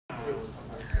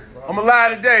I'm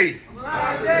alive today.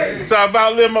 So I've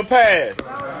outlived my past.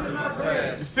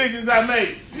 Decisions I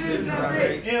make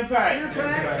impact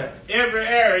every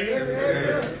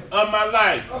area of my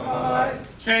life.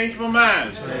 Change my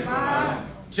mind.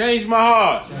 Change my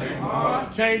heart.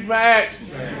 Change my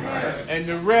actions. And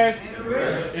the rest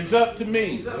is up to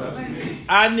me.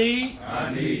 I need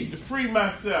to free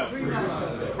myself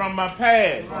from my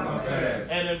past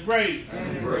and embrace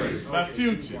my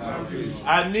future.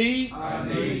 I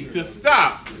need to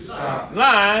stop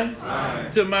lying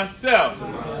to myself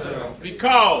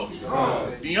because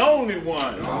the only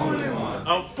one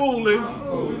I'm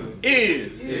fooling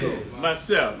is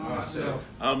myself.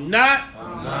 I'm not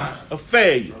a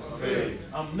failure.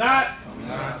 I'm not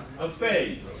a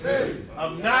failure.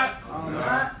 I'm not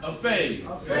a failure.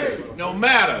 No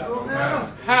matter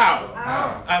how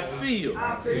I feel,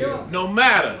 no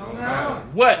matter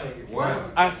what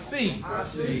I see,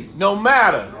 no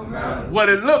matter what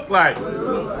it look like,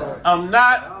 I'm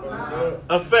not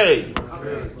a failure.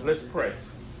 Let's pray.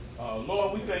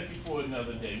 Lord, we thank you for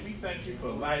another day. We thank you for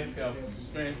life, health, and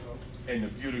strength, and the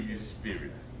beauty of your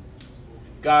spirit.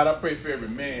 God, I pray for every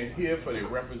man here, for they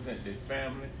represent their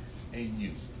family and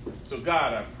you. So,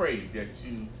 God, I pray that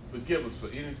you forgive us for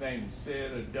anything we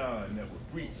said or done that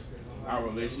would breach our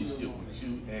relationship with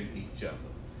you and each other.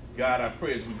 God, I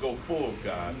pray as we go forward,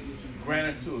 God,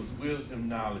 grant unto us wisdom,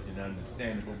 knowledge, and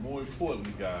understanding. But more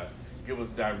importantly, God, give us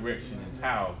direction in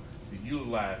how to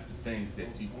utilize the things that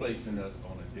you place in us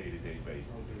on a day-to-day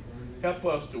basis. Help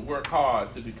us to work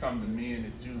hard to become the men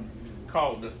that you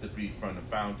called us to be from the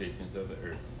foundations of the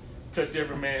earth. Touch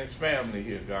every man's family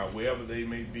here, God, wherever they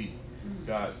may be.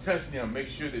 God, touch them. Make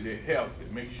sure that they're healthy.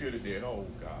 Make sure that they're whole,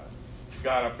 God.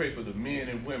 God, I pray for the men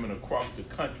and women across the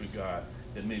country, God,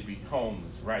 that may be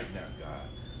homeless right now, God.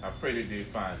 I pray that they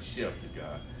find shelter,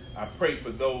 God. I pray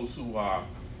for those who are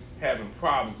having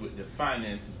problems with their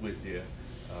finances, with their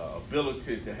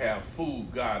ability to have food,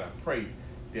 God. I pray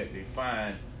that they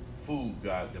find food,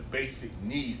 God, the basic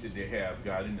needs that they have,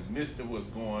 God. In the midst of what's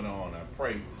going on, I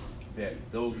pray that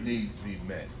those needs be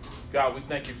met. God, we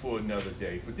thank you for another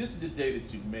day. For this is the day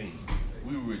that you made.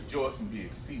 We will rejoice and be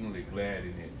exceedingly glad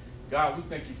in it. God, we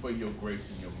thank you for your grace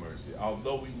and your mercy.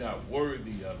 Although we're not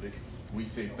worthy of it, we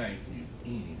say thank you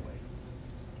anyway.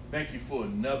 Thank you for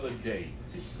another day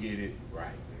to get it right.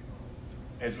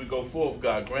 As we go forth,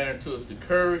 God, grant unto us the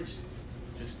courage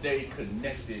to stay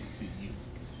connected to you.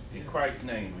 In Christ's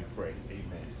name we pray.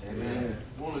 Amen. Amen.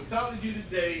 I want to talk to you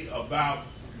today about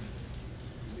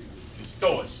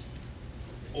distortion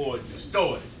or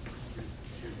distorted.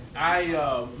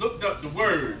 I looked up the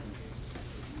word,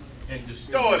 and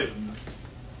distorted,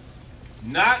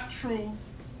 not true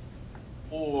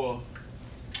or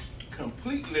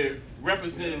completely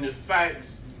representing the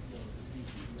facts,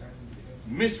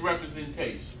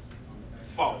 misrepresentation,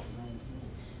 false.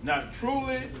 Not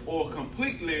truly or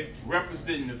completely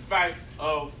representing the facts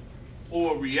of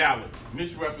or reality,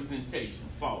 misrepresentation,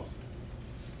 false.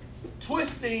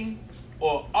 Twisting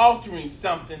or altering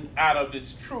something out of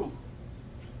its true,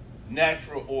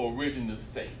 natural, or original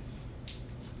state.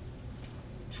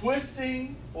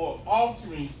 Twisting or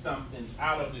altering something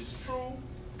out of its true,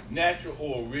 natural,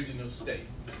 or original state.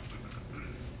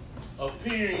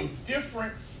 Appearing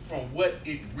different from what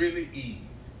it really is.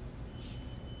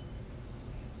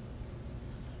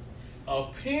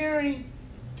 Appearing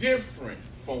different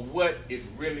from what it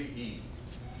really is.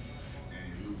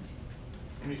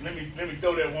 Let me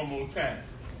throw that one more time.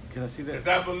 Can I see that? Because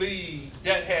I believe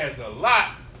that has a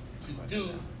lot to do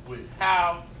with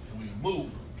how we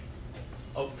move.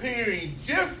 Appearing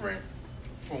different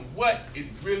from what it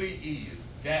really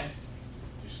is. That's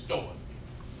distorted.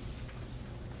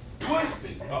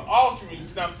 Twisting or altering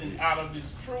something out of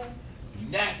its true,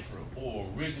 natural, or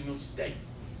original state.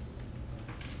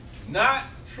 Not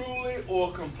truly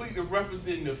or completely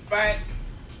representing the fact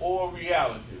or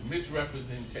reality.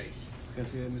 Misrepresentation. Can I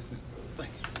see that, Mr.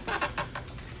 Thank you.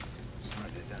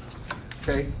 Write that down.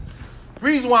 Okay. The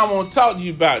reason why I want to talk to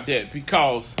you about that,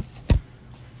 because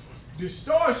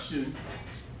distortion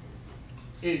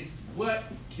is what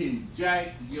can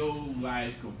jack your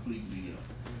life completely up.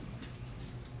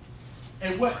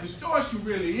 And what distortion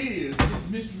really is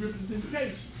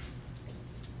misrepresentation.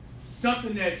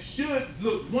 Something that should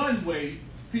look one way,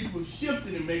 people shift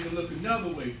it and make it look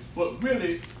another way. But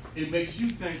really, it makes you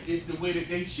think it's the way that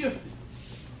they shifted.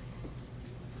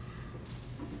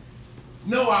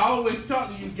 No, I always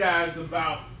talk to you guys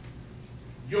about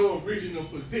your original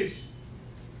position.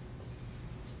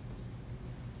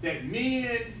 That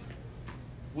men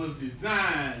was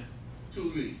designed to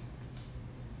lead.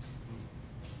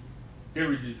 They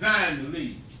were designed to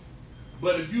lead.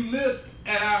 But if you look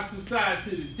at our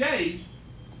society today,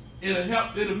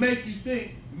 it'll make you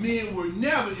think men were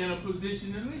never in a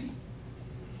position to lead.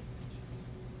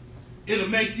 It'll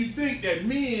make you think that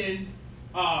men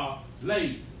are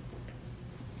lazy.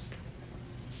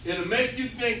 It'll make you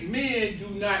think men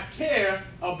do not care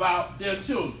about their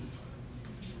children.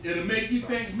 It'll make you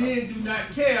think men do not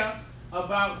care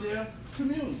about their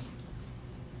community.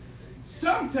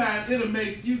 Sometimes it'll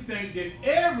make you think that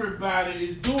everybody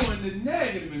is doing the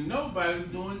negative and nobody's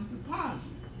doing the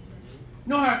positive. You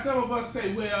know how some of us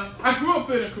say, well, I grew up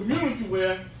in a community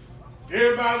where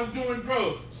everybody was doing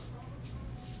drugs.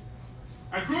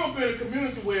 I grew up in a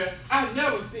community where I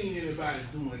never seen anybody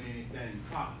doing anything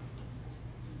positive.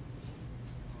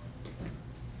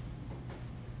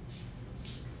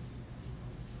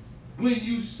 When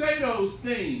you say those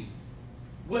things,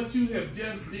 what you have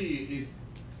just did is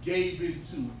gave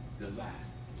into the lie,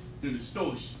 the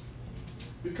distortion.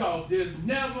 Because there's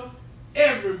never,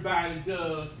 everybody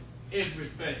does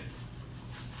everything.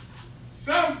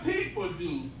 Some people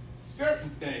do certain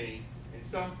things and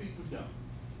some people don't.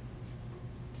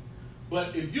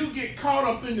 But if you get caught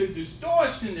up in the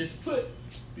distortion that's put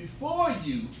before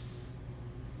you,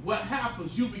 what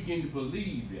happens, you begin to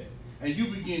believe that. And you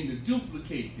begin to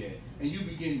duplicate that. And you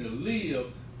begin to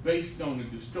live based on the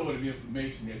distorted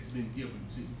information that's been given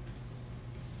to you.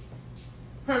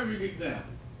 Perfect example.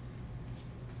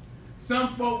 Some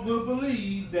folk will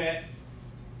believe that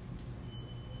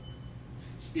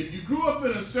if you grew up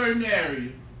in a certain area,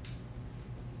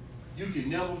 you can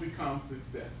never become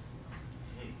successful.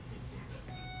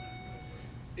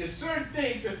 If certain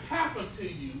things have happened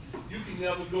to you, you can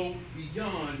never go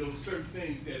beyond those certain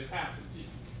things that have happened to you.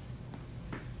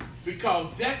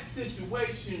 Because that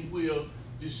situation will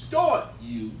distort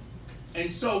you.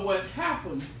 And so what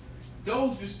happens,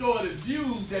 those distorted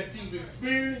views that you've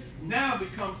experienced now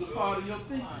becomes a part of your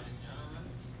thinking.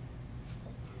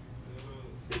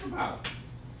 Think about it.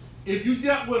 If you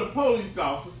dealt with a police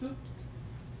officer,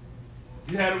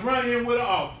 you had a run-in with an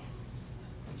officer.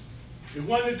 It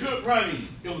wasn't a good run-in.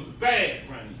 It was a bad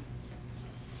run-in.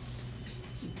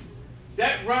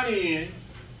 That run-in,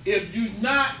 if you're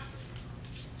not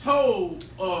told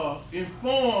or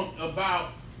informed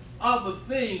about other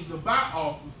things about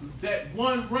officers, that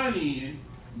one run-in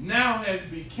now has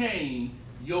became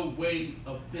your way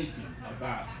of thinking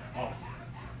about officers.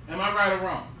 Am I right or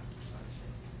wrong?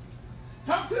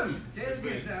 Talk to me.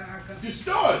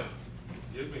 Distorted.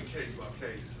 It's been case by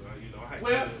case.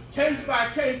 Well, case by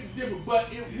case is different, but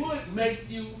it would make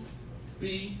you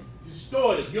be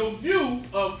distorted. Your view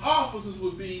of officers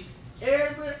would be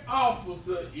every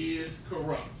officer is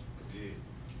corrupt. Yeah.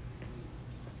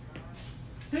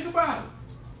 Think about it.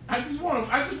 I just want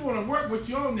to work with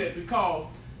you on that, because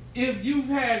if you've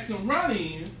had some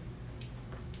run-ins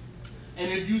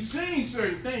and if you've seen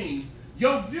certain things,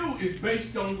 your view is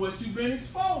based on what you've been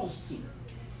exposed to.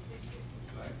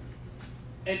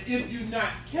 And if you're not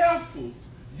careful,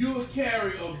 you'll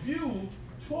carry a view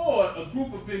toward a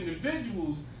group of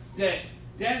individuals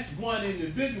that's one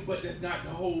individual, but that's not the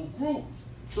whole group.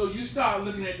 So you start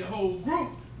looking at the whole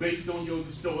group based on your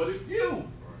distorted view.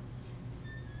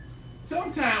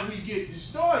 Sometimes we get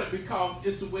distorted because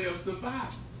it's a way of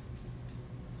survival.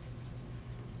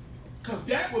 Because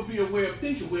that would be a way of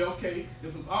thinking, well, okay,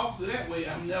 if an officer that way,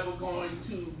 I'm never going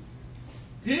to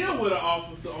deal with an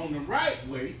officer on the right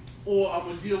way, or I'm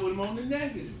going to deal with him on the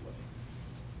negative way.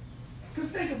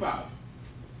 Because think about it.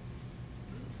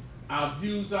 Our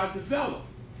views are developed.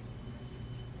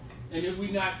 And if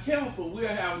we're not careful, we'll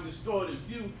have a distorted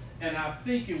view, and our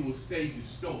thinking will stay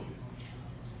distorted.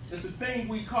 It's a thing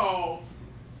we call,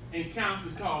 in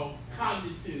counseling, called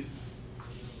cognitive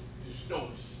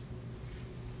distortion.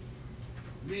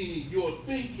 Meaning your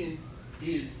thinking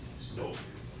is distorted.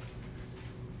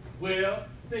 Well,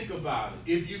 think about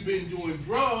it. If you've been doing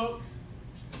drugs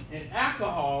and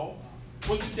alcohol,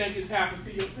 what do you think has happened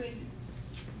to your thinking?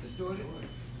 Distorted.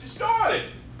 Distorted.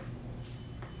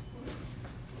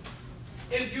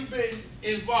 If you've been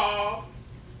involved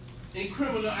in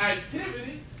criminal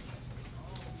activity,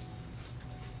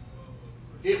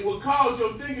 it will cause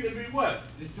your thinking to be what?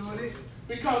 Distorted.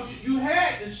 Because you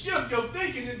had to shift your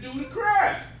thinking to do the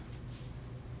crime.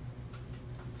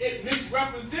 It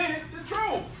misrepresented the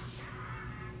truth.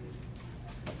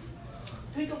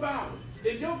 Think about it.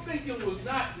 If your thinking was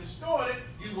not distorted,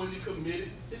 you wouldn't have committed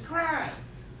the crime.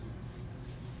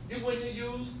 You wouldn't have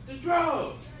used the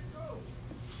drugs.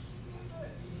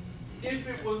 If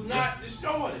it was not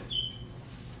distorted.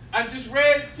 I just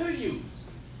read it to you.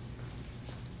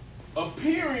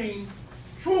 Appearing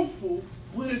truthful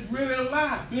when it's really a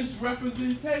lie.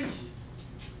 Misrepresentation.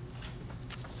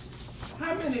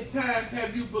 How many times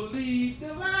have you believed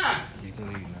the lie? You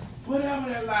can leave now. Whatever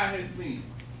that lie has been.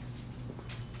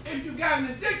 If you got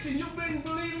an addiction, you've been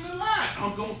believing the lie.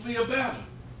 I'm going to feel better.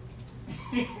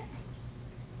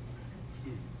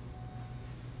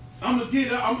 I'm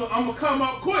gonna come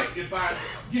up quick if I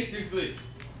get this lick.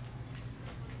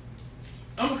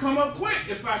 I'm gonna come up quick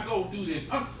if I go do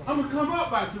this. I'm gonna come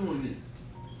up by doing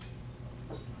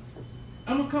this.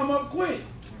 I'm gonna come up quick.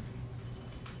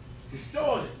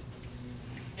 Distort it.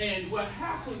 And what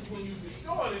happens when you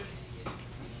distort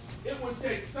it, it will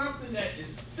take something that is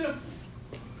simple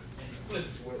and flip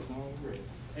it.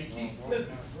 And keep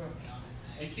flipping.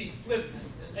 And keep flipping.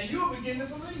 And you'll begin to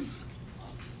believe.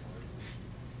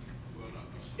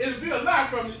 It'll be a lie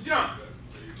from the jump.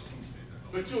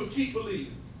 But you'll keep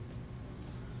believing.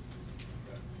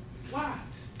 Why?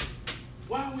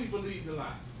 Why we believe the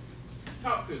lie?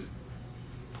 Talk to me.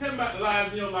 Tell me about the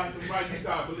lies in your life and why you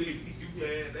start believing.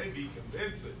 Man, they be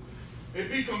convincing. It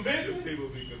be convincing? People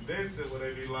be convincing when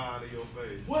they be lying to your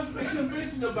face. What's been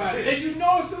convincing about it? And you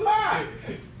know it's a lie.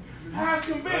 How's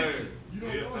convincing? You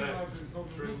don't know it's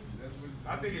true.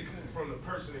 I think it comes from the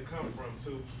person it comes from,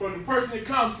 too. From the person it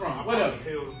comes from. What else?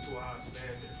 Held them to a high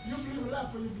standard. You believe a lie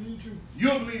before you believe the truth.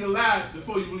 You'll believe a lie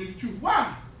before you believe the truth.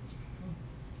 Why?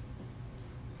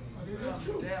 You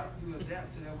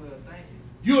adapt to that way of thinking.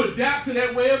 You adapt to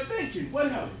that way of thinking. What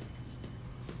else?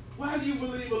 Why do you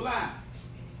believe a lie?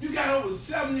 You got over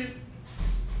 70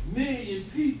 million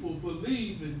people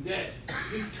believing that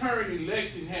this current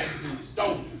election has been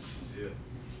stolen.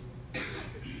 Yeah.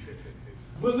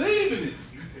 Believing it.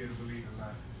 You say it's believe a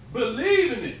lie.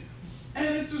 Believing it. And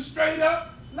it's a straight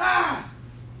up lie.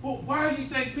 Well, why do you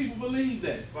think people believe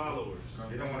that? Followers.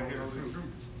 They don't want to hear the truth.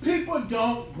 People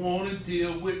don't want to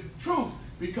deal with the truth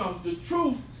because the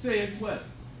truth says what?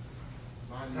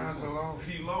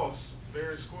 He lost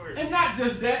fair and square. And not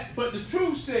just that, but the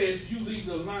truth says you need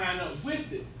to line up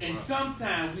with it. And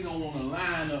sometimes we don't want to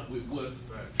line up with what's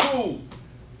true.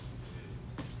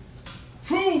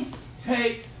 Truth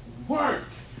takes work.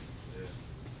 Yeah.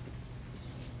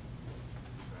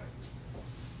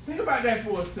 Think about that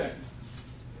for a second.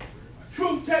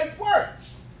 Truth takes work.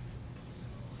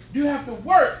 You have to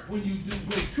work when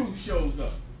truth shows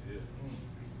up. Yeah.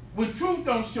 When truth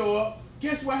don't show up,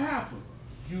 guess what happens?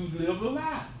 You live a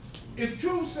lie. If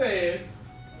truth says,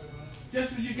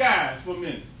 just for you guys for a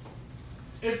minute,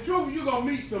 if truth you're going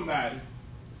to meet somebody,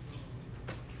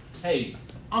 hey,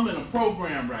 I'm in a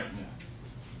program right now.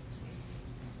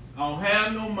 I don't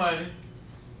have no money.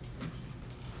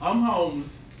 I'm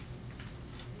homeless.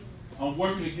 I'm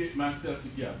working to get myself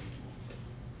together.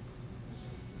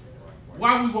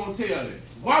 Why we won't tell that?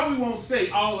 Why we won't say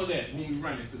all of that when we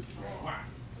run into something? Why?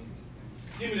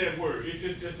 Give me that word.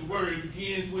 It's a word that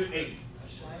begins with A.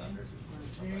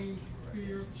 Shame,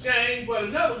 fear. Shame, but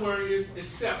another word is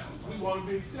acceptance. We want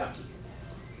to be accepted.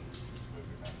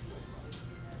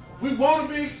 We want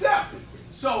to be accepted.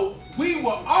 So we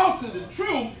will alter the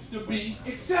truth to be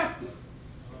accepted.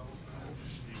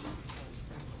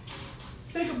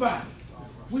 Think about it.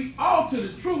 We alter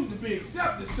the truth to be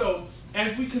accepted. So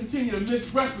as we continue to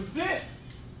misrepresent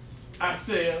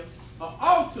ourselves or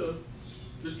alter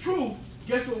the truth,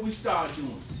 guess what we start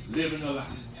doing? Living a lie.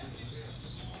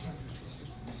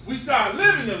 We start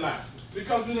living a lie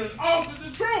because we done altered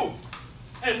the truth.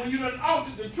 And when you done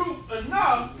altered the truth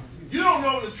enough, you don't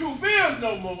know what the truth is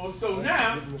no more. So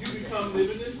now you become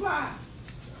living this lie.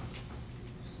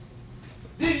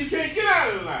 Then you can't get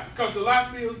out of the lie because the lie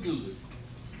feels good.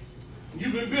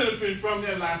 You've been benefiting from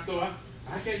that lie, so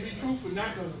I can't be truthful now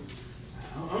because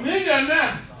I'm in there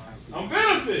now. I'm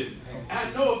benefiting. I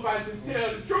know if I just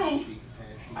tell the truth,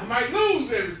 I might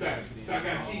lose everything. So I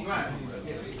got to keep lying.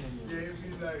 Yeah, it'd be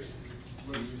like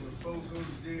when folks go to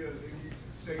jail,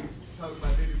 they talk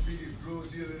about they the biggest drug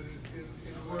dealer in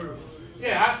the world.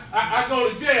 Yeah, I go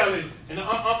to jail and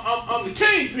I'm the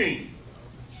kingpin.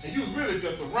 And you was really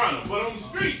just a runner. But on the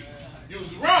streets, you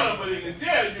was a runner, but in the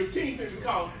jail, you're a kingpin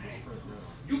because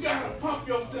you got to pump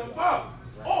yourself up.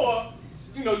 Or,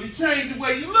 you change the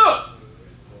way you look.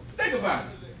 Think about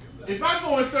it. If I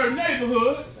go in certain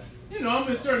neighborhoods, I'm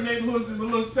in certain neighborhoods that's a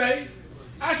little safe,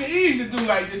 I can easily do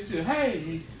like this here.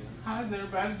 Hey, how's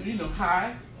everybody doing?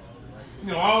 Hi.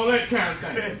 All that kind of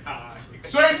thing.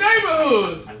 Certain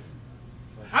neighborhoods,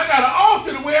 I got to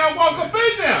alter the way I walk up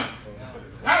in them.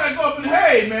 I got to go up and,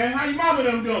 hey, man, how your mama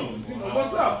them doing?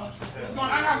 What's up?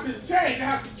 I have to change. I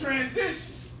have to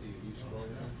transition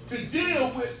to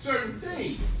deal with certain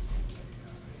things.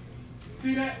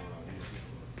 See that?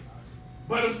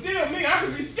 But I'm still me. I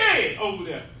could be scared over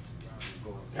there.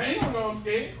 They don't know I'm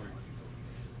scared.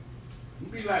 You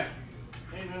be like,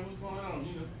 hey man, what's going on?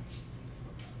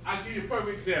 give you a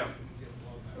perfect example.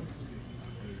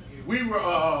 We were,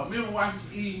 me and my wife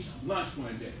was eating lunch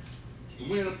one day. We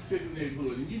were in a particular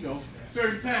neighborhood, and you know,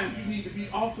 certain times you need to be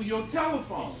off of your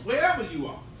telephone, wherever you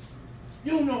are.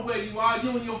 You don't know where you are. You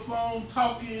on your phone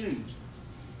talking, and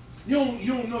you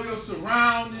don't know your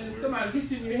surroundings. Somebody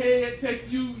hit you in your head,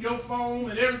 take you, your phone,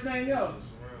 and everything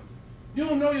else. You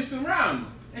don't know your surroundings.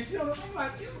 And she don't know, I'm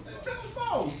like, get the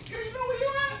telephone. Do you know where you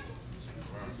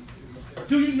at?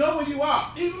 Do you know where you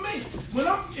are? Even me. When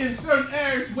I'm in certain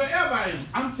areas, wherever I am,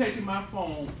 I'm taking my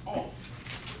phone off.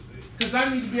 Because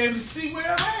I need to be able to see where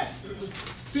I'm at.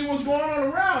 See what's going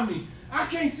on around me. I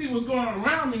can't see what's going on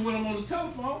around me when I'm on the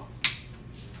telephone.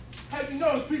 Have you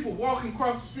noticed people walking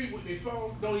across the street with their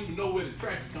phone, don't even know where the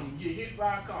traffic comes, get hit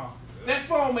by a car? That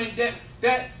phone ain't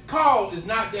that call is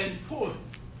not that important.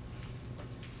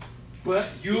 But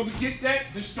you'll get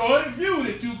that distorted view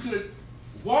that you could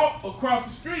walk across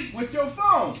the street with your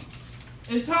phone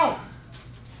and talk.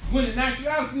 When in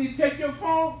actuality, you need to take your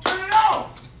phone, turn it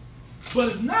off. But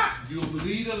if not, you'll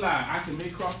believe a lie. I can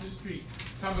make cross the street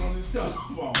talking on this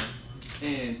telephone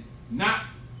and not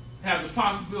have the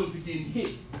possibility of getting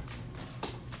hit.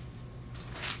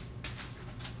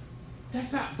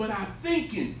 That's how, but our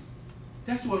thinking,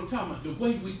 that's what I'm talking about, the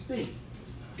way we think.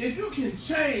 If you can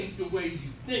change the way you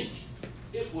think,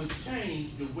 it will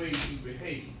change the way you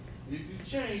behave. And if you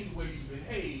change the way you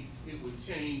behave, it will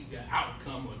change the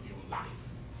outcome of your life.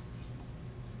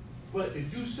 But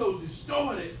if you're so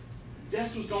distorted,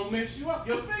 that's what's going to mess you up,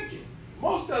 your thinking.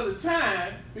 Most of the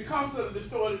time, because of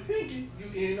distorted thinking,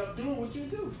 you end up doing what you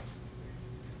do.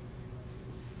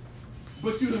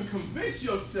 But you done convince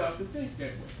yourself to think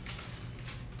that way.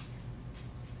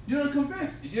 You done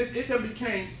convinced it. It done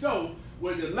became so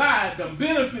where the lie done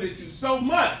benefited you so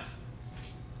much,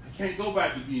 I can't go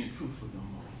back to being truthful no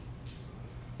more.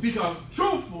 Because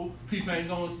truthful, people ain't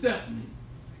going to accept me.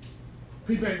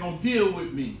 People ain't going to deal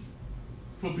with me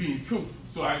for being truthful.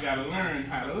 So I got to learn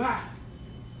how to lie.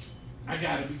 I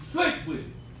got to be slick with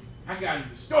it. I got to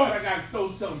distort. I got to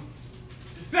throw some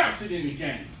deception in the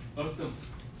game. Or some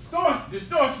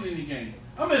distortion in the game.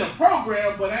 I'm in a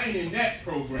program, but I ain't in that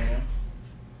program.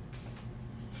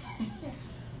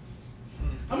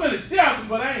 I'm in a shelter,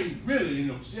 but I ain't really in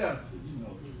no shelter, you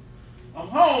know. I'm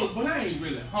homeless, but I ain't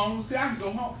really homeless. See, I can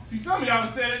go home. See, some of y'all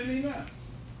have said it to me now.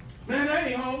 Man, I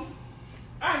ain't home.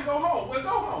 I ain't go home. Well, go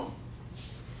home.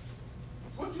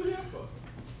 What you here for?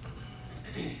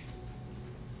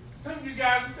 Some of you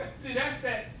guys are saying, see, that's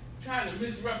that trying to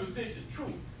misrepresent the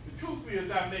truth. The truth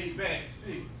is I made bad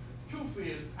decisions. The truth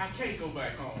is I can't go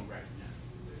back home right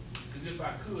now. Because if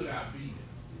I could, I'd be here.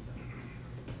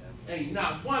 Ain't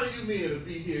not one of you men to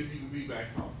be here if you can be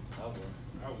back home. I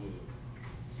would.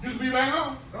 You can be back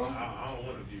home? I don't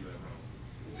want to be back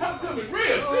home. Talk to me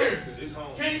real seriously. It's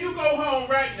home. Can you go home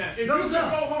right now? If No, you could sir.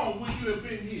 go home, would you have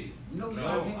been here? No, No,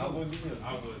 I wouldn't be here.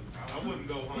 I wouldn't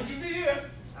go home. Would you be here?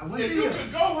 I wouldn't If be you here.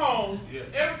 could go home, Yes.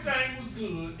 everything was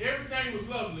good, everything was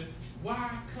lovely, why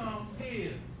come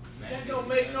here? That don't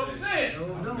make no sense. No,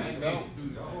 no.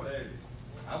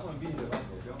 I wouldn't be here.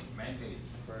 Mandate.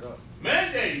 Straight up.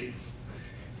 Mandated.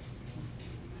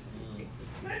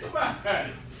 Think about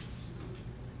it.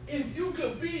 If you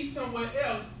could be somewhere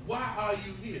else, why are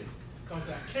you here? Because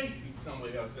I can't be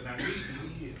somewhere else and I need to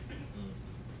be here.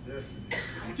 That's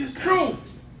just true.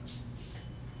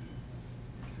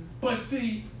 But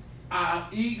see, our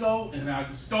ego and our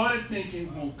distorted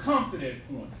thinking won't come to that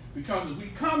point. Because if we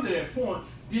come to that point,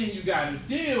 then you got to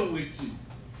deal with you.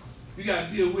 You got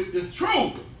to deal with the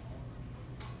truth.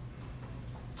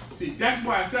 See, that's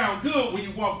why it sounds good when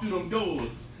you walk through them doors.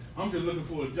 I'm just looking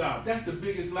for a job. That's the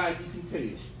biggest lie you can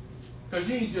tell. Because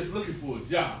you ain't just looking for a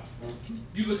job.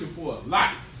 You're looking for a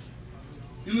life.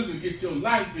 You're looking to get your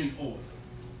life in order.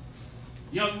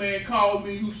 Young man called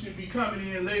me who should be coming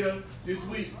in later this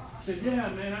week. Said, yeah,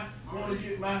 man, I want to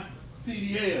get my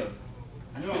CDL.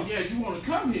 I said, yeah, you want to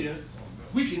come here,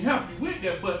 we can help you with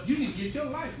that, but you need to get your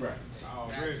life right.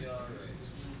 Already.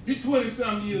 You're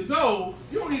 20-something years old.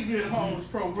 You don't need to be in a homeless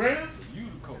program. You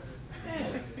the coach.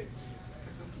 Yeah.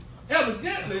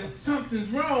 Evidently, something's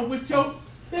wrong with your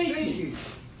thinking.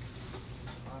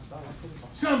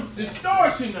 Some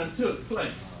distortion done took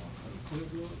place.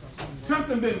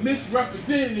 Something been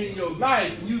misrepresented in your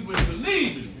life and you've been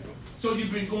believing it. So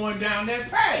you've been going down that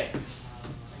path.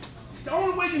 It's the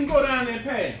only way you can go down that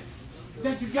path.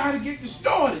 That you got to get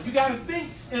distorted. You got to think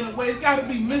in a way. It's got to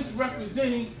be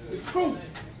misrepresenting the truth.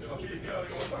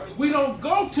 We don't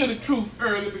go to the truth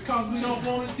early because we don't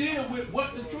want to deal with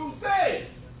what the truth says.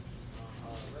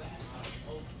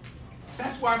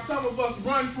 That's why some of us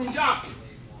run from doctors.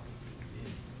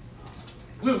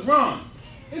 We'll run.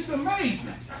 It's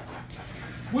amazing.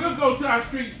 We'll go to our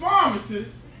street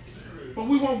pharmacist, but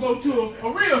we won't go to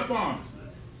a real pharmacist.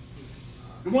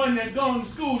 The one that's gone to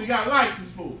school, they got a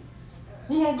license for.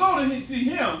 We won't go to see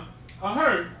him or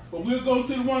her, but we'll go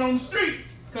to the one on the street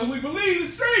because we believe the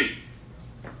street.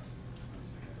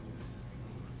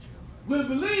 We'll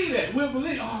believe that. We'll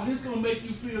believe, oh, this is going to make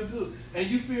you feel good. And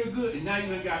you feel good, and now you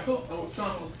done got hooked on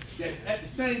something that at the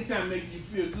same time makes you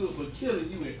feel good, but killing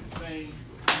you at the same time.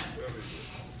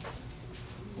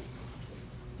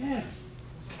 Yeah.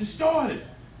 Distorted.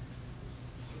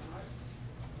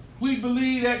 We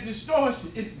believe that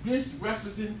distortion is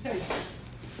misrepresentation.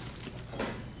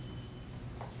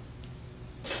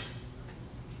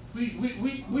 We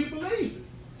believe it.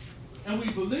 And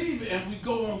we believe it, and we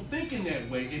go on thinking that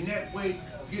way, and that way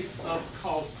gets us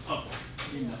caught up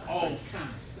in all kinds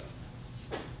of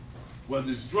stuff.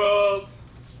 Whether it's drugs,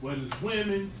 whether it's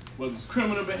women, whether it's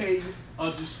criminal behavior,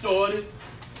 a distorted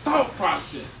thought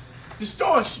process.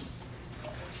 Distortion.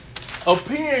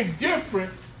 Appearing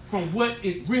different from what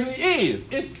it really is.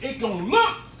 It's going to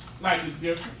look like it's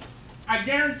different. I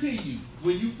guarantee you,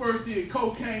 when you first did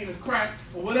cocaine or crack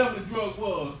or whatever the drug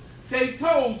was, they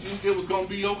told you it was going to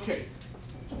be okay.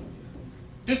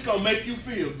 This going to make you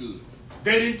feel good.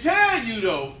 They didn't tell you,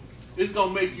 though, it's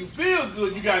going to make you feel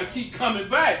good. You got to keep coming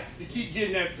back to keep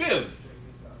getting that feeling.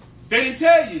 They didn't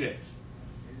tell you that.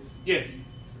 Yes.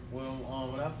 Well,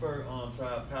 when I first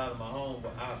tried to powder my home,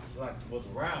 but I was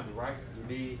around it, right?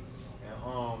 He did.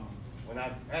 And when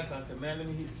I asked him, I said, man, let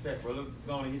me hit the set, bro. Look,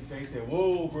 go on and hit the set. He said,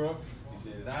 whoa, bro. He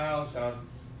said, now, shout,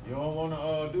 you don't want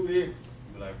to do this.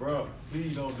 He was like, bro,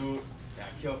 please don't do it. And I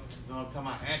kept, you know what I'm talking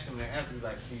about, asking him, and he's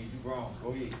like, please, you wrong. Go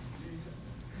ahead.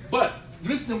 But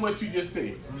listen to what you just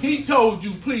said. He told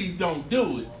you, please don't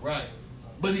do it. Right.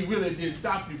 But he really didn't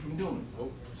stop you from doing it.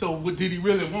 Nope. So did he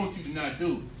really want you to not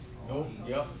do it? Nope.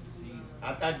 Yep.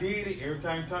 After I did it, every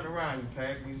time he turned around, he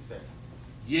passed me the set.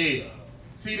 Yeah.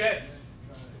 See that?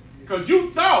 Because you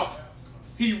thought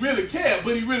he really cared,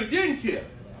 but he really didn't care.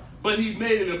 But he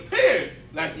made it appear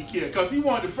like he cared. Because he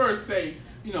wanted to first say,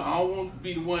 you know, I don't want to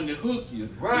be the one to hook you.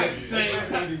 Right. At the same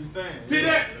time. See Yeah.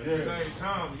 that? At the same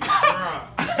time, you try.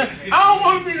 I don't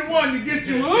want to be the one to get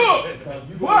you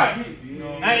hooked. What?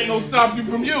 I ain't going to stop you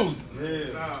from using.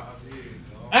 Yeah.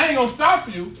 I ain't going to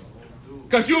stop you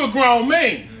because you're a grown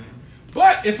man.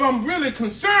 But if I'm really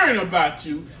concerned about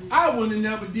you, I would have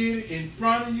never did it in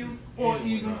front of you or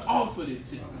even offered it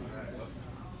to you.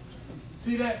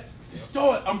 See that?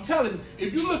 Distorted. I'm telling you,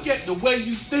 if you look at the way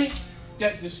you think,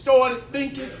 that distorted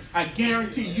thinking, I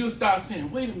guarantee you'll start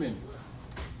saying, wait a minute.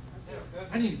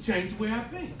 I need to change the way I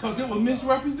think because it was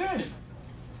misrepresented.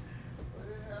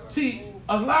 See,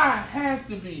 a lie has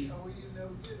to be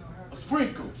a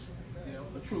sprinkle,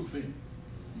 a truth in it.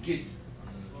 Get you.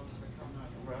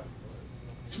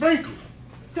 Sprinkle.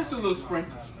 Just a little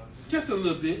sprinkle. Just a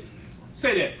little bit.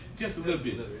 Say that. Just a little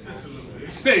bit. Just a little bit.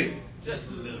 Say it.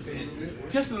 Just a little bit.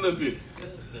 Just a little bit.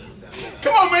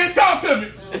 Come on, man. Talk to me.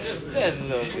 Just a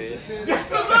little bit.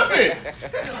 Just a little bit.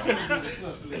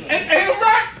 Ain't it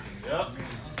right? Yep.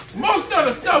 Most of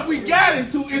the stuff we got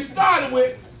into, it started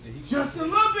with just a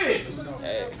little bit.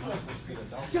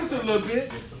 Just a little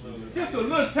bit. Just a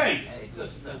little taste.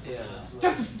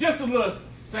 Just a little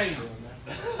savor.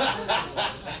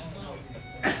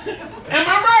 Am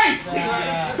I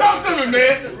right? Talk to me,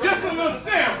 man. Just a little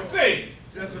sample. Say it.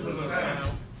 Just a little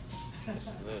sound. Just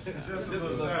a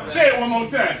little sound. Say it one more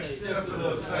time. Just a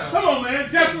little sound. Come on, man.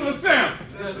 Just a little sample.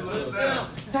 Just a little sound.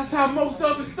 That's how most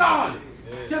of it started.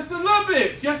 Just a little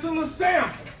bit. Just a little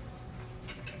sample.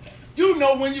 You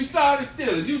know when you started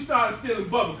stealing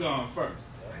bubble gum first.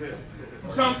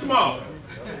 Something small.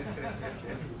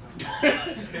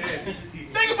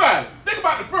 Think about it. Think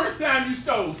about the first time you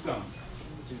stole something.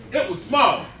 It was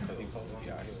small.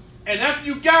 And after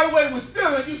you got away with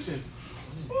stealing, you said,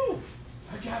 ooh,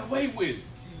 I got away with it.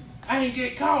 I ain't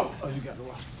get caught. Oh, you got the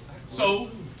watch. So,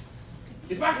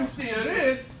 if I can steal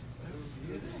this,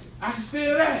 I can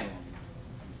steal that.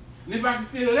 And if I can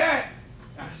steal that,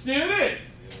 I can steal this.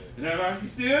 And if I can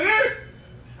steal this,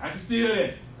 I can steal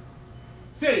that.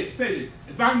 Say this.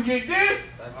 If I can get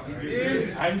this,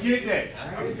 I can get that.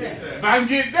 If I can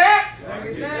get that,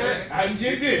 I can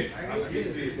get this.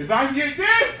 If I can get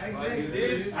this,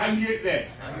 I can get that.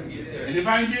 And if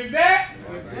I can get that,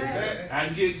 I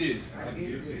can get this.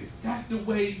 That's the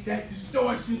way that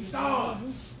distortion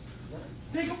starts.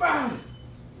 Think about it.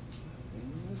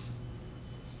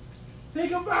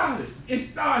 Think about it. It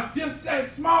starts just that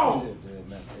small.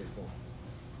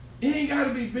 It ain't got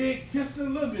to be big, just a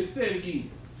little bit. Say it again.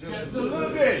 Just a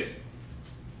little bit.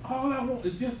 All I want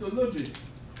is just a little bit.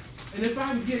 And if I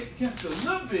can get just a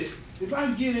little bit, if I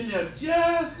can get in there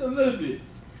just a little bit,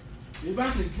 if I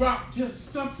can drop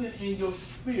just something in your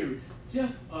spirit,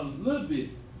 just a little bit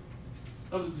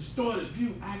of the distorted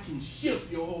view, I can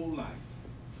shift your whole life.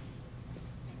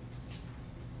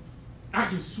 I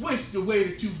can switch the way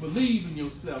that you believe in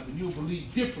yourself, and you'll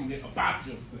believe differently about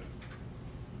yourself.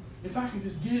 If I can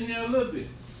just get in there a little bit.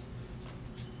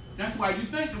 That's why you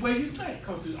think the way you think,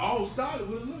 because it all started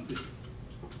with a little bit.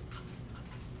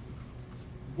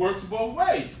 Works both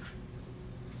ways.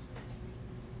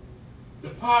 The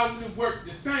positive work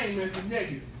the same as the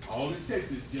negative. All it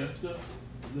takes is just a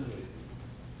little bit.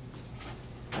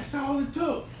 That's all it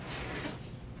took.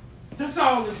 That's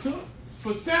all it took.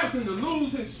 For Samson to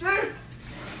lose his strength,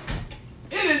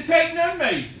 it didn't take nothing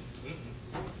major.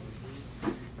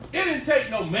 It didn't take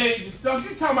no major stuff.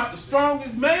 You're talking about the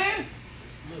strongest man?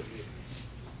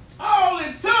 All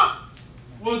it took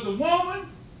was a woman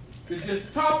to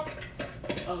just talk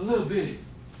a little bit.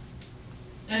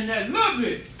 And that little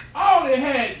bit, all they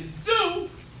had to do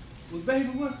was, baby,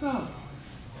 what's up?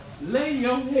 Lay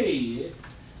your head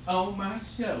on my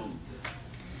shoulder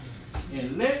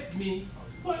and let me,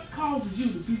 what causes you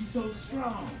to be so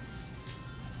strong?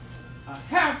 A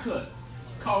haircut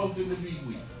caused him to be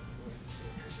weak.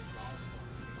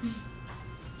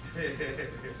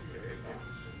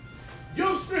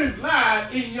 Your strength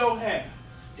lied in your hair.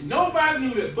 And nobody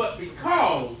knew that, but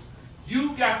because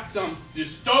you got some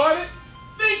distorted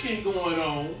thinking going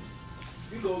on,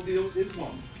 you go deal with this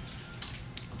woman.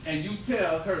 And you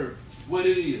tell her what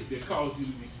it is that caused you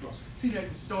to be strong. See that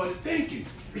distorted thinking.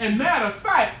 And matter of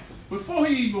fact, before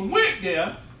he even went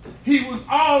there, he was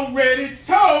already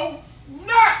told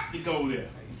not to go there.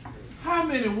 How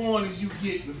many warnings you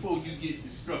get before you get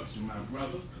destruction, my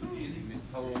brother?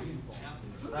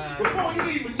 Before you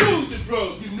even use the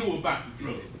drug, you knew about the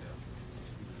drug.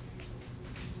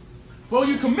 Before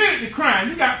you committed the crime,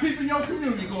 you got people in your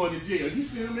community going to jail. You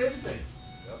see them every day.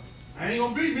 I ain't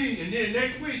gonna be me, and then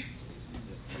next week,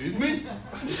 it's me.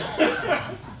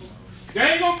 They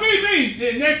ain't gonna be me,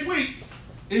 then next week,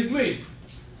 it's me.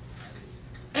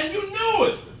 And you knew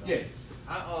it. Yes.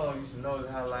 I used to notice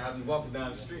how, like, I be walking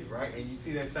down the street, right, and you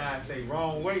see that sign say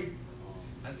wrong way.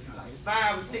 I see like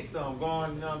 5 or 6 of them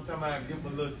going, you know what I'm talking about, give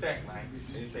them a little sack, like,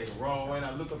 they say the wrong way, and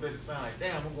I look up at the sign, like,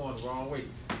 damn, I'm going the wrong way.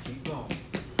 Keep going.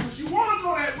 But you want to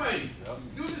go that way.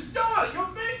 You distort your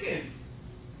thinking.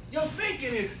 Your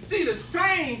thinking is, see, the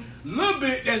same little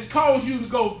bit that's caused you to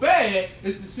go bad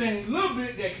is the same little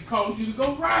bit that can cause you to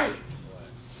go right.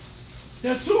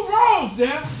 There's 2 roads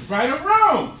there, right or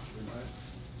wrong.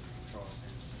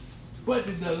 But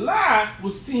the lie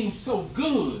will seem so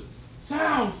good,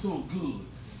 sound so good,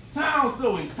 sound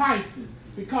so enticing,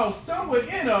 because somewhere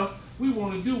in us, we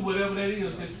want to do whatever that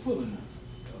is that's pulling us.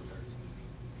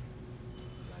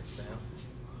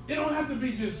 It don't have to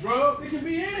be just drugs. It can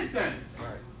be anything.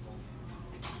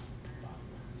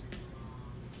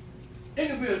 It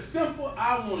can be a simple,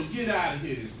 I want to get out of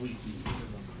here this weekend.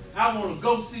 I want to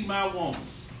go see my woman.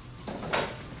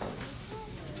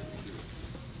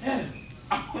 Yeah.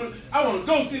 I want to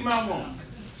go see my woman.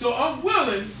 So I'm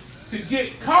willing to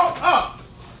get caught up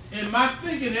in my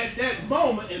thinking at that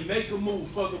moment and make a move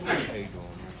for the man.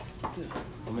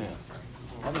 Oh, man.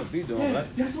 I'm going to be doing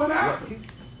that. That's what happened.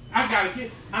 I got to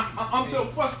get, I'm so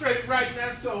frustrated right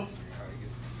now, so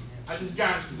I just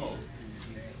got to smoke.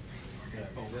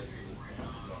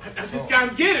 I just got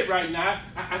to get it right now.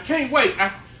 I can't wait.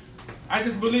 I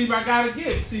just believe I got to get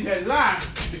it. See, that lie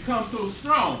becomes so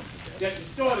strong. That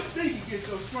distorted thinking gets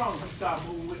so strong, you start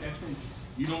moving with that thinking.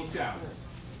 You don't shout.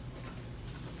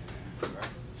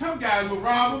 Some guys will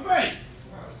rob a bank.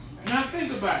 Now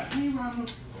think about it. He ain't robbing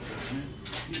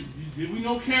Did we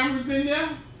know cameras in there?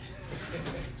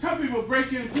 Some people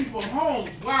break into people's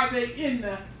homes while they're in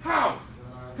the house.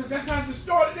 Because that's how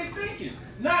distorted they're thinking.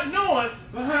 Not knowing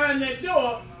behind that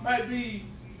door might be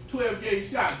 12-gauge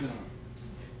shotgun.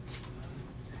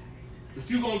 But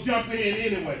you're going to jump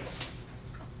in anyway.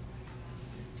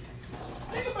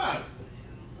 Think about it.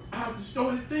 How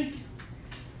distorted thinking.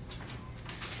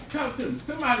 Talk to me.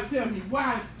 Somebody tell me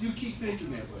why you keep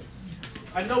thinking that way.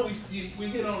 I know we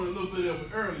hit on a little bit of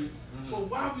it earlier, but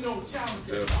why we don't challenge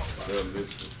that?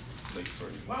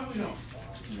 Why we don't?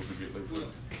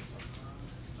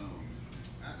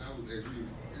 I would agree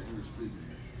with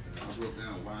speaking. I wrote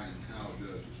down why and how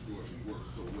does distortion work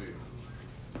so well.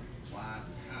 Why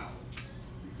and how?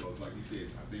 Because like you said,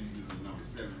 I think you used the number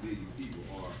 7 million people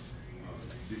are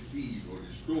deceived or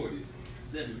distorted.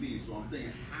 7 million. So I'm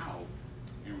thinking how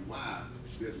and why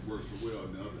does it work so well.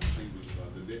 And the other thing was the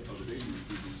other day we were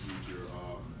speaking to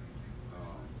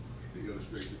the the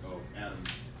illustration of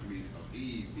of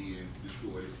Eve being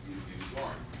destroyed in the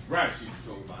garden. Right. She was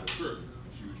told by the serpent.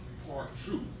 She was part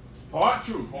truth. Part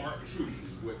truth. Part truth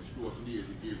is what distortion is.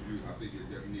 It gives you, I think, its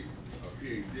definition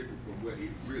appearing different from what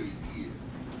it really is.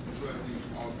 Trusting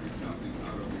offering something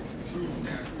out of its true,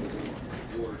 natural,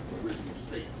 or original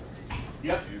state.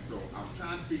 Yep. And so I'm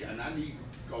trying to figure, and I need,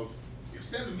 because if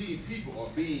 7 million people are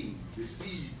being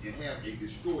deceived and have a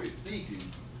distorted thinking,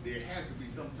 there has to be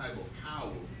some type of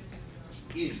power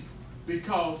in it.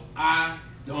 Because I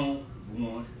don't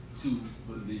want to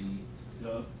believe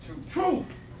the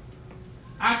truth.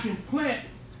 I can plant,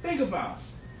 think about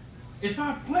it. If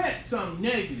I plant something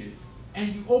negative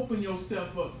and you open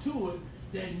yourself up to it,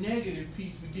 that negative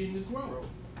piece begin to grow.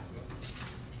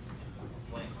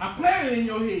 I planted in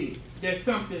your head that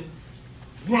something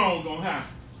wrong gonna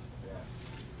happen.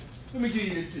 Let me give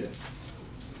you this here.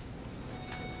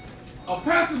 A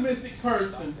pessimistic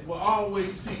person will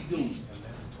always see doom.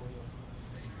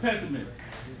 Pessimistic.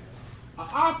 An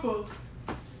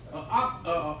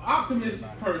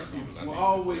optimistic person will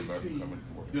always see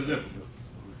deliverance.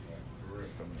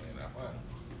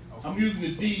 I'm using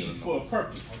the D's for a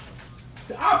purpose.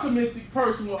 The optimistic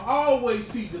person will always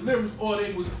see deliverance, or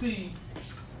they will see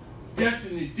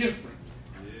destiny different.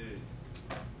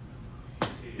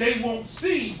 They won't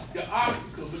see the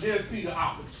obstacle, but they'll see the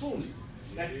opportunity.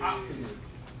 That's optimism.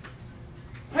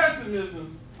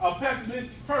 Pessimism, a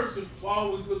pessimistic person will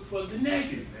always look for the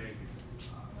negative.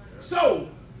 So,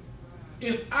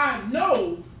 if I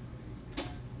know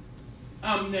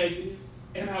I'm negative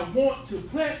and I want to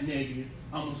plant negative,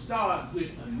 I'm going to start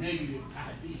with a negative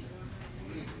idea.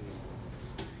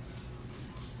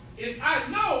 If I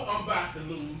know I'm about to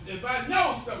lose, if I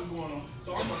know something's going on,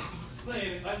 so I'm going to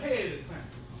plan it ahead of time.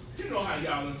 You know how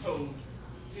y'all done told,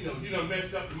 you done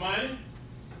messed up the money,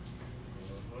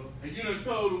 and you done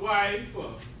told the wife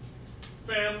or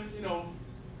family,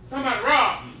 somebody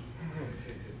robbed me.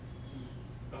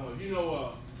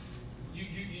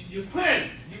 You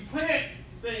plant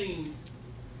things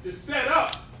to set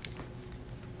up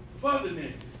for the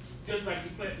negative, just like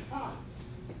you plant the positive.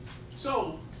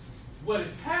 So what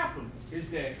has happened is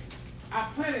that I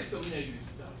planted some negative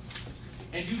stuff,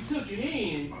 and you took it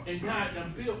in, and now it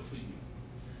done built for you.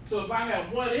 So if I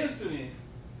have one incident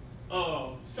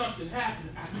of something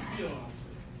happened, I can build off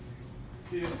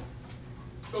of it. See?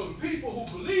 So the people who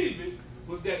believed it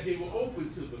was that they were open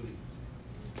to believe,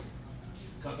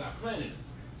 because I planted it.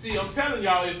 See, I'm telling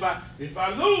y'all, if I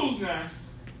lose now,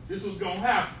 this was gonna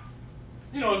happen.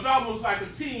 It's almost like a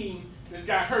team that's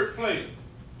got hurt players.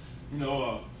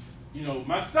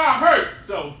 My star hurt,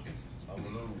 so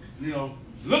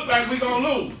look like we gonna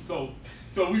lose. So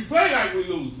we play like we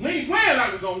lose. We ain't playing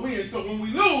like we're gonna win. So when we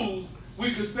lose,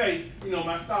 we could say,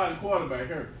 my starting quarterback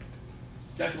hurt.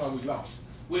 That's why we lost.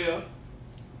 Well,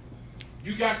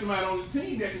 you got somebody on the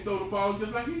team that can throw the ball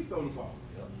just like he throw the ball.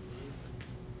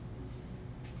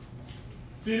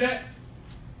 See that?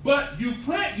 But you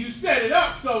set it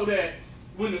up so that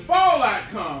when the fallout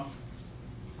comes,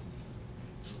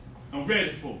 I'm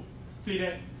ready for it. See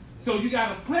that? So you got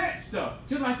to plant stuff.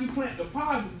 Just like you plant the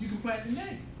positive, you can plant the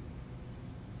negative.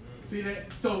 See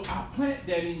that? So I plant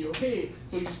that in your head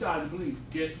so you start to believe.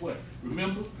 Guess what?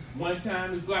 Remember, one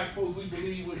time as black folks, we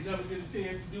believe we'd never get a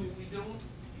chance to do what we're doing?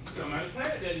 Somebody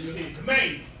planted that in your head. The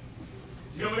man.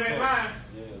 Remember that line?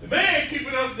 Yeah. The man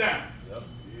keeping us down. Yep.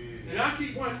 And I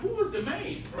keep wondering, who is the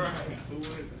man? Right. Who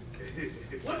is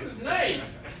it? What's his name?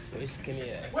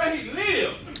 Where he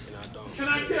lives? Can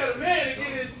I tell the man to get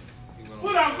his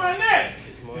foot off my neck?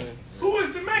 Who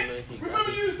is the man?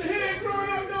 Remember you used to hear that growing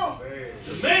up,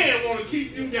 though? The man want to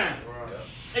keep you down.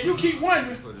 And you keep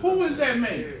wondering, who is that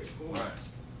man?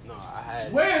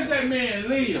 Where does that man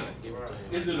live?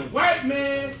 Is it a white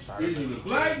man? Is it a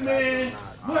black man?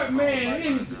 What man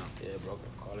is it?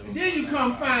 And then you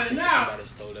come finding out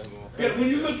that when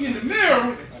you look in the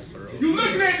mirror, you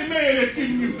looking at the man that's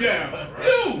keeping you down.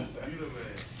 You.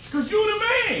 Because you the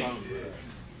man.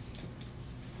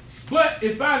 But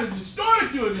if I had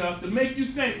distorted you enough to make you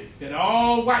think that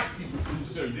all white people do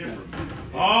certain things,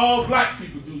 all black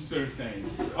people do certain things,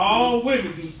 all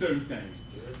women do certain things,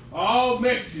 all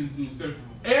Mexicans do certain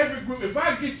things, every group, if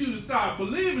I get you to start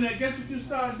believing that, guess what you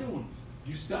start doing?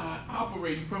 You start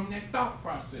operating from that thought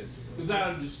process. Because I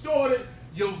have distorted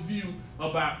your view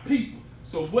about people.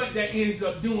 So what that ends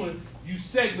up doing, you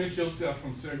segment yourself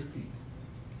from certain people.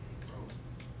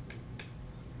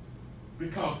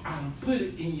 Because I done put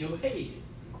it in your head.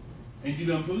 And you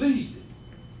don't believe it.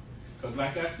 Because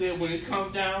like I said, when it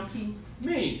comes down to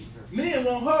men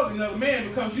won't hug another man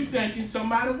because you thinking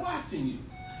somebody watching you.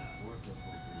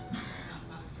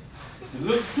 It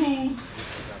looks cool.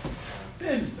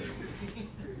 Am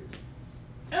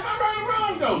I right or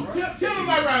wrong, though? Tell me am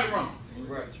I right or wrong?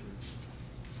 Right.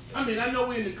 I mean, I know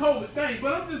we're in the COVID thing,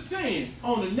 but I'm just saying,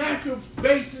 on a natural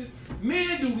basis,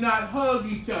 men do not hug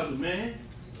each other, man.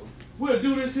 We'll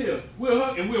do this here. We'll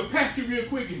hug and we'll pat you real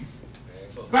quick and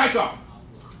back off.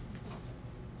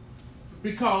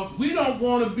 Because we don't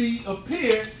want to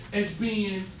appear as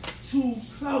being too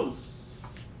close.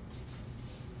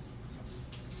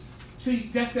 See,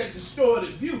 that's that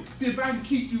distorted view. See, if I can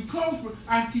keep you close,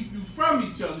 I can keep you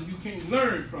from each other. You can't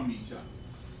learn from each other.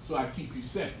 So I keep you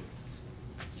separate.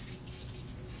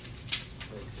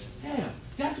 Yeah,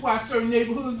 that's why certain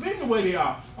neighborhoods been the way they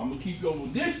are. I'm going to keep you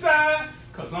on this side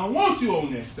because I don't want you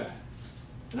on that side.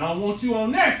 And I don't want you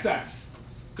on that side.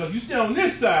 Because you stay on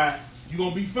this side, you're going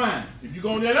to be fine. If you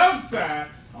go on that other side,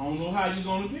 I don't know how you're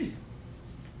going to be.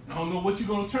 I don't know what you're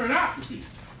going to turn out to be.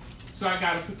 So I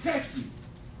got to protect you.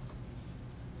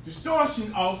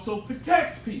 Distortion also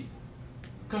protects people.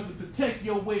 Because it protects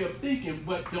your way of thinking,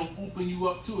 but don't open you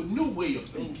up to a new way of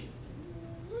thinking.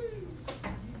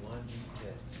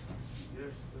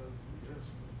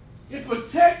 It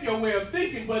protects your way of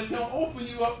thinking, but it don't open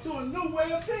you up to a new way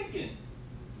of thinking.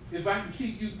 If I can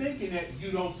keep you thinking that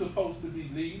you don't supposed to be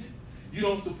leading, you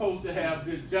don't supposed to have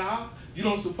good jobs, you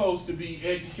don't supposed to be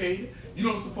educated, you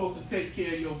don't supposed to take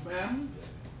care of your family.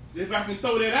 If I can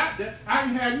throw that out there, I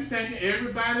can have you thinking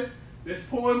everybody that's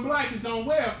poor and black is on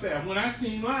welfare. When I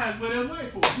seen lines where there's white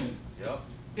folks in it. Yep.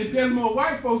 If there's more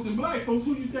white folks than black folks,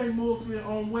 who you think mostly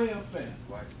on welfare?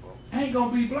 White folks. Ain't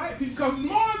gonna be black people because there's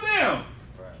more of them.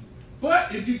 Right.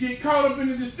 But if you get caught up in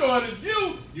the distorted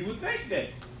view, you would think that.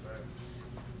 Right.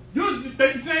 You would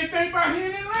think the same thing about here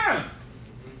in Atlanta.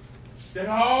 That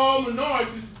all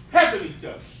minorities helping each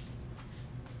other.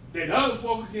 That other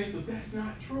folk against us, that's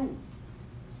not true.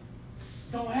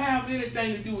 Don't have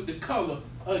anything to do with the color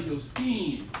of your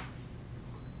skin.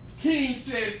 King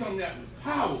said something that was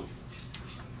powerful.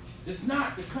 It's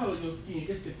not the color of your skin,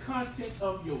 it's the content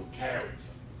of your character.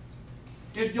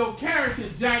 If your character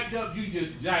jacked up, you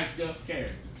just jacked up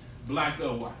character. Black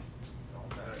or white.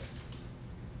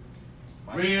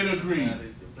 Red or green.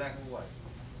 Black or white.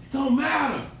 It don't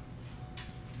matter.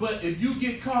 But if you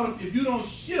get caught up, if you don't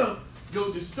shift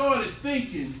your distorted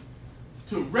thinking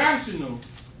to rational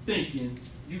thinking,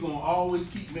 you're going to always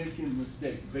keep making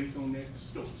mistakes based on that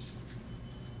distortion.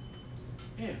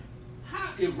 Yeah.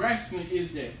 How irrational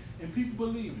is that? And people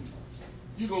believe it.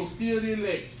 You're going to steal the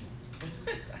election.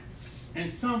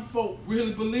 And some folk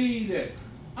really believe that.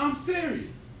 I'm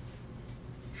serious.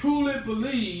 Truly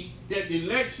believe that the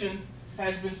election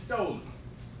has been stolen.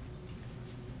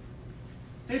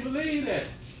 They believe that.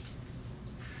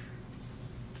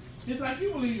 It's like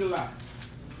you believe a lie.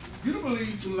 You don't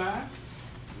believe some lies.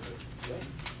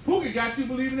 Pookie got you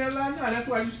believing that lie now. That's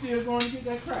why you still going to get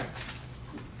that crack.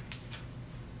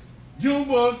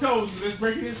 Junebug told you, let's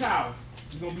break in his house.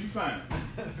 You're going to be fine.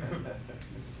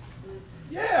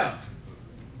 Yeah.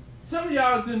 Some of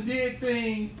y'all done did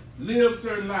things, lived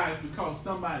certain lives because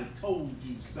somebody told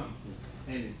you something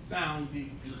and it sounded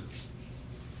good.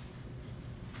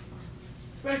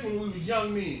 Especially when we were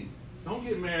young men. Don't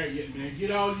get married yet, man. Get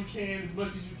all you can, as much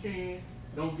as you can.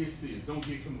 Don't get serious. Don't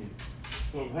get committed.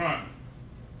 But run.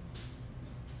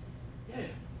 Yeah.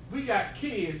 We got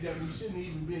kids that we shouldn't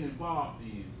even been involved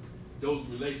in those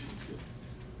relationships.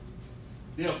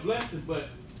 They're blessed, but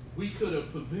we could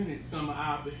have prevented some of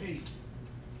our behavior.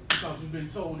 Because we've been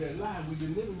told that lie. We've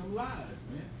been living them lies,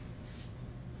 man.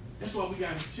 That's why we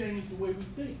got to change the way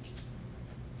we think.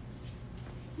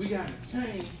 We got to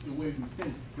change the way we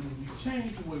think. Because if we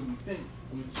change the way we think,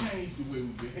 we'll change the way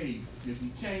we behave. And if we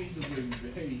change the way we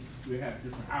behave, we'll have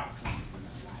different outcomes in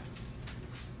our life.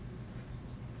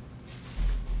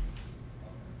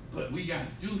 But we got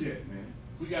to do that, man.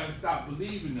 We got to stop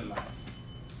believing the lie.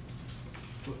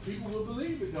 But people will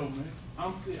believe it, though, man.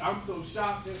 I'm so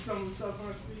shocked at some of the stuff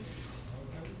I see.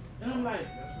 And I'm like,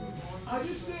 are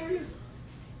you serious?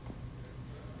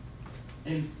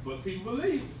 But people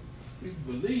believe it.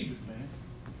 People believe it, man.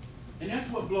 And that's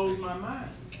what blows my mind,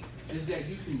 is that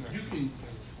you can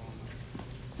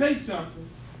say something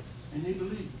and they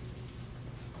believe it.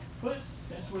 But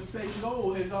that's what Satan's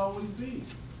goal has always been.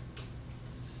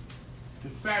 To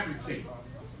fabricate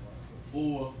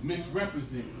or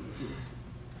misrepresent the truth.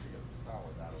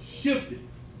 Shift it,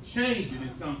 change it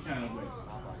in some kind of way.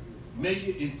 Make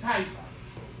it enticing.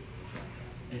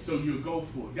 And so you'll go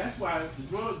for it. That's why the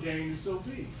drug game is so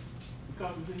big.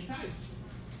 Because it's enticing.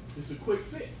 It's a quick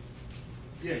fix.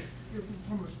 Yes. If,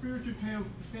 from a spiritual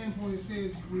standpoint, it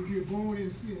says when we're born in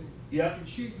sin, Yep. and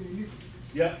shaped in iniquity.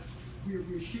 Yep.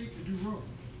 We're shaped to do wrong.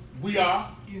 We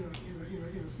are. In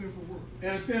a sinful world. In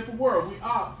a sinful world, we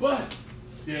are. But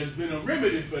there's been a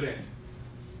remedy for that.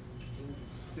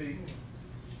 See?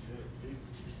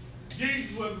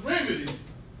 Jesus was the remedy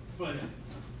for that.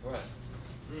 Right.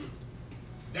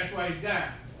 That's why he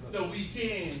died. So we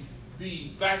can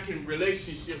be back in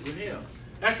relationship with him.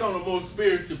 That's on the most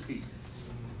spiritual piece.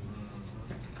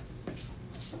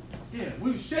 Yeah,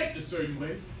 we were shaped a certain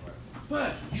way,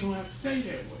 but you don't have to stay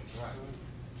that way.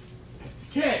 That's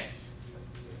the catch.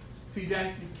 See,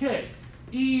 that's the catch.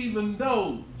 Even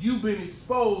though you've been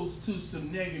exposed to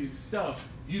some negative stuff,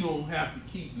 you don't have to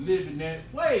keep living that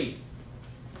way.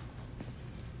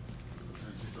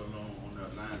 Since you're on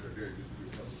that line right there, just to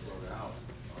help us brother out,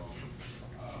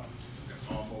 that's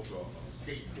almost a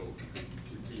scapegoat.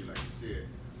 You continue, like you said,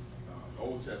 the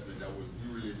Old Testament, that was,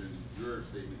 you really in your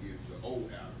statement is the old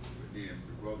Adam. But then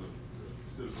the brother, the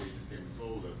facilitator just came and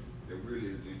told us that we're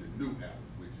living in the new Adam,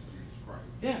 which is Jesus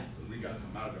Christ. Yeah. So we got to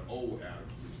come out of the old Adam,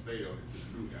 which failed, into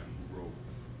the new Adam who grows.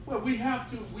 Well, we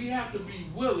have to be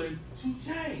willing to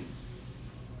change.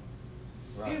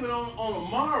 Right. Even on a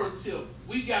moral tip,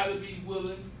 we got to be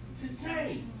willing to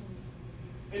change.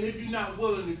 And if you're not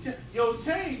willing to change, your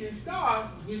changing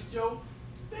starts with your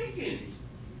thinking.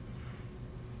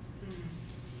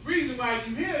 Reason why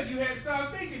you here, you have to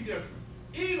start thinking different.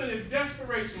 Even if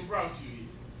desperation brought you here.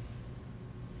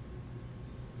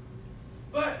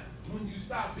 But when you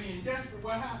stop being desperate,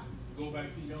 what happens? You go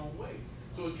back to your own way.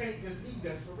 So it can't just be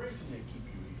desperation that keep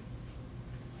you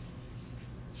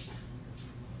here.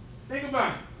 Think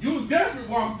about it. You was desperate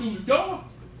walking through the door.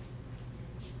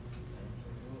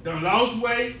 Done lost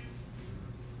weight.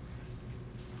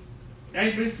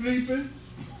 Ain't been sleeping.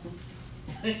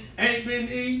 Ain't been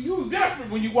eating. You was desperate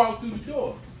when you walked through the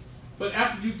door. But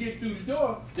after you get through the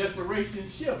door, desperation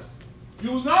shifts.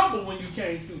 You was humble when you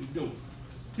came through the door.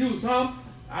 You was humble.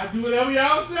 I do whatever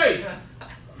y'all say.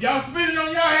 Y'all spinning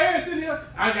on y'all heads in here.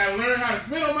 I gotta learn how to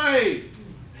spin on my head.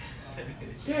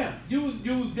 Yeah, you was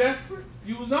desperate.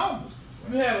 You was humble.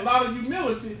 You had a lot of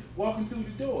humility walking through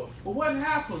the door. But what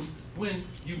happens when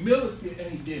humility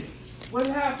ain't there? What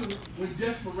happens when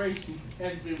desperation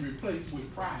has been replaced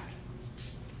with pride?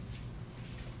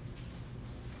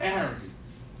 Arrogance.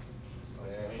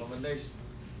 Combination.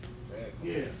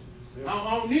 Yeah. I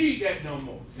don't need that no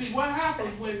more. See, what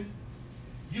happens when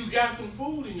you got some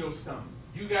food in your stomach?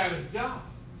 You got a job.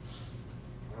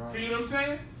 See what I'm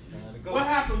saying? What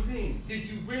happens then? Did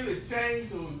you really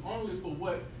change or only for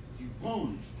what you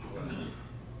wanted?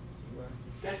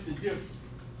 That's the difference.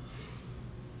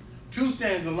 Truth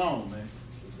stands alone, man.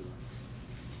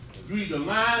 You either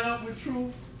line up with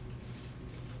truth,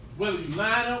 whether you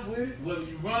line up with it, whether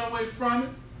you run away from it,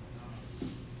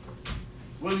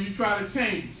 whether you try to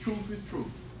change it, truth is truth.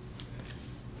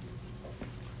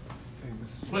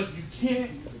 But you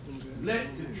can't let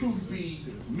the truth be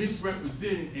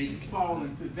misrepresented and you fall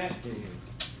into that thing.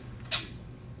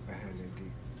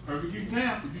 Perfect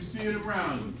example, you see it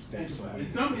around you. And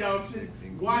some of y'all sit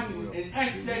watching and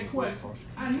ask that question.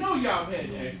 I know y'all had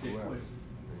to ask that question.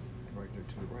 Right there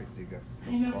to the right, they got. I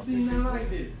ain't never seen nothing like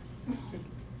this.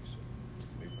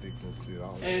 They gonna clear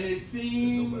all. And it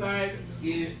seems like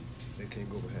it's they can't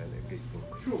go behind that gate.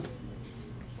 true.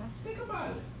 Think about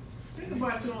it. Think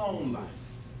about your own life.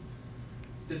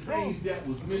 The things that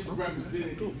was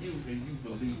misrepresented to you and you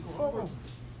believe.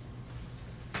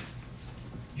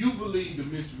 You believe the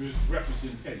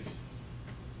misrepresentation.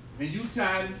 And you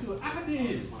tied into it. I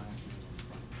did.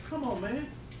 Come on, man.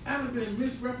 I've been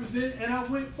misrepresented and I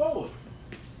went forward.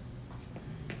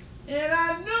 And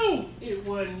I knew it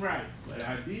wasn't right. But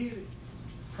I did it.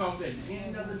 Because at the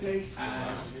end of the day, I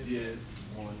just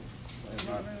wanted.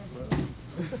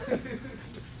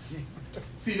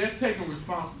 See, that's taking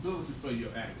responsibility for your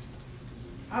actions.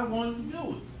 I wanted to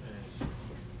do it.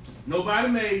 Nobody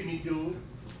made me do it.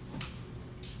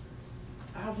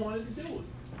 I wanted to do it.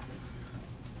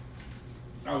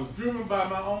 I was driven by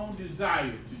my own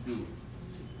desire to do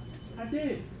it. I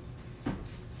did.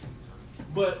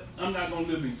 But I'm not going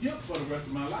to live in guilt for the rest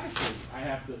of my life. So I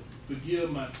have to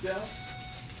forgive myself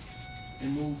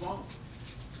and move on.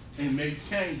 And make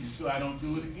changes so I don't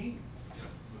do it again.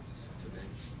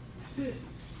 That's it.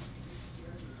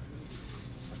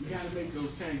 You got to make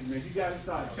those changes, man. You got to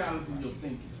start challenging your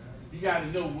thinking. You got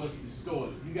to know what's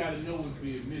distorted. You got to know what's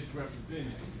being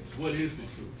misrepresented. What is the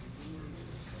truth?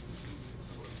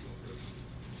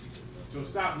 So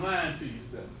stop lying to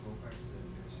yourself.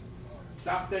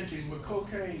 Stop thinking, well,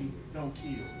 cocaine don't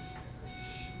kill.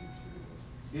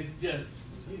 It's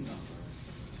just, you know,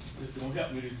 it's going to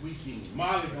help me this weekend.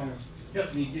 Molly going to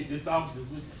help me get this off this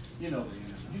week. You know,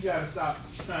 you got to stop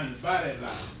trying to buy that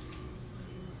lie.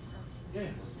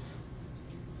 Yeah.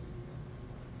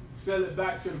 Sell it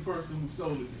back to the person who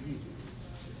sold it to you.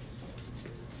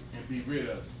 And be rid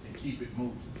of it and keep it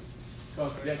moving.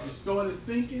 Because that distorted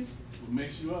thinking will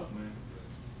mess you up, man.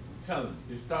 I'm telling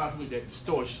you, it starts with that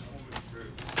distortion.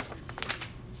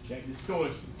 That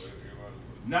distortion.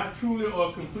 Not truly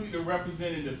or completely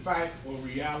representing the fact or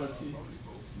reality,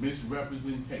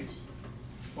 misrepresentation.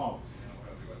 False.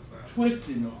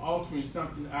 Twisting or altering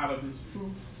something out of its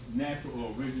true, natural, or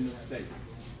original state.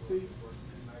 See?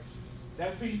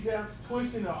 That piece there,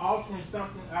 twisting or altering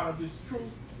something out of its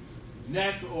true,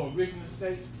 natural, or original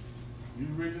state, you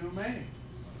the original man.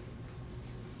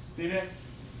 See that?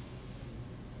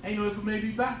 Ain't no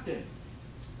information about that.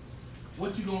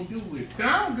 What you gonna do with it?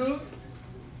 Sound good.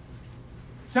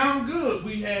 Sound good.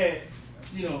 We had,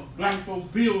 black folks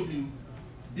building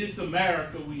this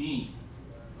America we in.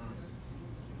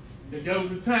 That there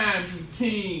was a time you were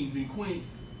kings and queens.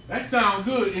 That sound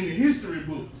good in the history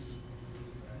books.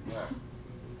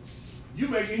 You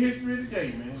making history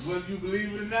today, man. Whether you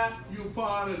believe it or not, you're a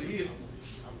part of the history.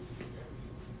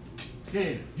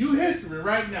 Yeah, you history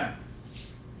right now.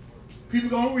 People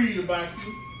gonna read about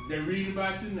you. They're reading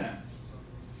about you now.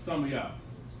 Some of y'all.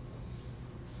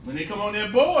 When they come on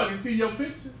that board and see your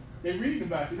picture, they reading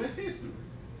about you. That's history.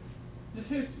 It's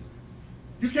history.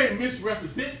 You can't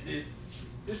misrepresent this.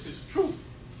 This is truth.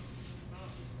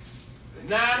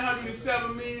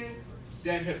 907 men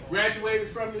that have graduated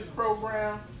from this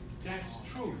program, that's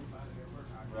true.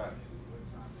 Right.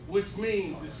 Which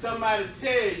means if somebody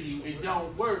tell you it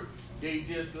don't work, they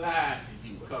just lied to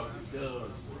you because it does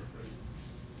work.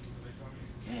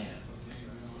 Yeah.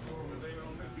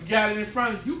 You got it in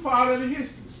front of you. You part of the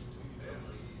history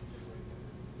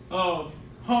of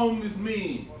homeless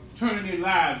men turning their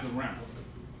lives around.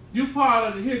 You part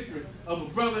of the history of a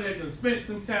brother that done spent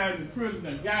some time in prison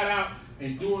and got out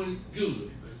and doing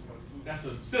good. That's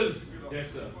a citizen.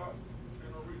 That's a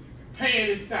paying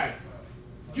his taxes.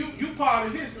 You part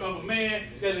of the history of a man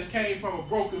that came from a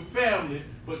broken family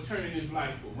but turning his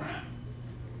life around.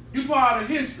 You part of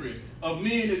the history of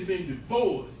men that's been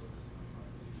divorced,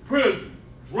 prison,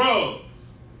 drugs,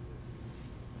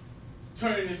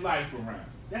 turning his life around.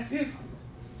 That's history.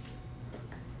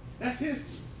 That's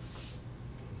history.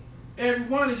 Every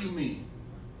one of you men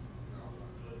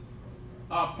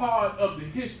are part of the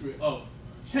history of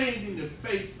changing the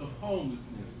face of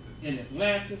homelessness in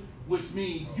Atlanta, which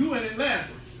means you in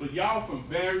Atlanta, but y'all from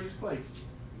various places.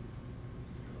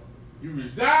 You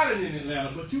residing in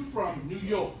Atlanta, but you from New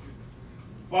York,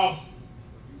 Boston,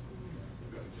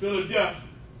 Philadelphia,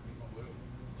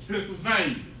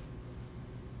 Pennsylvania,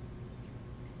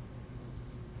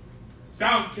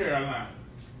 South Carolina,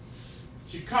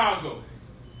 Chicago.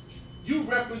 You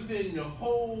represent the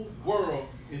whole world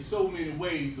in so many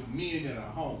ways of men that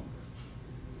are homeless.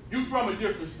 You from a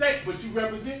different state, but you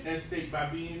represent that state by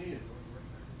being here.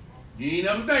 You ain't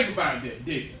never think about that,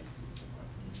 did you?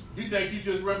 You think you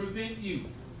just represent you.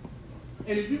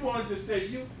 And if you wanted to say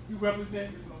you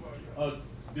represent a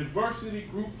diversity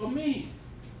group of men.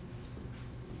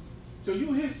 So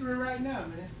you history right now,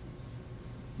 man.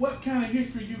 What kind of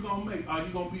history you gonna make? Are you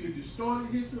gonna be the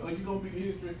distorted history, or are you gonna be the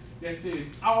history that says,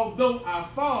 although I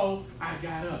fall, I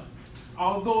got up.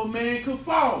 Although a man could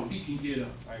fall, he can get up.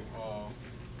 Hey,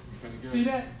 you finna get See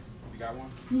that? You got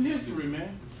one? You history,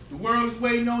 man. The world is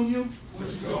waiting on you. What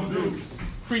you gonna do?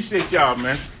 Appreciate y'all,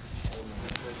 man.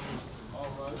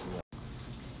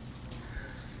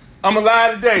 I'm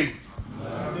alive today.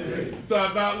 So I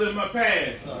outlive my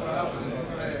past.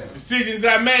 Decisions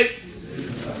I make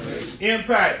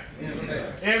impact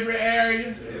every area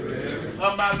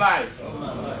of my life.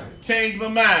 Change my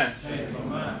mind.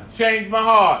 Change my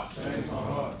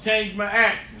heart. Change my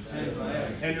actions.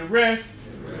 And the rest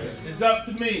is up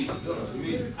to me.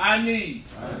 I need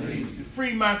to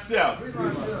free myself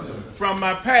from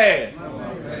my past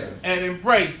and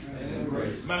embrace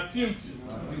my future.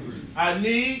 I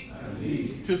need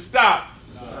to stop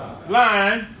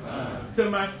lying to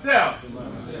myself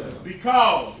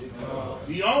because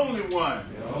the only one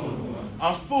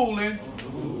I'm fooling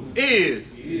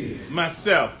is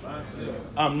myself.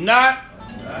 I'm not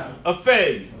a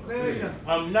failure.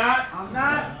 I'm not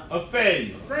a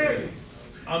failure.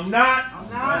 I'm not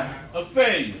a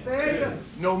failure.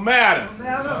 No matter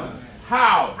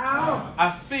how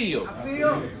I feel,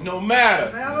 no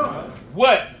matter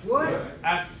what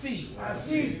I see,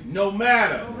 no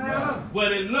matter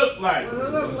what it look like,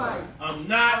 I'm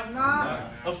not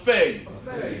a failure.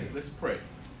 Let's pray.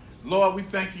 Lord, we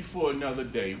thank you for another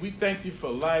day. We thank you for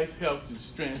life, health, and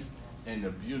strength, and the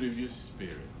beauty of your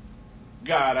spirit.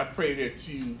 God, I pray that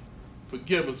you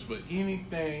forgive us for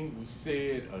anything we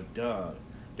said or done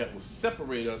that will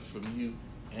separate us from you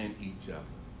and each other.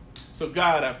 So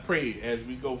God, I pray as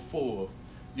we go forward,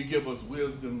 you give us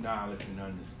wisdom, knowledge, and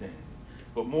understanding.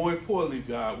 But more importantly,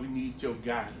 God, we need your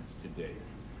guidance today.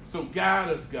 So guide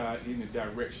us, God, in the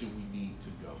direction we need to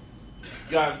go.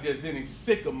 God, if there's any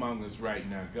sick among us right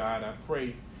now, God, I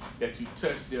pray that you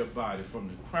touch their body from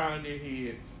the crown of their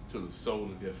head to the sole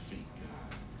of their feet,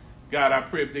 God. God, I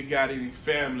pray if they got any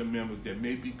family members that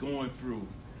may be going through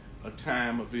a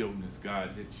time of illness,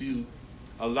 God, that you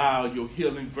allow your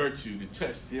healing virtue to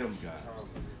touch them, God.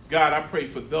 God, I pray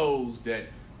for those that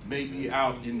may be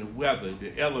out in the weather,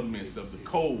 the elements of the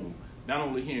cold, not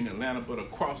only here in Atlanta, but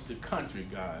across the country,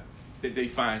 God, that they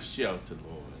find shelter,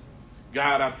 Lord.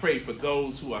 God, I pray for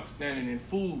those who are standing in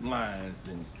food lines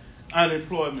and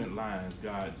unemployment lines,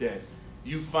 God, that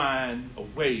you find a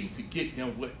way to get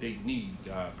them what they need,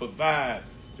 God. Provide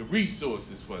the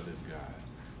resources for them, God.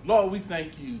 Lord, we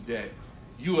thank you that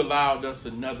you allowed us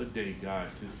another day, God,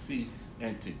 to see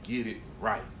and to get it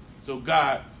right. So,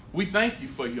 God, we thank you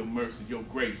for your mercy, your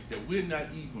grace that we're not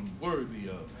even worthy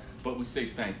of, but we say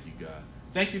thank you, God.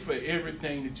 Thank you for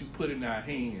everything that you put in our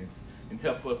hands and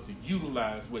help us to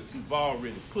utilize what you've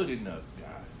already put in us,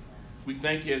 God. We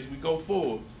thank you as we go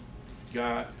forward,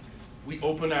 God. We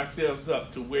open ourselves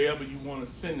up to wherever you want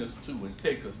to send us to and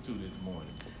take us to this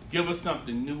morning. Give us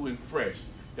something new and fresh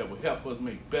that will help us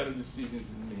make better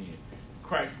decisions in the end. In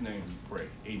Christ's name we pray.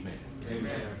 Amen.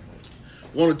 Amen.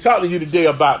 I want to talk to you today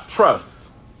about trust.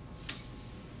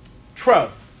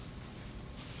 Trust.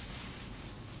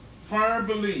 Firm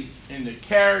belief in the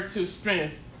character,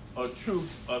 strength, or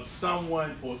truth of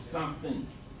someone or something.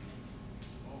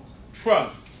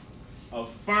 Trust. A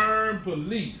firm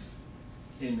belief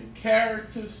in the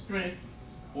character, strength,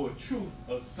 or truth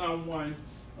of someone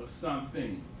or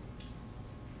something.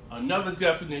 Another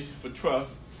definition for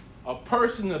trust, a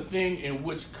person or thing in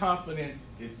which confidence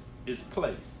is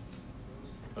placed.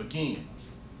 Again,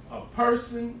 a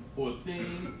person or thing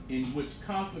in which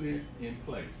confidence is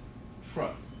placed.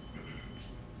 Trust.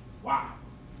 Wow.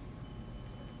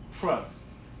 Trust.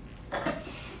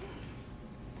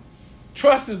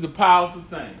 Trust is a powerful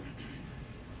thing.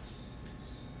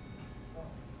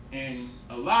 And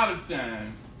a lot of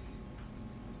times,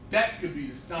 that could be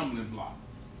the stumbling block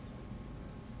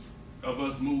of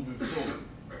us moving forward.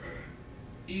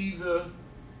 Either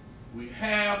we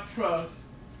have trust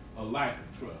or lack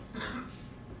of trust.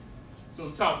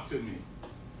 So talk to me.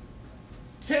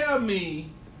 Tell me,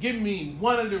 give me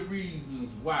one of the reasons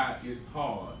why it's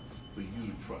hard for you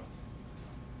to trust.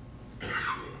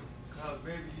 Because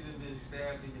baby, you done been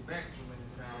stabbed in your back so many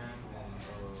times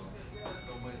and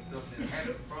so much stuff that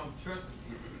happened from trusting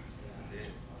people that,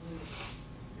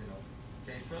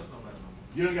 can't trust nobody no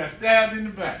more. You done got stabbed in the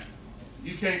back.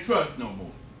 You can't trust no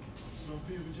more. Some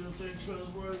people just ain't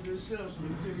trustworthy themselves, so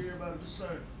they figure everybody the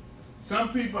same.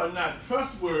 Some people are not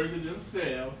trustworthy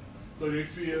themselves, so they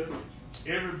feel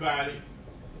everybody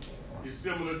is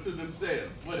similar to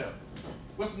themselves. Whatever.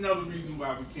 What's another reason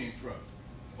why we can't trust?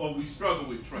 Or we struggle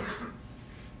with trust? If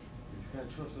you can't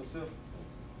trust yourself,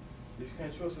 you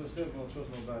don't trust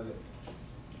nobody else.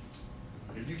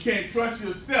 If you can't trust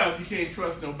yourself, you can't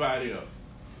trust nobody else.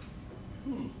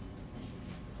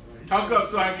 Talk up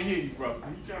so I can hear you, brother.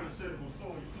 You kind of said it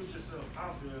before. You put yourself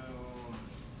out there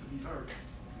to be hurt.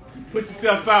 You put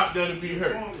yourself out there to be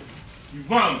hurt. You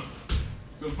vulnerable.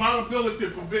 So vulnerability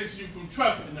prevents you from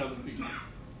trusting other people.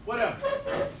 Whatever.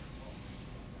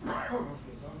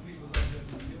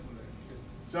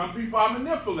 Some people are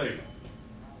manipulators.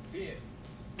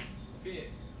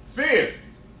 Fear.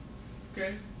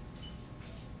 Okay.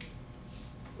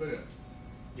 What else?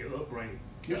 Your upbringing.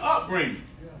 Your upbringing.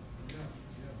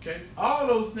 Okay. All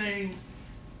those things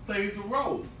plays a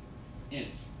role in it.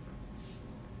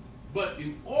 But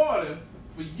in order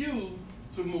for you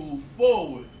to move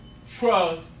forward,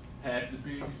 trust has to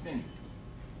be extended.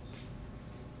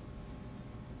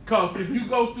 Because if you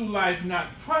go through life not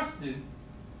trusting,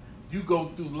 you go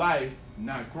through life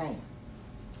not growing.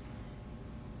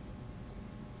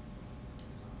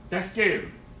 That's scary.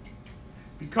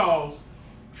 Because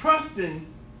trusting,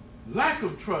 lack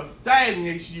of trust,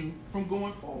 stagnates you from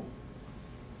going forward.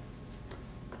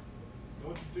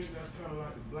 Don't you think that's kind of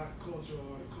like the black culture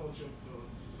or the culture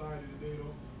of society today,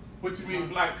 though? What you mean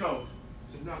black culture?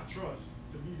 To not trust,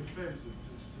 to be defensive.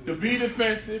 To be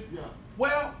defensive? Yeah.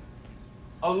 Well,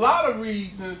 a lot of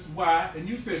reasons why, and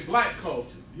you say black culture.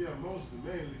 Yeah, mostly,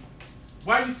 mainly.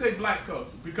 Why you say black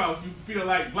culture? Because you feel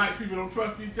like black people don't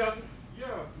trust each other? Yeah,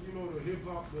 the hip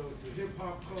hop, the hip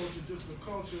hop culture, just the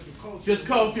culture. Just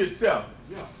culture itself.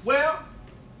 Yeah. Well,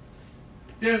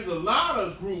 there's a lot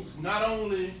of groups, not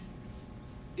only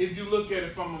if you look at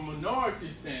it from a minority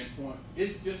standpoint,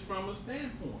 it's just from a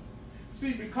standpoint.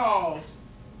 See, because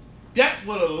that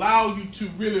will allow you to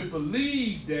really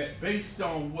believe that based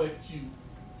on what you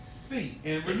see.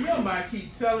 And remember, I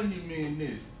keep telling you men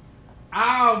this.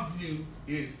 Our view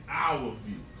is our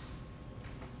view.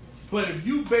 But if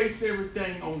you base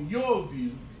everything on your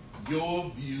view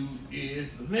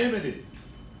is limited.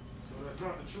 So that's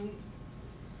not the truth?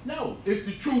 No, it's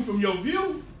the truth from your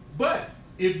view. But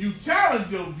if you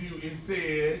challenge your view and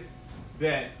says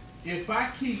that if I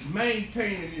keep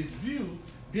maintaining this view,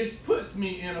 this puts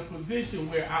me in a position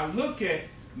where I look at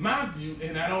my view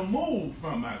and I don't move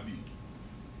from my view.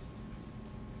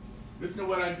 Listen to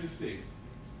what I just said.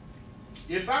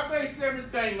 If I base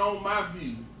everything on my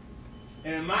view,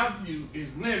 and my view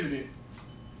is limited,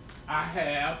 I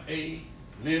have a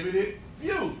limited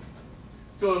view.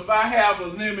 So if I have a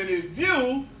limited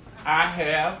view, I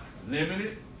have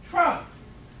limited trust.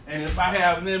 And if I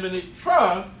have limited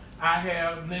trust, I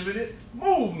have limited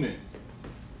movement.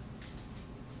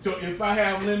 So if I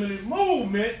have limited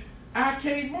movement, I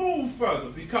can't move further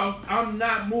because I'm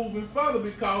not moving further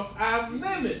because I've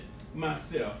limited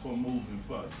myself from moving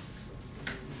further.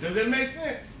 Does that make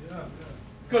sense? Yeah.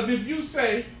 Because if you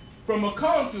say, from a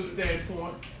cultural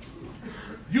standpoint,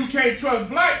 you can't trust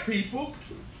black people,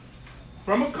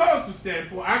 from a cultural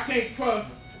standpoint, I can't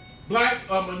trust blacks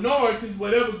or minorities,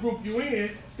 whatever group you're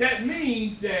in, that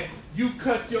means that you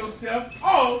cut yourself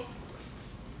off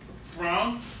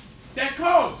from that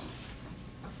culture.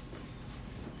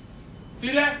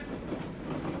 See that?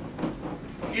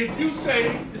 If you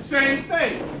say the same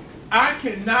thing, I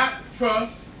cannot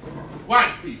trust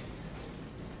white people.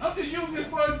 I'm just using this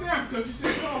for example because you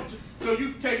said culture. So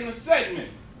you're taking a segment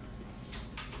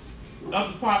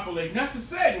of the population. That's a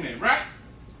segment, right?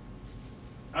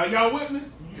 Are y'all with me?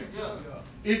 Yes. Yeah.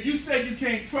 If you say you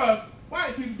can't trust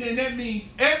white people, then that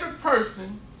means every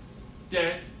person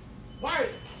that's white,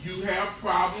 you have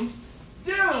problems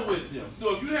dealing with them.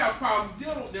 So if you have problems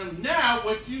dealing with them, now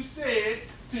what you said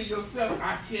to yourself,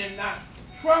 I cannot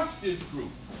trust this group.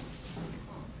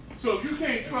 So if you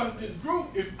can't trust this group,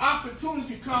 if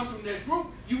opportunity comes from that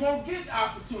group, you won't get the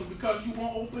opportunity because you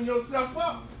won't open yourself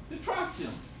up to trust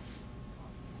them.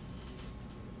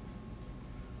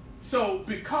 So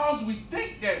because we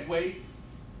think that way,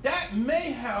 that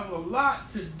may have a lot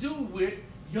to do with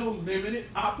your limited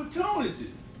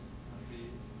opportunities.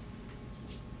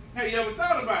 Have you ever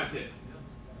thought about that?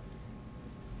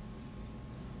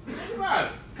 Think about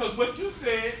it. Because what you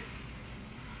said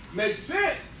makes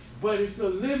sense, but it's a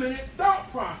limited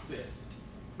thought process.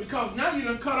 Because now you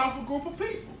done cut off a group of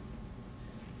people.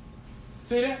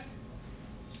 See that?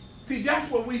 See, that's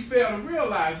what we fail to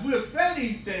realize. We'll say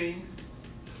these things,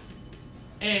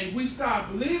 and we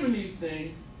start believing these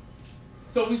things,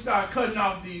 so we start cutting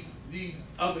off these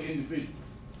other individuals.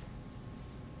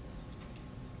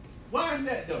 Why is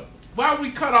that though? Why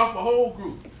we cut off a whole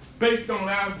group based on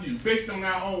our view, based on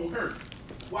our own hurt?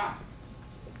 Why?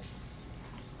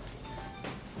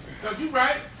 Because you're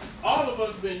right, all of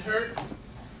us been hurt.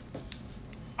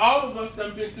 All of us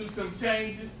done been through some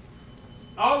changes.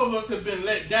 All of us have been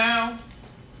let down.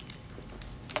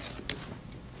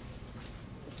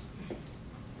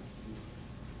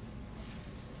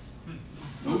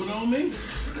 Moving on me.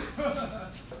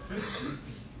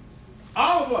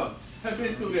 All of us have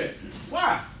been through that.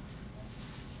 Why?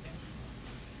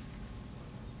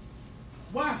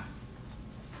 Why?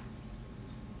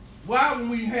 Why, when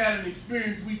we had an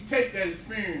experience, we take that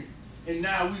experience and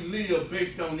now we live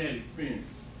based on that experience?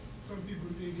 Some people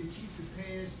they keep the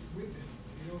past with them.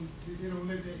 They don't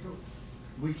let that go.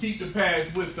 We keep the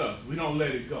past with us. We don't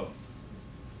let it go.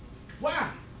 Why?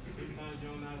 Sometimes you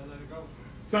don't know how to let it go.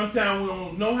 Sometimes we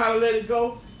don't know how to let it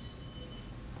go.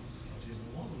 You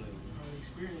don't want to let it go.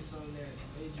 Experience something that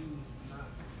made you not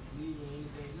believe in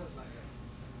anything else like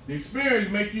that. The experience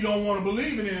make you don't want to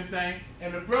believe in anything.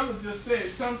 And the brother just said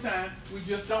sometimes we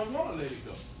just don't want to let it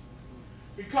go.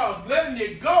 Because letting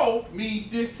it go means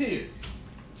this here.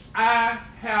 I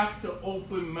have to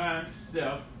open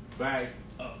myself back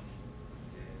up.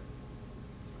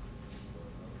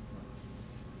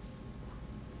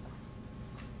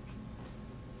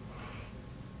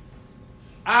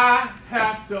 I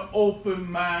have to open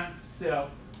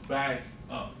myself back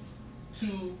up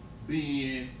to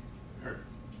being hurt.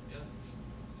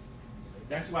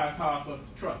 That's why it's hard for us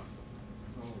to trust.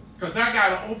 Because I got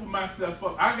to open myself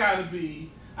up. I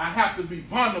have to be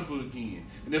vulnerable again.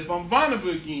 And if I'm vulnerable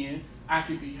again, I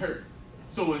can be hurt.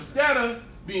 So instead of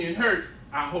being hurt,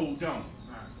 I hold on.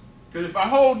 Because if I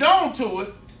hold on to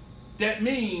it, that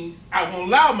means I won't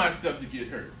allow myself to get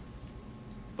hurt.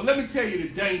 But let me tell you the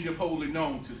danger of holding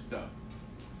on to stuff.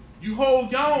 You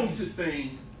hold on to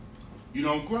things, you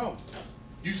don't grow.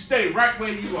 You stay right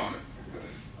where you are.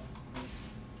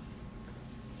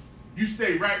 You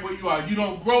stay right where you are. You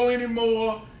don't grow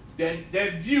anymore.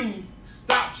 That view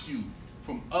stops you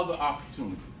from other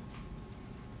opportunities.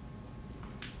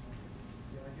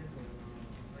 Yeah,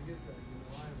 I get that. You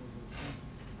know,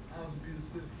 I was abused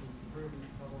physically, verbally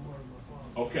by my mother and my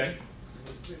father. Okay. And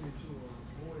they sent me to a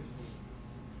boys' home.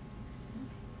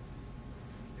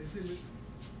 They sent me.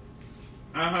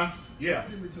 Yeah. They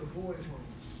sent me to a boys' home.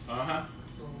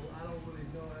 So I don't really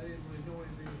know. I didn't really know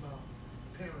anything about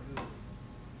parenthood. I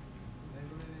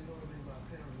really didn't know anything about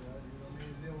parenthood. You know what I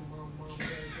mean? Then when mom and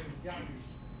dad came and got me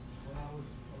when I was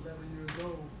 11 years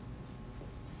old.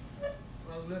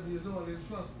 When I was 11 years old, I didn't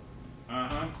trust them.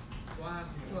 So I had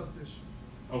some trust issues.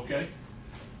 Okay.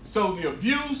 So the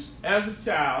abuse as a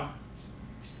child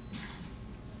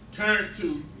turned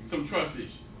to some trust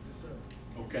issues. Yes, sir.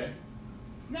 Okay.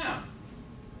 Now,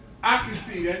 I can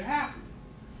see that happen.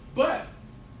 But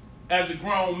as a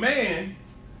grown man,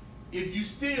 if you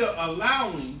still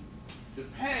allowing the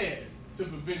past to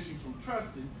prevent you from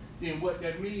trusting, then what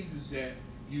that means is that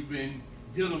you've been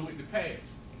dealing with the past.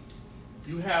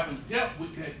 You haven't dealt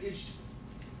with that issue.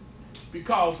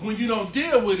 Because when you don't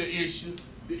deal with the issue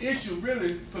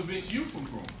really prevents you from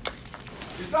growing.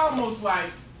 It's almost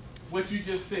like what you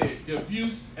just said, the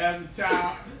abuse as a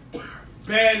child,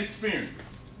 bad experience.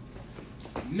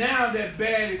 Now that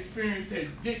bad experience has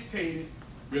dictated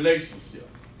relationships.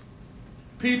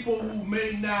 People who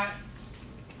may not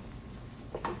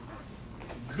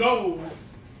go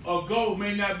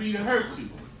may not be to hurt you.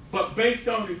 But based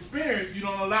on the experience, you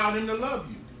don't allow them to love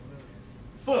you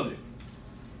fully.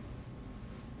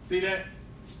 See that?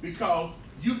 Because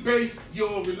you base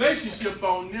your relationship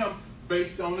on them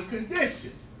based on the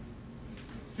condition.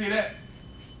 See that?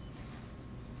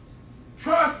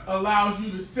 Trust allows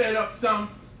you to set up some,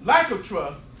 lack of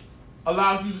trust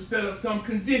allows you to set up some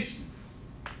conditions.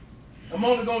 I'm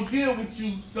only going to deal with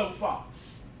you so far.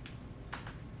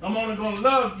 I'm only going to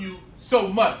love you so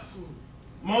much.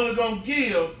 I'm only going to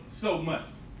give so much.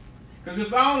 Because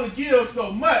if I only give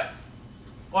so much,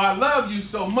 or I love you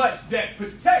so much, that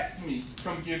protects me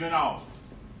from giving all.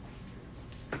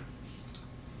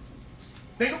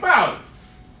 Think about it.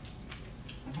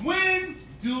 When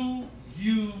do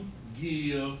you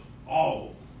give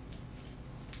all?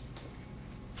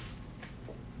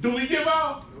 Do we give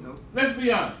all? No. Let's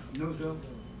be honest. No, sir.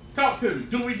 Talk to me.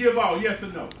 Do we give all? Yes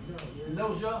or no?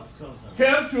 No, sir.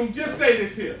 Tell the truth. Just say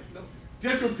this here. No.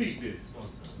 Just repeat this.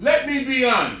 Let me be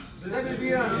honest. Let me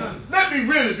be honest. Let me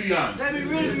really be honest. Let me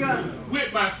really be honest.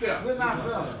 With myself. With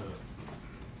myself.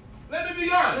 Let me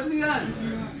be honest. Let me be honest.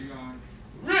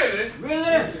 Really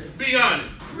Really? be honest.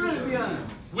 Really be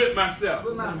honest. With myself.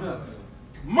 With myself.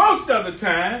 Most of the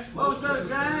time, Most of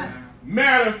the time,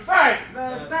 matter of fact,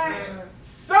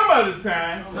 some of the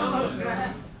time,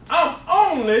 I'm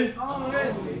only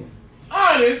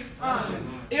honest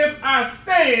if I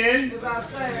stand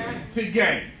to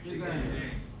gain.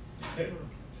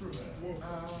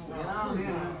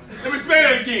 Let me say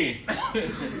that again.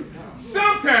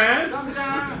 Sometimes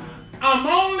I'm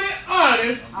only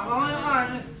honest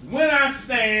when I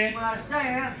stand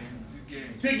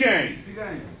to gain.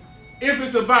 If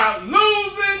it's about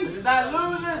losing, I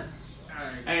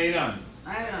ain't honest.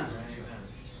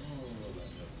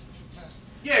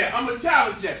 Yeah, I'm going to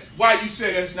challenge that. Why you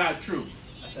say that's not true?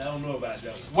 I said, I don't know about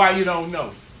that. Why you don't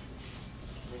know?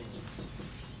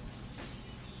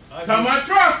 Talking about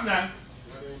trust now.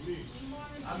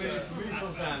 I mean, for me,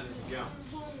 sometimes it's a gamble.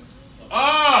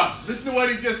 Listen to what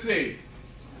he just said.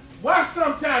 Why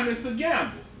sometimes it's a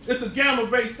gamble? It's a gamble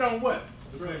based on what?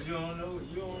 Because you don't know what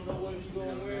you're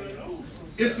going to win or lose.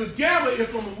 It's a gamble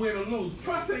if I'm going to win or lose.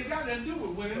 Trust ain't got nothing to do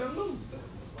with winning or losing.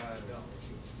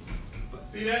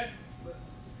 See that?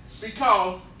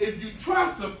 Because if you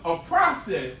trust a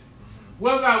process,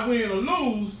 whether I win or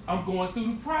lose, I'm going through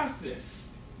the process.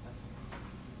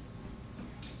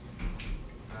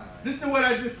 Listen to what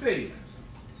I just said.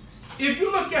 If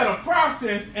you look at a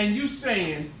process and you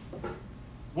saying,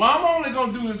 well, I'm only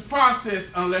going to do this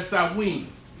process unless I win.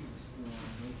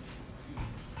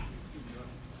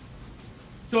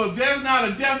 So if there's not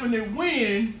a definite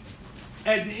win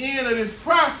at the end of this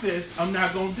process, I'm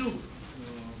not going to do it.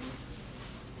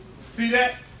 See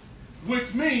that?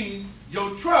 Which means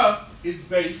your trust is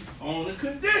based on a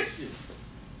condition.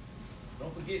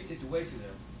 Don't forget situation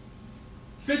now.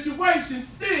 Situations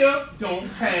still don't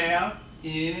have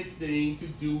anything to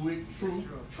do with true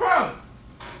trust.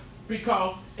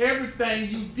 Because everything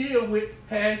you deal with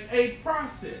has a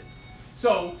process.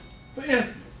 So, for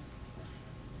instance,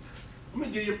 let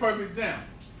me give you a perfect example.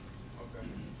 Okay.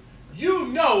 You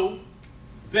know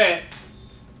that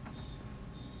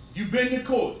You've been to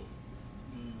court.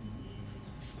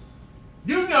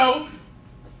 You know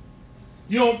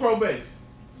you're on probation.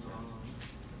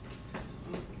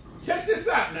 Check this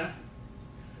out now.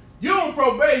 You're on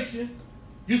probation.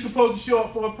 You're supposed to show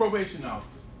up for a probation officer.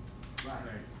 Right.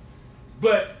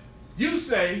 But you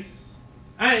say,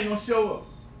 I ain't going to show up.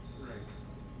 Right.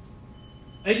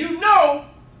 And you know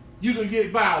you can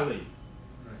get violated.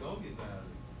 Don't get violated.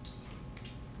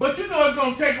 But you know it's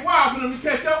going to take a while for them to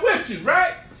catch up with you,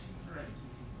 right?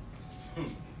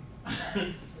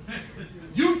 Right.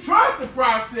 You trust the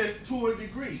process to a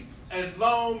degree as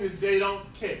long as they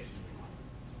don't catch you.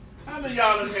 How many of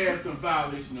y'all have had some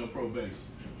violation of probation?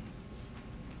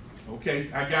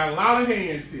 Okay, I got a lot of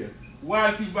hands here.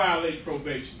 Why did you violate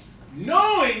probation?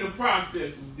 Knowing the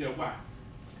process was there. Why? I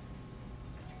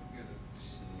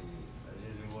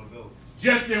didn't want to go.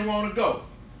 Just didn't want to go.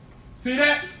 See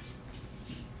that?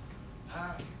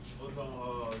 I was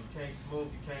on, you can't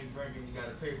smoke, you can't drink, and you got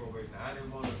to pay probation. I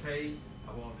didn't want to pay,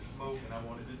 I wanted to smoke, and I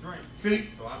wanted to drink. See?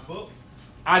 So I booked.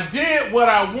 I did what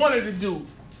I wanted to do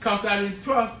because I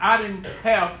didn't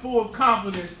have full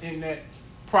confidence in that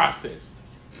process.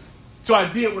 So I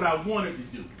did what I wanted to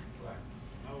do. Right.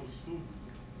 I was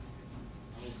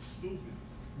stupid.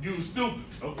 You were stupid.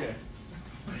 Okay.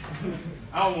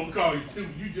 I don't want to call you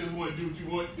stupid. You just want to do what you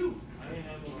want to do. I ain't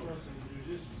have no trust in the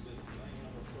judicial system. I ain't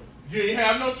have no trust. You ain't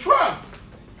have no trust.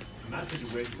 My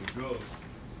situation was drugs.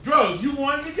 Drugs you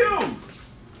wanted to use.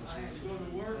 I had to go to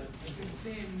work and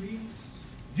attend meetings.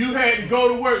 You had to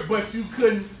go to work, but you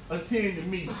couldn't attend the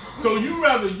meeting. So you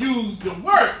rather use the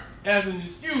work as an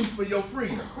excuse for your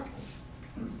freedom.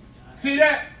 See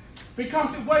that?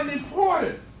 Because it wasn't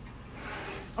important.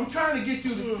 I'm trying to get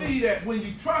you to see that when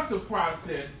you trust a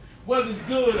process, whether it's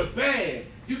good or bad,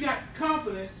 you got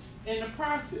confidence in the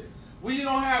process. When you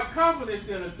don't have confidence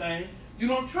in a thing, you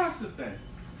don't trust a thing.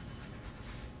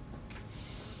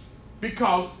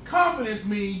 Because confidence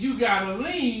means you got to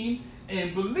lean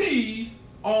and believe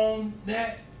on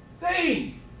that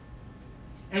thing.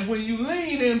 And when you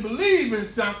lean and believe in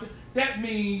something, that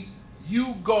means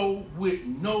you go with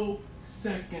no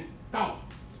second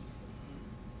thought.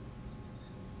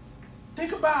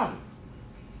 Think about it.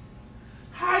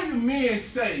 How you men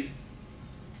say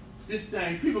this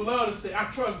thing? People love to say, I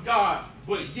trust God,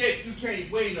 but yet you can't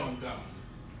wait on God.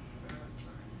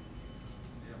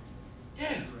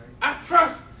 Yeah, I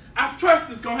trust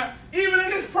it's going to happen. Even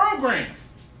in this program,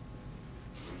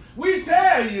 we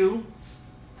tell you,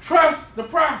 trust the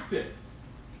process.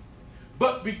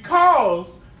 But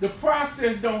because the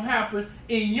process don't happen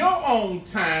in your own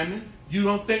timing, you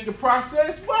don't think the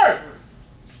process works.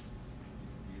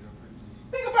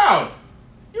 Think about it.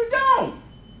 You don't.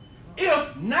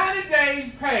 If 90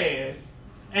 days pass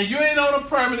and you ain't on a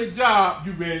permanent job,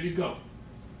 you ready to go.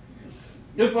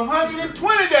 If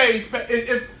 120 days,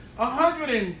 if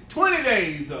 120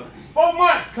 days or 4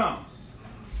 months come,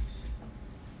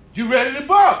 you ready to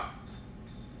buck.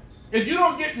 If you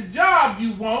don't get the job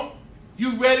you want,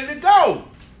 you ready to go.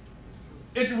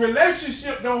 If the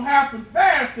relationship don't happen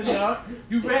fast enough,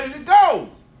 you ready to go.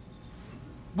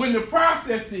 When the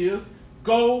process is,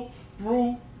 go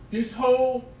through this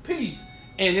whole piece,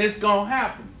 and it's going to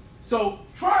happen. So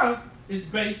trust is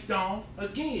based on,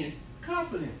 again,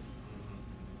 confidence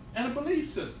and a belief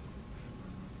system.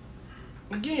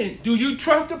 Again, do you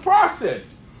trust the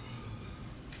process?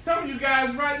 Some of you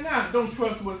guys right now don't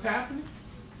trust what's happening.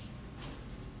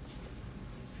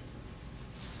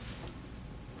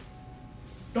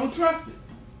 Don't trust it.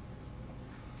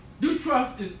 You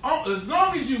trust is as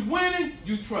long as you're winning,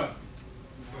 you trust it.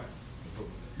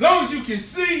 As long as you can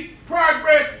see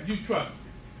progress, you trust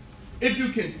it. If you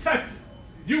can touch it,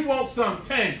 you want something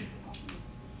tangible.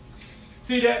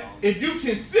 See that? If you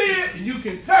can see it and you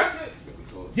can touch it,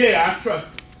 yeah, I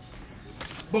trust it.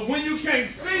 But when you can't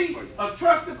see or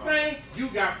trust a thing, you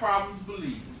got problems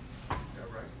believing.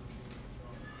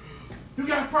 You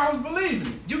got problems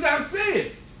believing it. You got to see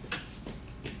it.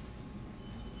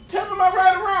 Tell me, am I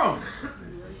right or wrong?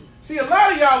 See, a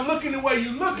lot of y'all looking the way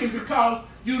you're looking because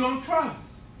you don't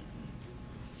trust.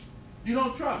 You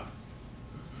don't trust.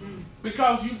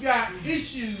 Because you got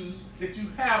issues that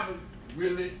you haven't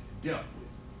really dealt with.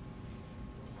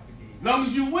 As long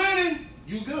as you're winning,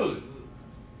 you good.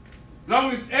 As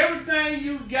long as everything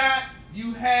you got,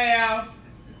 you have,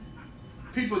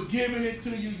 people giving it to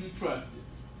you, you trust it.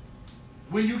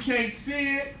 When you can't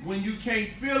see it, when you can't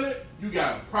feel it, you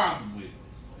got a problem with it.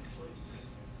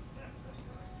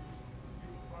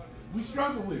 We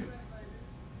struggle with it.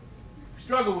 We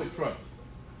struggle with trust.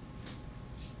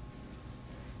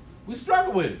 We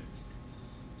struggle with it.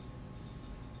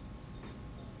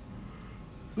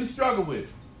 We struggle with it.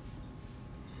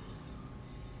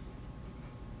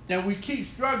 And we keep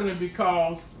struggling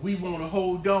because we want to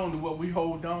hold on to what we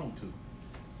hold on to.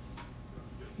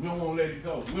 We don't want to let it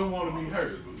go. We don't want to be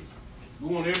hurt. We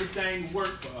want everything to work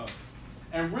for us.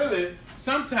 And really,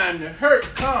 sometimes the hurt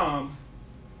comes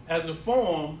as a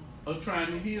form of trying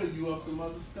to heal you of some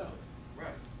other stuff. Right.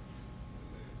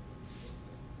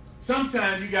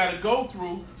 Sometimes you got to go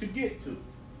through to get to.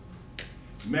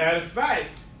 Matter of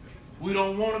fact, we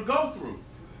don't want to go through,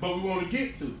 but we want to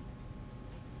get to.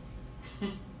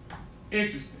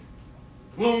 Interesting.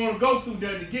 We don't want to go through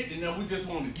there to get there. No, we just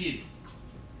want to get it.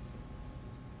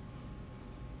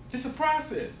 It's a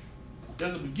process.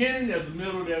 There's a beginning, there's a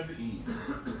middle, there's an end.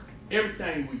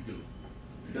 Everything we do,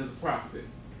 there's a process.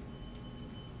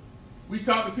 We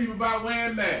talk to people about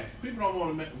wearing masks. People don't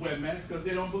want to wear masks because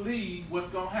they don't believe what's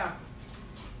going to happen.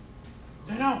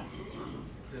 They don't.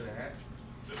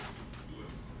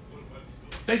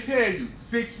 They tell you,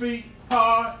 6 feet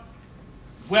apart,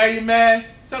 wear your mask.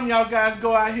 Some of y'all guys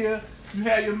go out here, you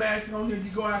have your mask on here, you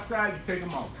go outside, you take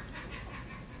them off.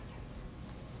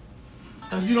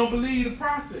 Because you don't believe the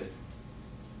process.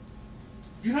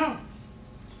 You don't.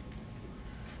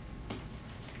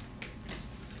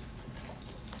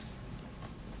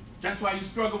 That's why you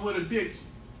struggle with addiction.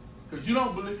 Because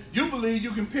you believe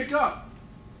you can pick up.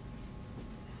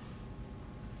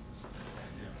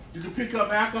 You can pick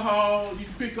up alcohol, you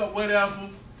can pick up whatever,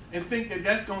 and think that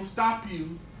that's going to stop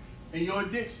you in your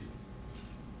addiction.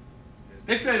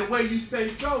 They say the way you stay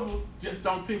sober, just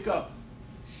don't pick up.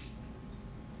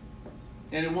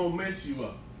 And it won't mess you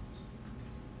up.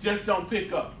 Just don't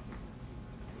pick up.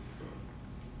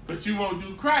 But you won't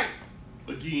do crack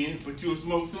again, but you'll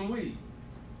smoke some weed.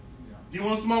 You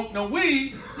won't smoke no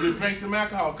weed, you'll drink some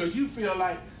alcohol because you feel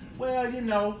like, well, you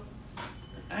know,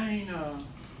 I ain't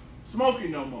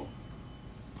smoking no more.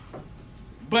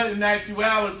 But in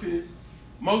actuality,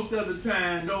 most of the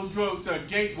time, those drugs are a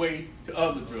gateway to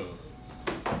other drugs.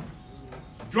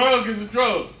 Drug is a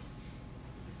drug.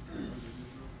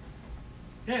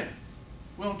 Yeah.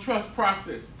 We don't trust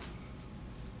process.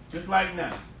 Just like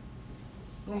now.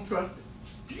 We don't trust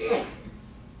it.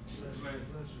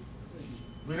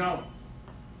 We don't.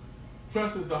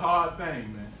 Trust is a hard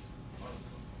thing, man.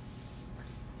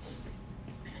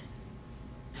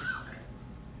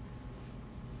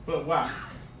 But why?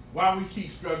 Why we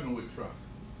keep struggling with trust?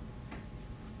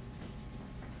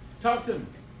 Talk to me.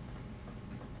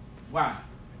 Why?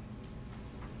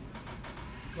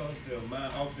 Because the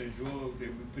amount of the drugs that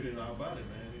we put in our body,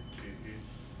 man,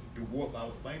 it dwarfs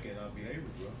our thinking, our behavior,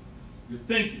 bro. You're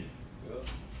thinking. Yeah.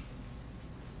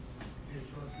 Can't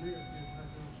trust me. I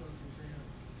can't trust anything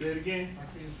else. Say it again. I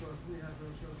can't trust me. I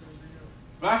don't trust anything else.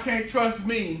 If I can't trust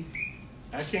me,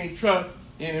 I can't trust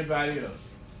anybody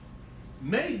else.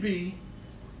 Maybe,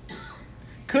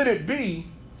 could it be,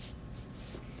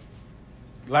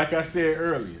 like I said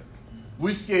earlier,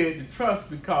 we're scared to trust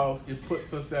because it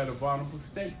puts us at a vulnerable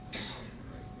state.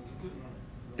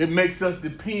 It makes us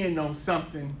depend on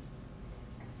something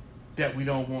that we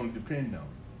don't want to depend on.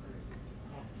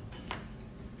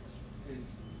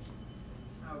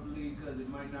 I believe because it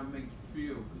might not make you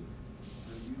feel good.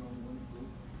 So you don't want to go.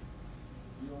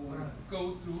 You don't want to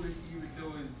go through it even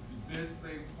though it's the best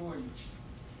thing for you.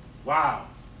 Wow.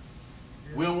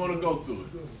 We don't want to go through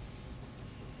it.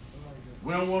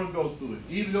 We don't want to go through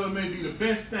it. Even though it may be the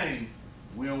best thing,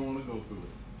 we don't want to go through it.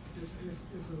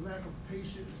 It's a lack of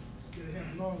patience. You gotta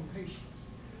have long patience.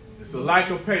 It's a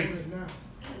lack of patience.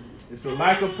 It's a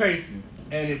lack of patience.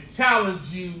 And it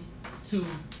challenges you to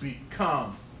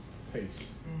become patient.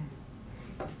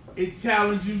 It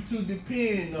challenges you to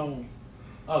depend on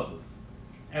others.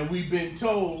 And we've been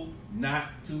told not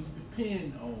to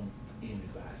depend on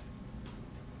anybody.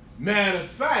 Matter of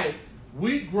fact,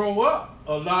 we grow up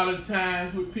a lot of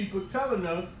times with people telling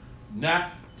us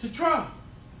not to trust.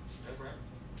 That's right.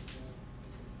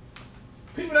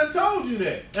 People done told you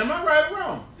that. Am I right or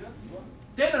wrong? Yeah, you are.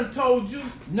 They done told you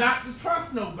not to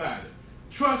trust nobody.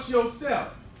 Trust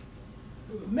yourself.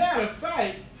 Matter of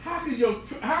fact, how could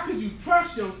you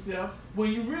trust yourself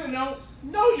when you really don't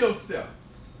know yourself?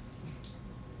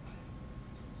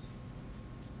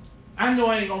 I know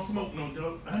I ain't gonna smoke no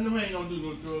drugs. I know I ain't gonna do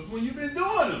no drugs when you've been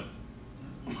doing them.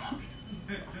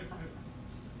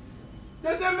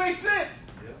 Does that make sense?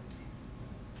 Yeah.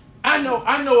 I know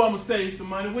I'm gonna save some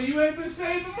money when you ain't been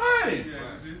saving money. Yeah.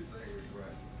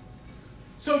 Right.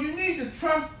 So you need to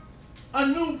trust a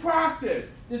new process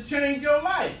to change your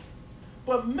life.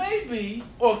 But maybe,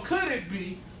 or could it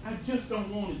be, I just don't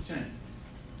want to change.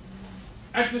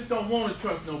 I just don't want to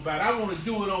trust nobody. I want to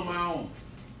do it on my own.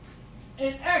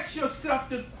 And ask yourself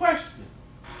the question,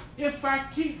 if I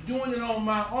keep doing it on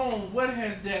my own, what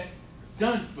has that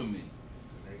done for me?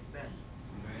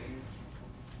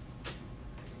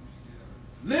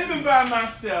 living by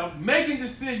myself, making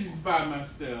decisions by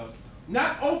myself,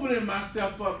 not opening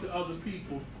myself up to other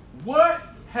people, what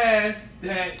has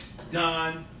that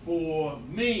done for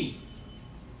me?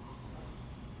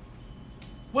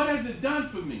 What has it done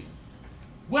for me?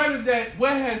 Where has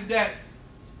that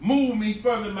moved me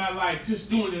further in my life, just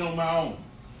doing it on my own?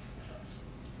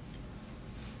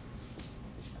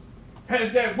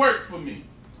 Has that worked for me?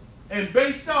 And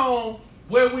based on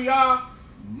where we are,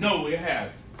 no, it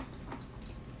hasn't.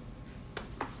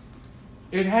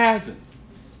 It hasn't.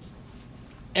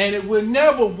 And it will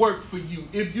never work for you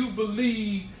if you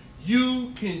believe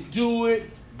you can do it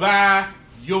by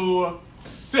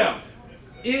yourself.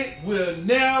 It will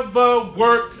never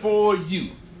work for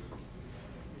you.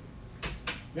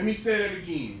 Let me say that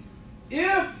again.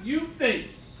 If you think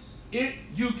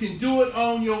you can do it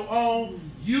on your own,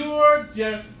 you're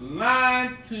just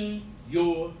lying to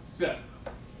yourself.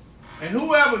 And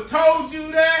whoever told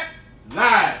you that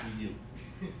lied to you.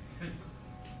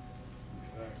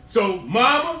 So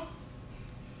mama,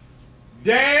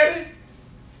 daddy,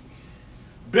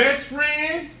 best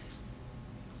friend,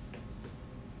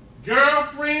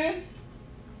 girlfriend,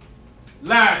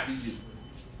 lied to you.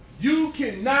 You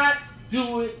cannot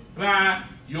do it by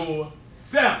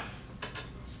yourself.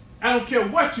 I don't care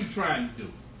what you're trying to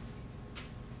do.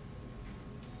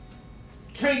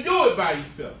 Can't do it by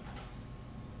yourself.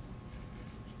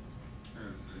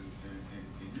 And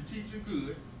you're teaching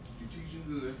good. You're teaching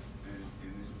good,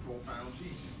 and it's a profound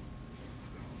teaching.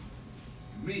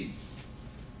 Me,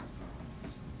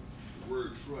 the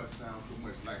word trust sounds so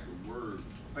much like the word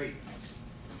faith.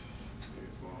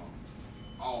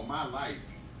 If all my life,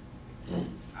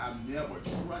 I've never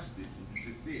trusted, you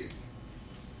just said,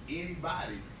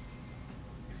 anybody.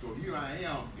 So here I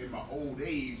am in my old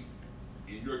age,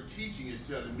 and your teaching is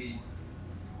telling me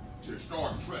to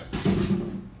start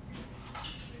trusting.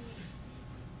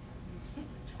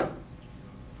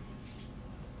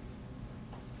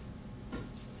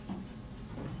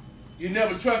 You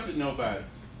never trusted nobody.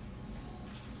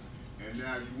 And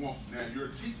now your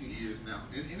teaching is now,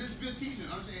 and it's good teaching,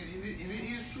 understand, and it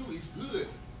is true, it's good,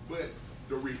 but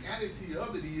the reality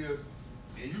of it is,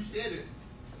 and you said it,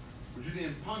 but you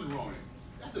didn't ponder on it,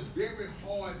 that's a very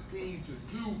hard thing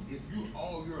to do if you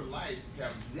all your life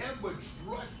have never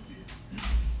trusted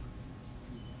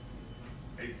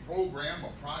a program,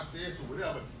 a process, or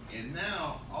whatever, and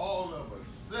now all of a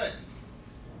sudden,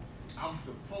 I'm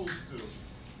supposed to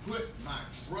put my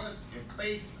trust and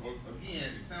faith, because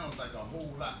again, it sounds like a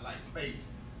whole lot like faith,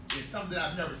 in something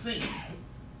I've never seen.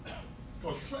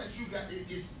 Because trust, you got,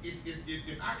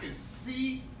 if I can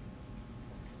see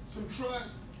some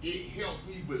trust, it helps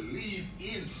me believe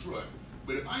in trust.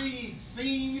 But if I ain't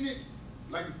seen it,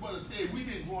 like the brother said, we've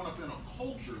been growing up in a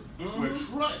culture where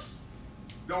trust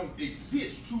don't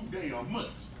exist too damn much.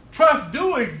 Trust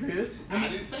do exist. I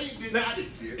didn't say it did not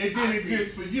exist. It didn't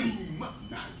exist for you.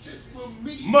 Not just for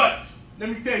me. Much. Let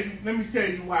me tell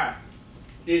you why.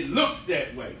 It looks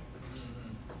that way.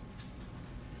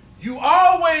 You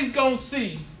always gonna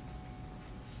see,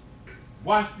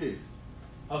 watch this,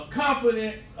 a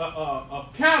counterfeit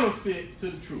to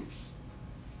the truth.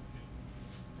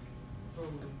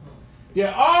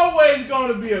 There's always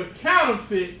going to be a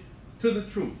counterfeit to the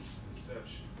truth.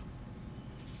 Deception.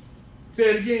 Say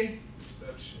it again.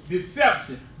 Deception.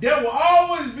 Deception. There will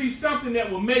always be something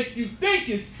that will make you think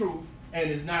it's true and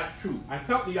it's not true. I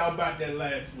talked to y'all about that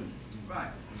last week.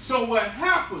 Right. So what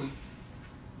happens,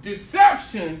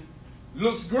 deception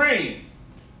looks grand,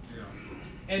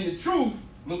 and the truth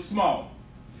looks small.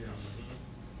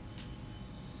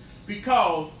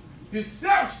 Because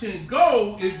deception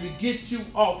goal is to get you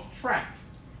off track.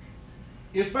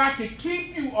 If I can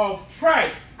keep you off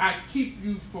track, I keep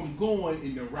you from going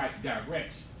in the right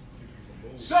direction.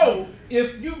 So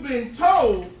if you've been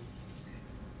told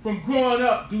from growing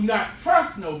up, do not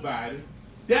trust nobody,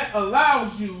 that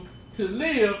allows you to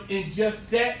live in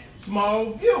just that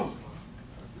small view.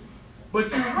 But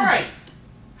you're right.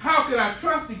 How can I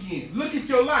trust again? Look at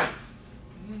your life.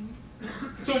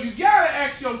 So you got to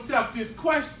ask yourself this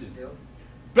question.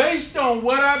 Based on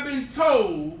what I've been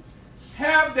told,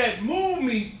 have that moved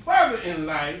me further in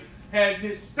life? Has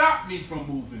it stopped me from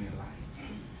moving in life?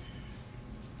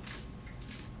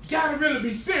 You got to really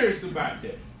be serious about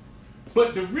that.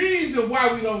 But the reason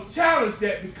why we don't challenge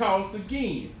that, because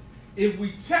again, if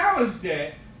we challenge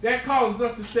that, that causes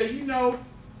us to say, you know,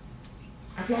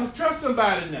 I got to trust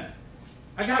somebody now.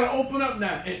 I got to open up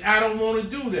now, and I don't want to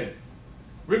do that.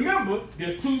 Remember,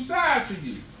 there's two sides to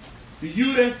you. The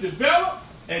you that's developed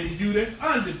and the you that's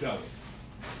undeveloped.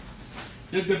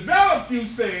 The developed you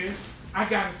says, I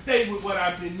got to stay with what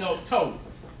I've been told.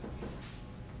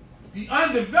 The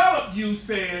undeveloped you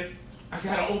says, I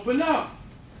got to open up.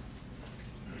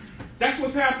 That's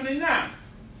what's happening now.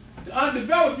 The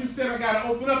undeveloped you said, I got to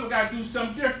open up, I got to do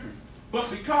something different. But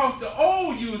because the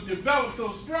old you is developed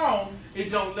so strong,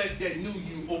 it don't let that new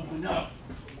you open up.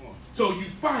 So you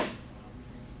fight.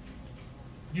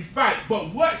 You fight.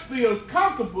 But what feels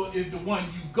comfortable is the one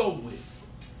you go with.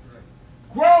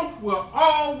 Growth will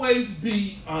always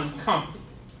be uncomfortable.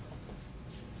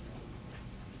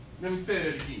 Let me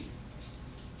say that again.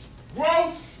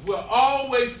 Growth will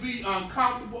always be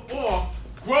uncomfortable, or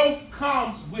growth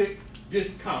comes with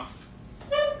discomfort.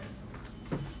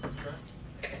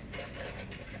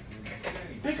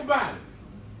 Think about it.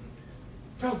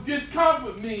 Because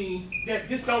discomfort means that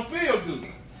this don't feel good.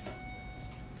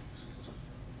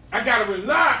 I got to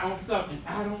rely on something.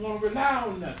 I don't want to rely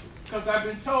on nothing. Because I've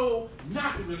been told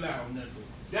not to rely on nothing.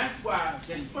 That's why that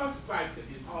first fight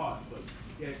is hard for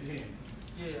you. Get your hand.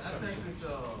 Yeah, I think it's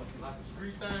like a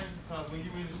street thing. Because when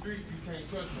you in the street, you can't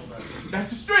trust nobody. That's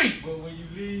the street. But when you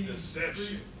leave Deception. the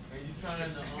streets and you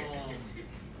trying to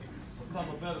become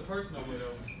a better person or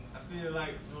whatever, I feel like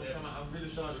I really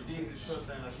started to dig this trust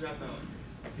thing. Like you have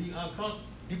to be uncomfortable.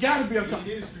 You got to be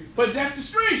uncomfortable. But that's the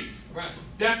streets. Right.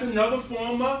 That's another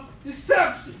form of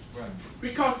deception. Right.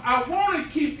 Because I want to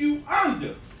keep you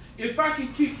under. If I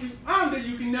can keep you under,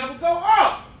 you can never go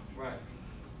up. Right.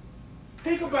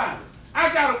 Think about it.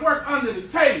 I got to work under the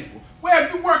table. Well,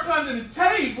 if you work under the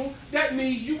table, that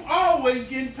means you always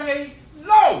getting paid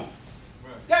low.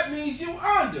 Right. That means you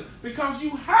under because you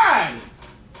hiding.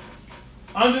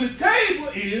 Under the table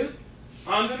is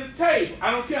under the table.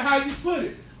 I don't care how you put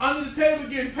it. Under the table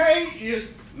getting paid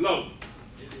is low.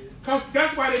 Because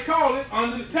that's why they call it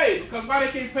under the table. Because why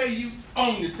they can't pay you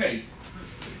on the table?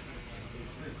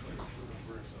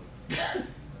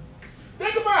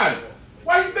 Think about it.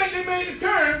 Why do you think they made the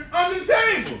term under the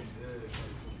table?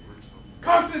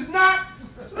 Because it's not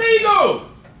legal.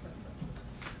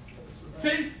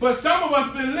 See, but some of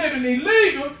us been living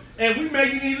illegal and we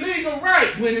making illegal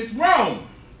right when it's wrong.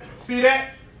 See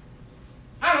that?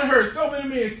 I done heard so many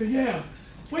men say, yeah,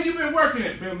 where you been working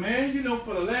at, Bill, man? You know,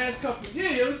 for the last couple of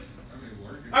years,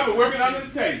 I've been working under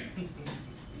the table.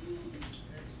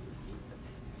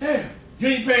 Yeah, you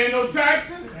ain't paying no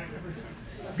taxes.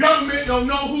 Government don't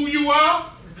know who you are,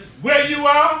 where you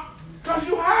are, because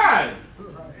you hide.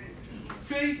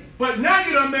 See? But now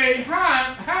you done made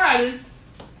hiding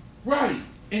right,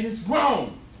 and it's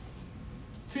wrong.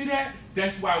 See that?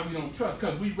 That's why we don't trust,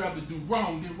 because we'd rather do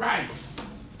wrong than right.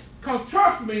 Because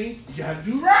trust me, you got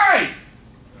to do right.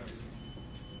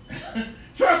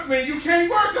 Trust me, you can't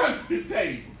work under the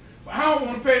table. But I don't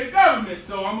want to pay the government,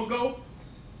 so I'm going to go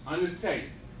under the table.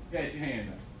 Got your hand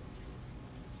up.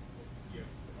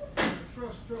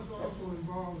 Trust also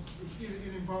involves,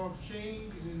 it involves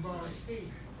change, it involves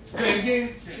pain. Say it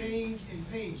again. Change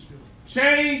and pain still.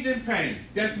 Change and pain.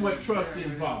 That's what trust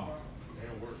involves.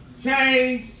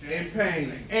 Change and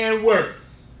pain and work.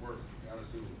 Work. Gotta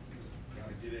do it.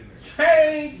 Gotta get in there.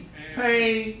 Change,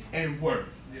 pain, and work.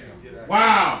 Yeah.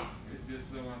 Wow. It's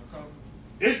just so uncomfortable.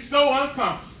 It's so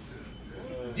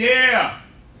uncomfortable. Yeah.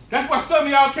 That's why some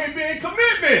of y'all can't be in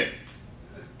commitment.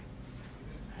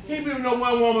 Can't be with no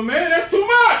one woman, man. That's too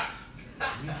much.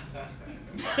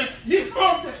 You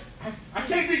know that? I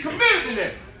can't be committed to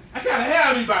that. I gotta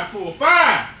have me by 4 or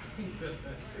 5.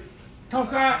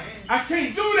 Cause I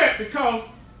can't do that because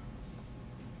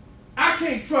I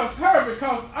can't trust her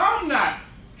because I'm not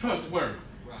trustworthy.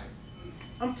 Right.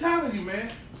 I'm telling you, man.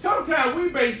 Sometimes we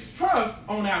base trust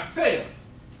on ourselves.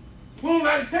 We don't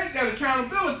like to take that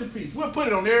accountability piece. We'll put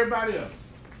it on everybody else.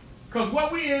 Because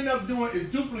what we end up doing is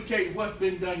duplicate what's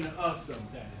been done to us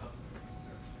sometimes.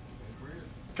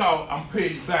 It's called, I'm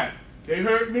paying you back. They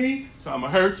hurt me, so I'm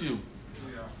going to hurt you.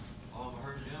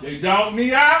 They dog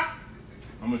me out,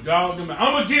 I'm going to dog them out.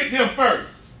 I'm going to get them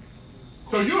first.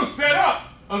 So you'll set up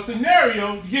a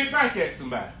scenario to get back at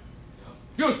somebody.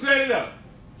 You'll set it up.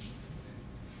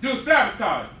 You'll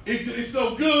sabotage it. It's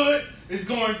so good, it's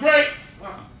going great.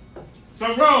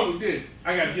 Something wrong with this.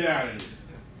 I got to get out of this.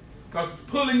 Because it's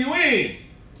pulling you in.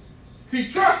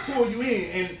 See, trust pull you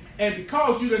in, and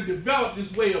because you done developed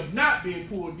this way of not being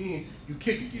pulled in, you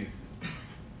kick against it.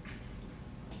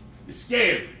 It's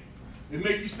scary. It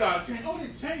makes you start saying, oh, they're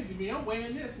changing me. I'm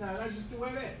wearing this now. I used to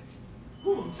wear that.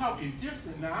 Ooh, I'm talking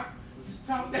different now. Just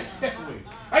talk that way.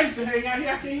 I used to hang out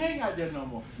here. I can't hang out there no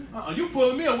more. You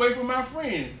pulling me away from my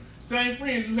friends. Same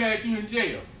friends who had you in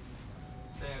jail.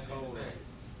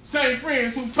 Same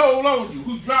friends who told on you,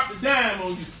 who dropped a dime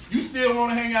on you. You still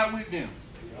want to hang out with them.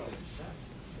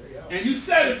 And you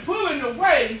started pulling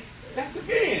away, that's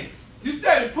again. You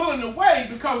started pulling away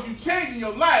because you're changing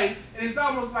your life, and it's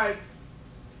almost like,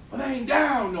 well, I ain't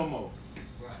down no more.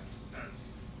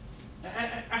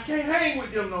 I can't hang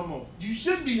with them no more. You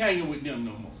shouldn't be hanging with them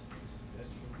no more. That's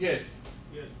true. Yes.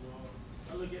 Yes,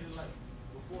 I look at it like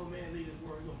before a man leaves this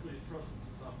world, he's gonna put his trust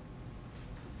in something.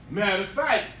 Matter of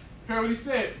fact, heard what he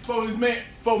said,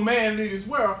 before man leave this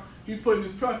world, he's putting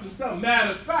his trust in something.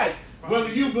 Matter of fact,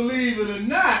 whether you believe it or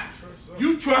not,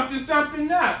 you trust in something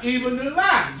now. Even the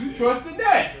lie. You trust in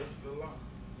that.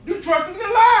 You trust in the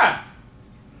lie.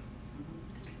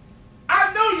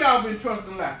 I know y'all been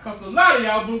trusting lie, because a lot of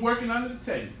y'all been working under the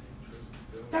table.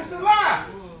 That's a lie.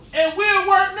 And we'll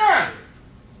work now.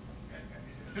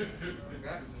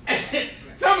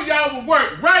 Some of y'all will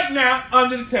work right now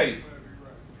under the table.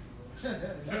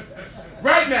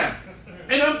 Right now.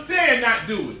 And I'm saying not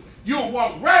do it. You'll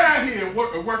walk right out here and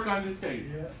work under the table.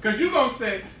 Because you're going to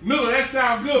say, Miller, that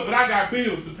sounds good, but I got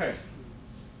bills to pay.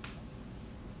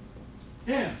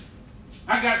 Yeah.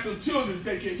 I got some children to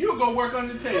take care of. You'll go work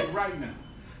under the table right now.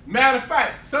 Matter of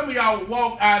fact, some of y'all will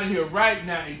walk out of here right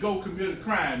now and go commit a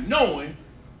crime knowing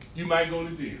you might go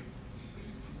to jail.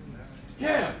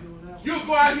 Yeah. You'll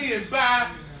go out here and buy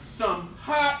some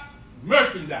hot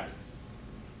merchandise.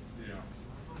 Yeah.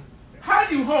 How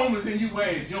you homeless and you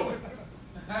wearing Jordans?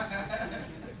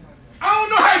 I don't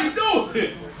know how you do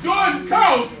it. Jordans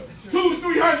cost $200 to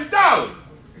 $300.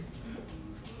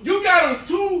 You got on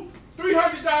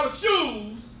 $200-$300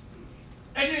 shoes,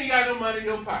 and then you got no money in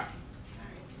your pocket.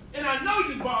 And I know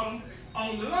you bought them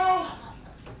on the loan.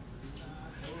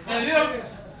 And if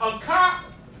a cop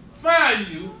find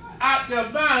you out there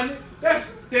buying it,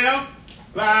 that's theft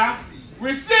by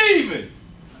receiving.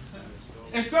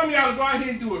 And some of y'all go out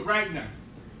here and do it right now.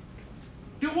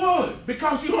 You would,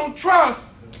 because you don't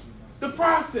trust the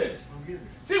process.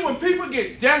 See, when people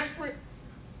get desperate,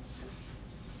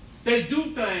 they do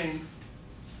things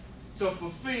to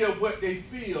fulfill what they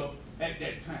feel at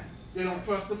that time. They don't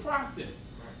trust the process.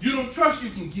 You don't trust you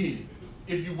can get it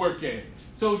if you work at it.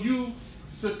 So you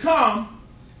succumb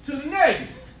to the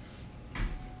negative.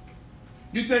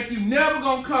 You think you're never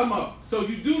going to come up. So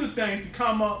you do the things to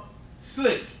come up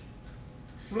slick,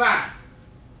 sly,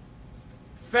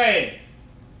 fast,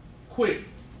 quick.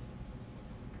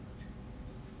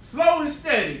 Slow and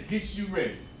steady gets you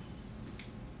ready.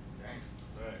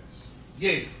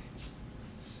 Yeah.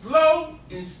 Slow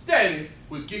and steady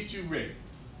will get you ready.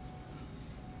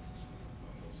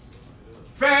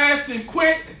 Fast and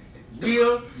quick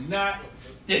will not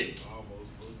stick.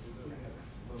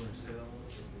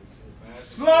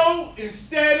 Slow and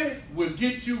steady will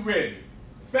get you ready.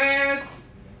 Fast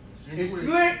and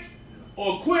slick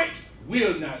or quick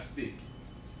will not stick.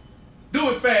 Do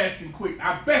it fast and quick.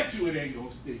 I bet you it ain't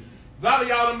gonna stick. A lot of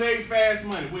y'all have made fast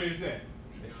money. Where is that?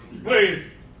 Where is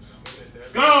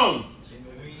it? Gone.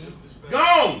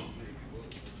 Gone.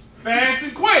 Fast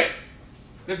and quick.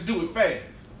 Let's do it fast.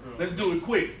 Let's do it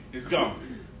quick. It's gone.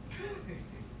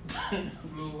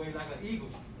 Blew away like an eagle.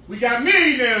 We got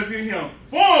millionaires in here.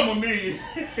 Former millionaires.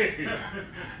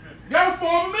 Y'all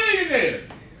former millionaires.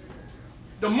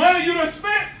 The money you done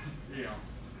spent? Yeah.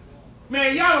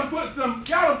 Man, y'all done put some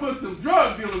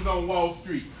drug dealers on Wall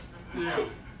Street. Yeah.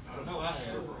 I know I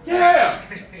have. Yeah.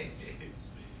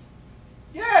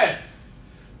 Yes.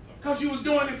 Because you was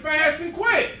doing it fast and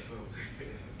quick.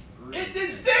 It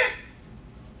didn't stick.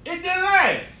 It didn't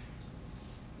last.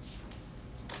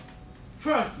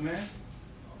 Trust, man.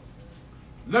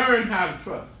 Learn how to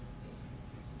trust.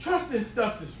 Trust in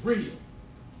stuff that's real.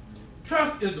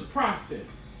 Trust is a process.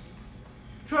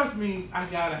 Trust means I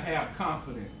got to have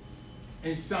confidence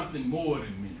in something more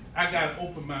than me. I got to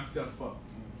open myself up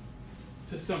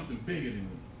to something bigger than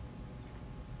me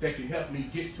that can help me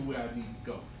get to where I need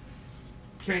to go.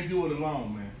 Can't do it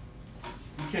alone, man.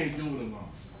 You can't do it alone.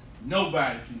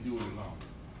 Nobody can do it alone.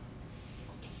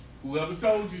 Whoever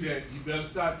told you that, you better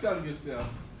start telling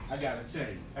yourself, I got to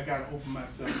change. I got to open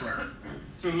myself up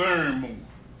to learn more.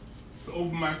 To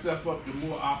open myself up to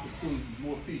more opportunities,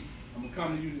 more people. I'm going to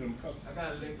come to you. I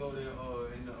got to let go there.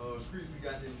 In the streets, we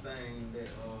got this thing that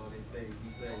they say,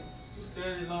 you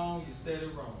steady long, you steady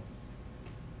wrong.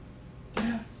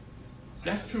 Yeah,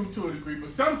 that's true to a degree.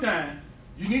 But sometimes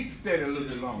you need to steady a little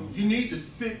bit longer. You need to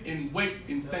sit and wait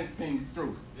and think things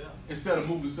through instead of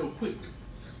moving so quickly.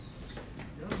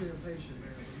 I'm being patient,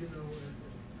 man. But you know,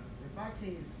 if I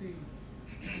can't see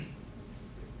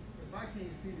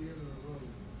the end of the road,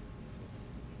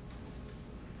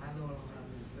 I know I don't have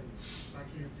any faith. If I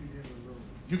can't see the end of the road.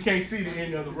 You can't see the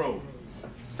end of the road.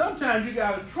 Sometimes you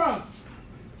gotta trust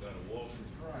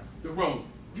the road.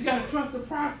 You gotta trust the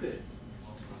process.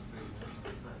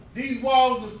 These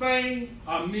walls of fame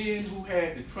are men who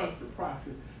had to trust the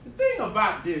process. The thing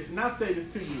about this, and I'll say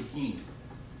this to you again,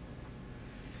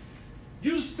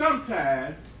 you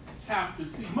sometimes have to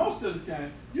see, most of the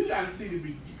time, you got to see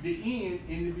the end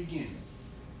in the beginning.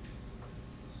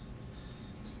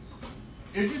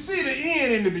 If you see the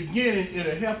end in the beginning,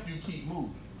 it'll help you keep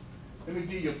moving. Let me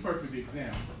give you a perfect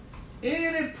example.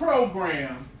 Any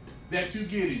program that you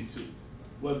get into,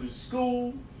 whether it's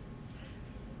school,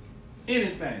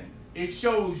 anything, it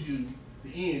shows you the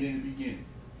end in the beginning.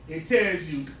 It tells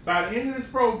you, by the end of this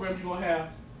program, you're going to have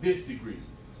this degree,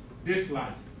 this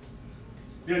license.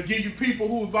 They'll give you people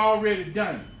who have already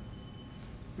done it,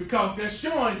 because they're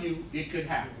showing you it could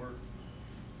happen.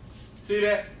 See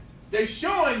that? They're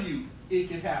showing you it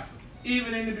can happen,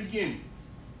 even in the beginning.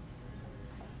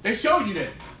 They show you that.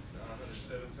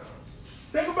 107 times.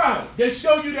 Think about it. They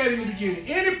show you that in the beginning.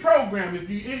 Any program, if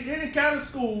you in any kind of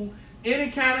school,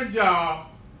 any kind of job,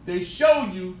 they show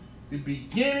you the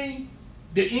beginning,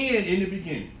 the end in the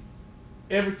beginning.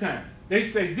 Every time. They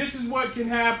say, this is what can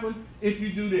happen if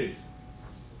you do this.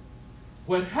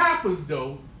 What happens,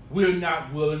 though, we're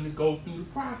not willing to go through the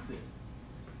process.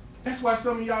 That's why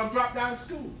some of y'all dropped out of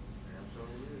school.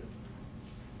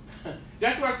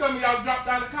 That's why some of y'all dropped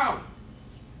out of college.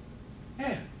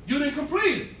 Yeah, you didn't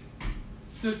complete it.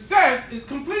 Success is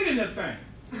completing the thing.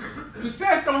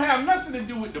 Success don't have nothing to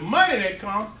do with the money that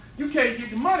comes. You can't get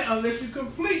the money unless you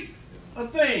complete a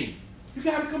thing. You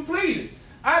got to complete it.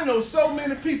 I know so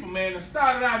many people, man, that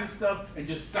started out and stuff and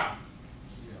just stopped.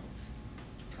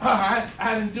 I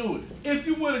didn't do it. If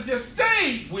you would have just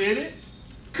stayed with it,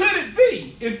 could it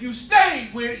be, if you stayed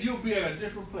with it, you'll be at a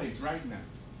different place right now.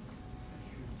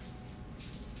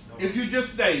 If you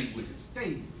just stayed with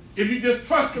it. If you just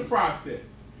trust the process.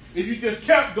 If you just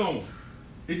kept going.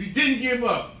 If you didn't give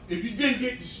up. If you didn't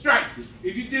get distracted.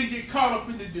 If you didn't get caught up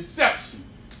in the deception.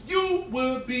 You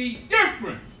will be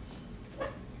different.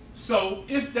 So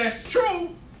if that's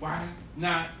true, why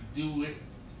not do it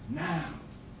now?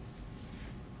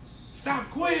 Stop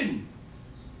quitting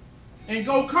and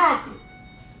go conquer.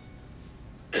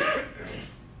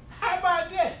 How about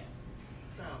that?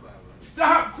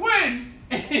 Stop quitting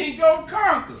and go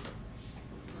conquer.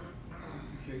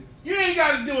 You ain't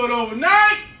got to do it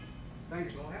overnight.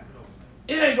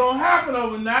 It ain't going to happen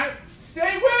overnight.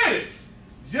 Stay with it.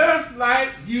 Just like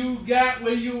you got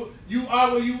where you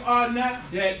are where you are now,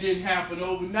 that didn't happen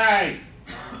overnight.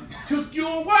 Took you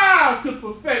a while to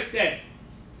perfect that.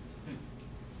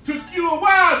 Took you a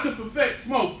while to perfect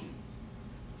smoking.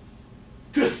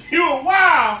 Took you a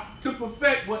while to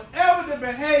perfect whatever the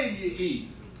behavior is.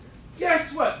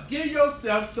 Guess what? Give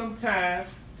yourself some time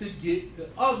to get the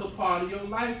other part of your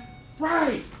life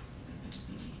right.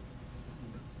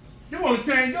 You want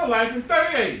to change your life in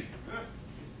 30 days.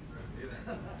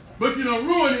 But you done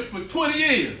ruined it for 20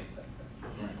 years.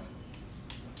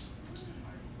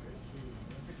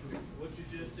 What you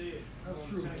just said, you want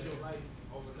to change your life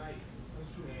overnight.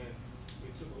 That's true. And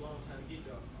it took a long time to get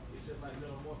there. It's just like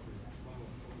metamorphosis from a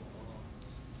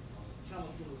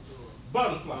caterpillar to a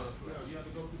Butterfly. You have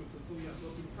to go through the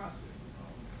process.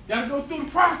 You have to go through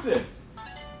the process.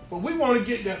 But we want to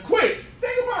get there quick.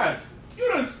 Think about it. You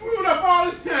done screwed up all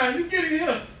this time. You get in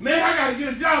here. Man, I got to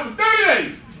get a job in 30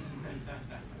 days.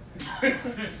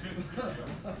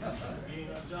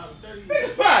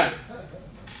 Think about it.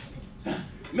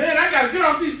 Man, I got to get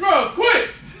off these drugs quick.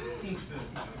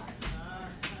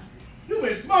 You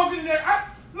been smoking in there.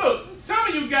 Look, some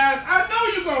of you guys, I know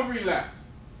you're going to relapse.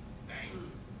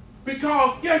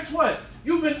 Because guess what?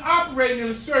 You've been operating in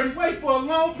a certain way for a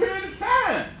long period of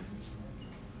time.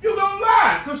 You're going to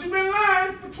lie because you've been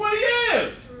lying for 20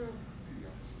 years.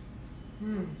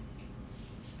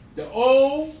 The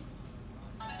old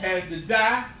has to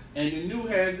die and the new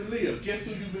has to live. Guess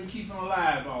who you've been keeping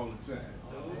alive all the time?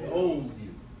 The old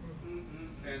you.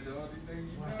 And the only thing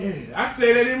you know. Yeah, I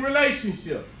say that in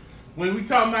relationships. When we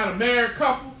talking about a married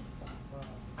couple,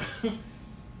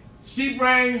 she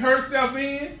bring herself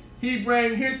in, he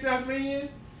bring himself in,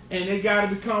 and they got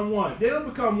to become one. They don't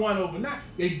become one overnight.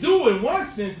 They do in one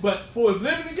sense, but for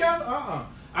living together,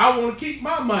 I want to keep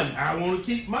my money. I want to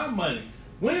keep my money.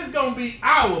 When it's going to be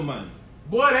our money?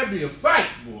 Boy, that'd be a fight,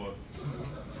 boy.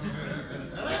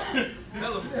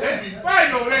 They'd be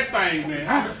fighting over that thing, man.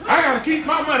 I got to keep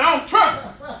my money. I don't trust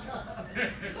him.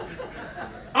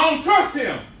 I don't trust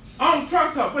him. I don't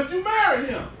trust her. But you married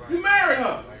him. You married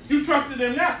her. You trusted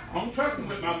him now. I don't trust him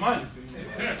with my money.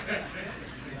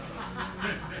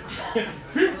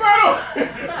 He fell.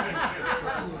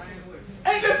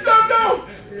 Ain't that something though?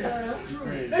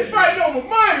 They fighting over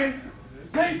money.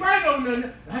 They ain't fighting over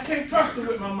nothing. I can't trust her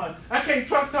with my money. I can't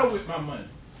trust her with my money.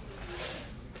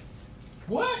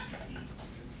 What?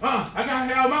 I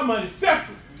gotta have my money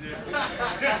separate.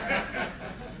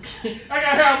 I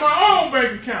gotta have my own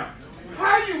bank account.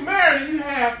 How you married and you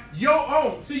have your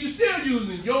own? See, you're still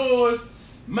using yours,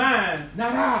 mine,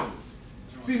 not ours.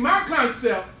 See, my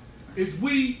concept is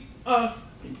we, us,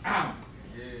 and ours.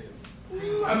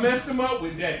 Ooh, I messed them up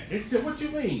with that. They said, what you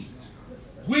mean?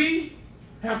 We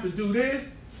have to do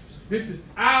this. This is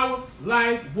our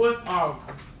life. What are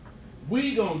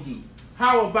we going to do?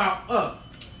 How about us?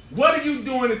 What are you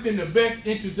doing that's in the best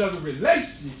interest of the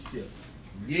relationship?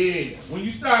 Yeah. When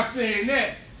you start saying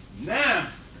that, now,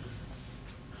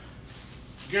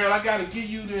 girl, I got to give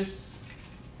you this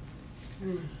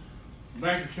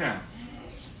bank account.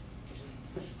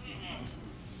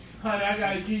 Honey, I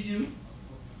got to give you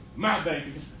my bank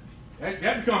account.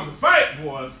 That becomes a fight,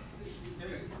 boy.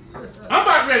 I'm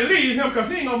about ready to leave him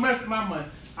because he ain't going to mess with my money.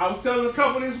 I was telling a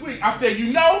couple this week. I said,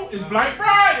 you know, it's Black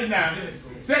Friday now.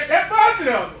 Set that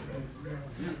budget up.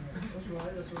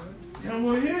 They don't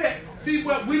want to hear that. See,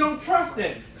 but we don't trust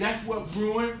that. That's what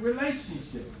ruined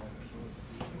relationships.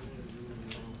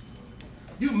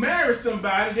 You marry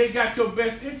somebody, they got your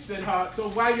best interest at heart, so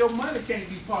why your money can't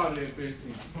be part of that best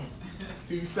interest?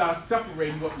 Till you start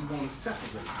separating what we want to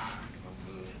separate.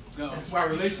 That's why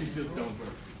relationships don't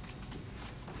work.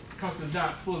 Because it's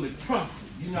not fully trusted.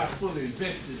 You're not fully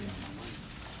invested in.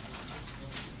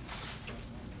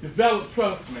 Develop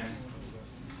trust, man.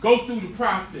 Go through the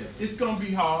process. It's going to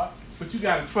be hard, but you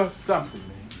got to trust something,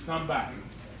 man. Somebody.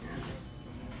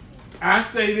 I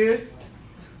say this,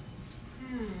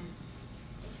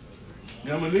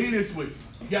 and I'm going to leave this with you.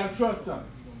 You got to trust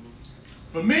something.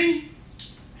 For me,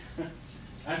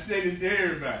 I say this to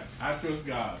everybody. I trust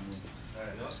God, man.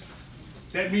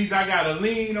 That means I got to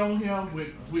lean on him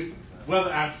with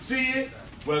whether I see it,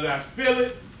 whether I feel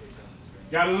it,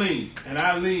 got to lean. And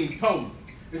I lean totally.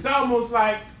 It's almost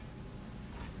like,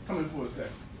 come in for a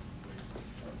second.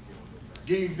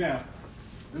 Give you an example.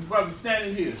 This brother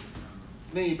standing here.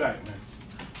 Lean back, man.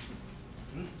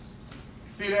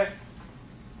 See that?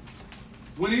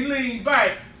 When he leans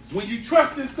back, when you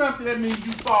trust in something, that means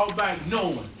you fall back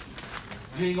knowing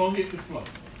you ain't going to hit the floor.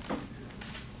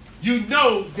 You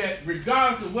know that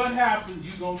regardless of what happens,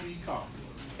 you're going to be caught.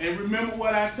 And remember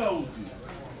what I told you.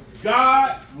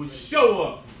 God will show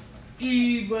up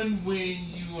even when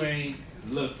you ain't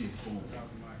looking for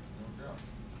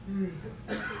him.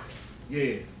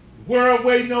 Yeah. The world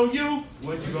waiting on you.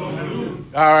 What you going to do?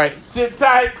 All right. Sit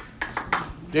tight.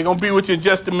 They're going to be with you in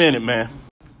just a minute, man.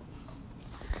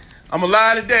 I'm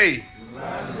alive today.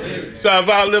 So I've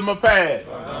outlived my past.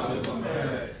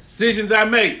 Decisions I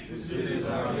make.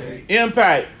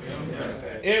 Impact.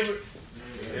 Every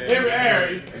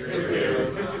area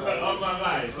of my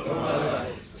life.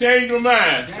 Change my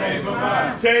mind.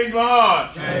 Change my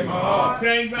heart.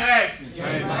 Change my actions.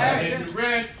 And the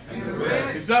rest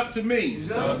is up to me.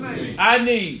 I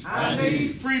need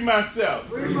free myself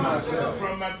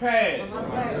from my past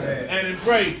and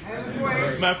embrace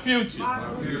my future.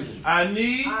 I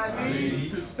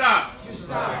need to stop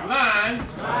lying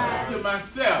to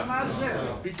myself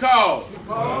because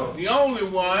the only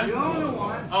one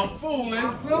I'm fooling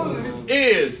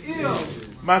is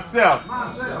myself.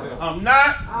 I'm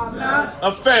not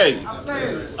a fake.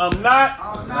 I'm not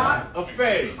a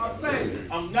fake.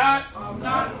 I'm not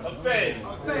a fake.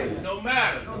 No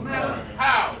matter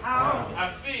how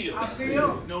I feel.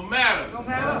 No matter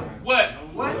what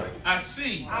I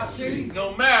see.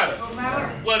 No matter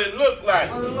what it look like.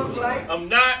 I'm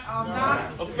not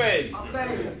a fake.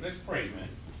 Let's pray, man.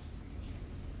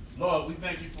 Lord, we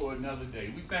thank you for another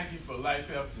day. We thank you for life,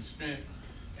 health, and strength,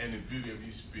 and the beauty of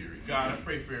your spirit. God, I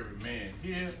pray for every man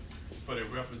here, for they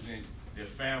represent their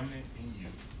family and you.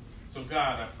 So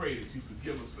God, I pray that you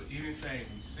forgive us for anything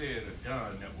we said or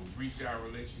done that will breach our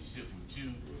relationship with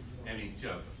you and each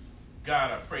other.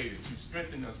 God, I pray that you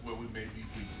strengthen us where we may be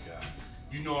weak, God.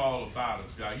 You know all about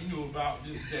us, God. You knew about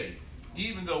this day.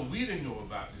 Even though we didn't know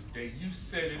about this day, you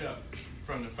set it up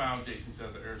from the foundations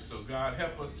of the earth. So God,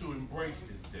 help us to embrace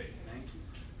this day. Thank you.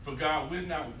 For God, we're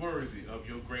not worthy of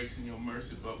your grace and your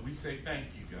mercy, but we say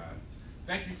thank you, God.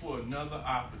 Thank you for another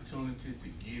opportunity to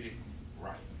get it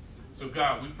right. So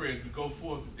God, we pray as we go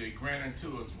forth today, grant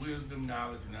unto us wisdom,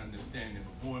 knowledge, and understanding.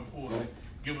 But more importantly,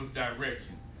 give us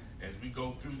direction as we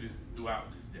go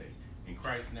throughout this day. In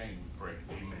Christ's name we pray.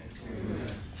 Amen.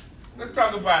 Amen. Let's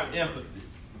talk about empathy.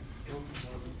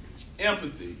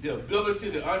 Empathy, the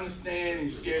ability to understand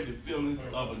and share the feelings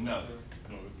of another.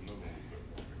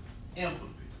 Empathy.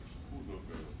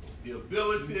 The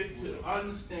ability to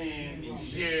understand and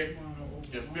share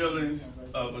the feelings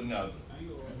of another.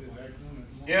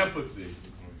 Empathy.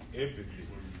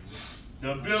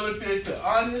 The ability to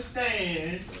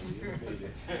understand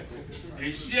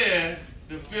and share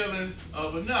the feelings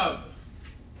of another.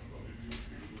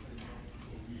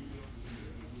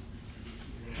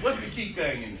 What's the key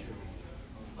thing in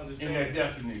there? In that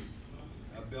definition?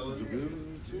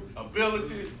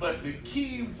 Ability, but the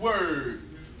key word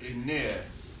in there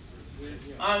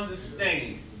is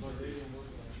understand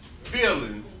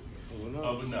feelings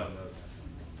of another.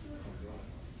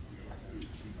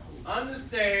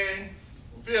 Understand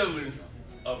feelings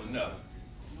of another.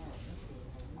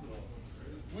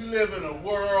 We live in a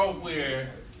world where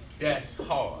that's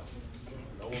hard.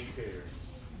 No one cares.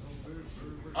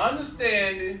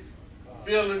 Understanding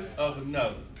feelings of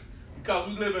another. Because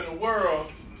we live in a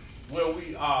world where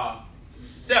we are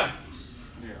selfish.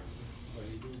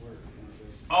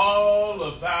 It's all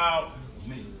about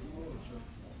me.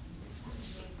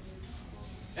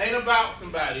 Ain't about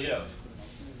somebody else.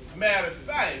 Matter of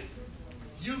fact,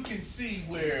 you can see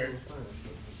where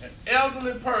an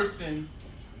elderly person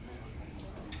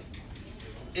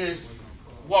is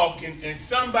walking and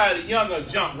somebody younger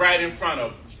jump right in front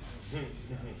of them.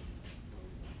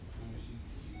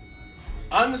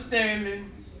 Understanding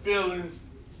feelings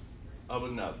of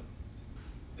another.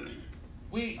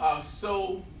 We are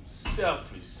so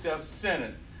selfish,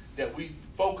 self-centered that we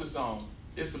focus on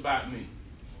it's about me.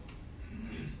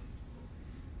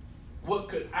 What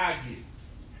could I get?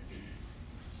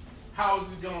 How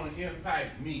is it going to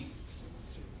impact me?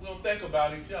 We don't think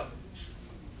about each other.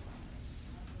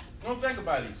 We don't think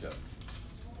about each other.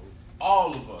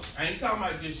 All of us. I ain't talking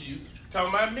about just you. I'm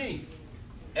talking about me.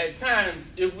 At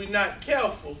times, if we're not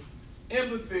careful,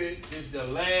 empathy is the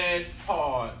last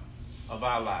part of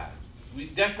our lives.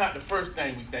 That's not the first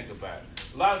thing we think about.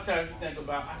 A lot of times we think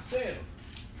about ourselves.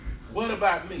 What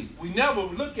about me? We never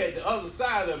look at the other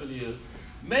side of it is,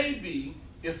 maybe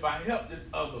if I help this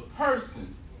other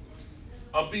person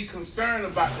or be concerned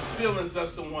about the feelings of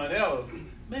someone else,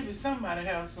 maybe somebody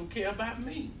has some care about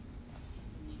me.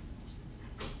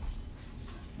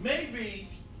 Maybe,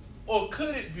 or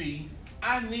could it be,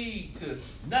 I need to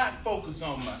not focus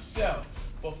on myself,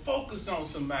 but focus on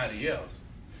somebody else.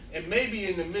 And maybe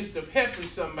in the midst of helping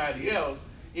somebody else,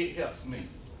 it helps me.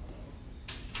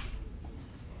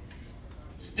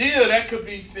 Still, that could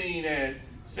be seen as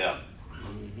selfish.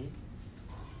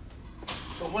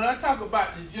 But when I talk about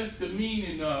just the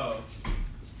meaning of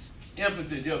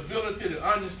empathy, the ability to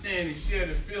understand and share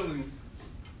the feelings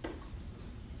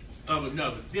of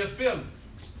another, their feelings.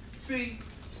 See,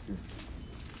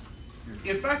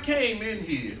 if I came in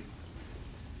here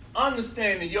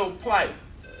understanding your plight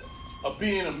of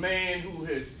being a man who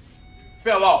has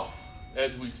fell off,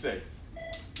 as we say,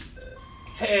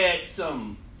 had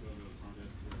some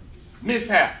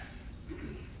mishaps,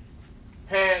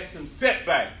 had some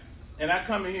setbacks, and I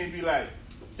come in here and be like,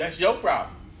 that's your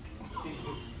problem.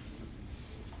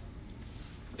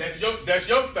 That's your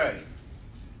thing.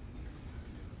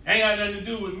 Ain't got nothing to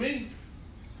do with me.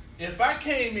 If I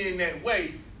came in that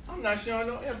way, I'm not showing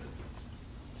no empathy.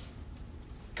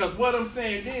 Because what I'm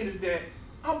saying then is that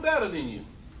I'm better than you.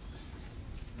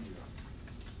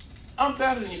 I'm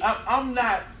better than you. I'm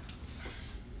not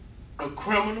a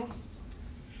criminal.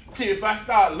 See, if I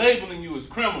start labeling you as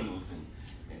criminals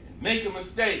and making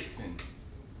mistakes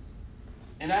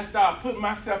and I start putting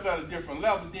myself at a different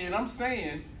level, then I'm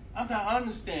saying I'm not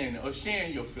understanding or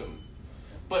sharing your feelings.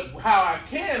 But how I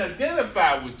can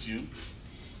identify with you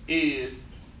is,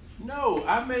 no,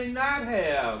 I may not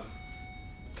have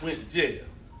went to jail,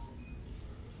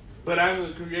 but I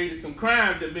done created some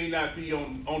crimes that may not be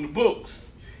on the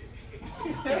books.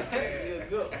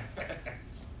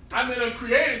 I may have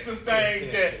created some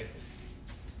things that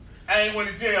I ain't went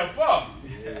to jail for.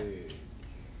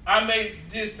 I may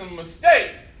did some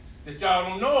mistakes that y'all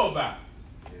don't know about.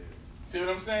 See what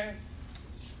I'm saying?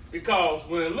 Because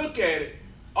when I look at it,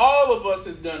 all of us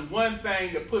have done one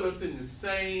thing to put us in the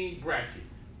same bracket.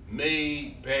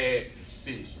 Made bad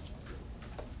decisions.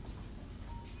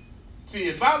 See,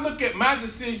 if I look at my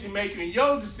decision making and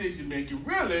your decision making,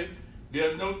 really,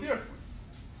 there's no difference.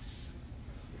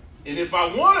 And if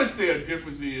I want to say a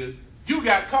difference is, you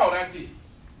got caught, I did.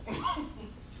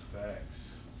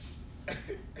 Facts.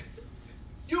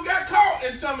 You got caught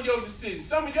in some of your decisions.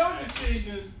 Some of your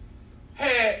decisions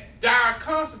had dire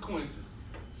consequences.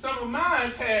 Some of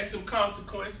mine had some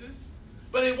consequences,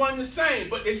 but it wasn't the same.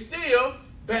 But they still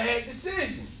bad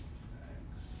decisions.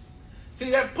 See,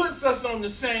 that puts us on the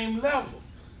same level.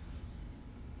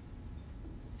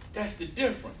 That's the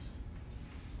difference.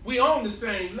 We on the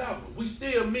same level. We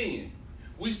still men.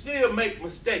 We still make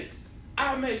mistakes.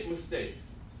 I make mistakes.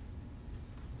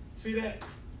 See that?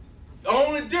 The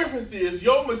only difference is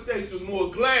your mistakes was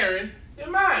more glaring They're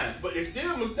mine, but they're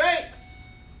still mistakes.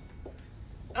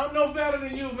 I'm no better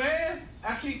than you, man.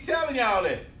 I keep telling y'all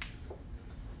that.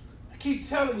 I keep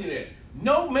telling you that.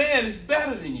 No man is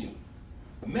better than you.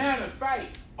 Matter of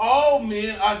fact, all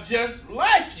men are just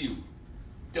like you.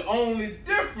 The only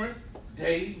difference,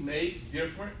 they make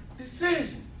different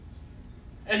decisions.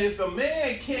 And if a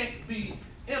man can't be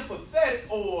empathetic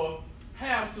or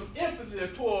have some empathy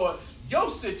toward your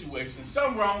situation,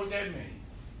 something wrong with that man.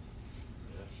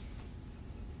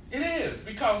 It is,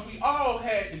 because we all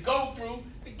had to go through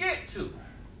to get to.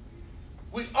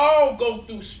 We all go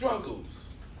through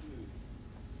struggles.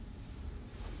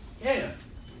 Yeah.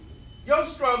 Your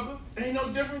struggle ain't no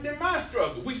different than my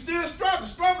struggle. We still struggle.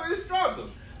 Struggle is struggle.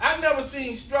 I've never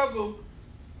seen struggle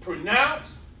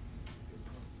pronounced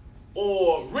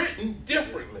or written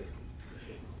differently.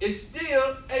 It's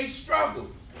still a struggle.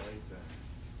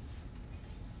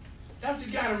 That's what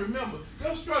you got to remember.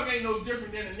 Your struggle ain't no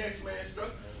different than the next man's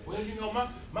struggle. Well, you know, my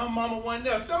mama wasn't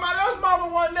there. Somebody else's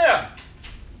mama wasn't there.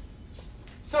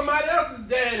 Somebody else's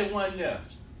daddy wasn't there.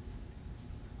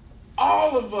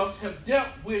 All of us have dealt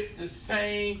with the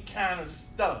same kind of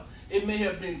stuff. It may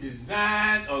have been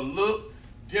designed or looked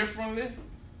differently,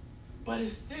 but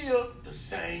it's still the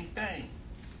same thing.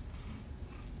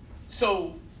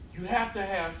 So you have to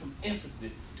have some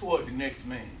empathy toward the next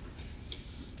man.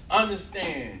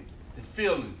 Understand the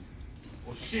feelings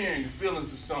or sharing the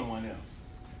feelings of someone else.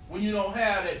 When you don't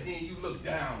have that, then you look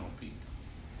down on people.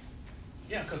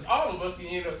 Yeah, because all of us can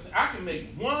end up, I can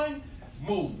make one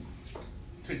move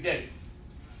today.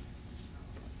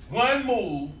 One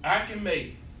move I can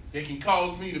make that can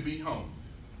cause me to be homeless.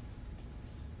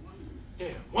 Yeah,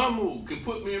 one move can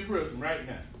put me in prison right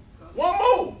now. One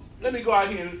move. Let me go out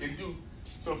here and do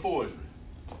some forgery.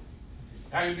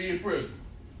 I can be in prison.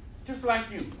 Just like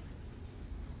you.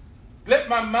 Let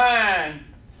my mind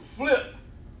flip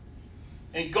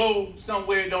and go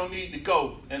somewhere it don't need to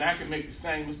go, and I can make the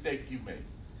same mistake you made.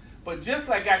 But just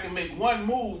like I can make one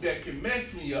move that can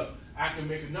mess me up, I can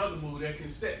make another move that can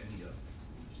set me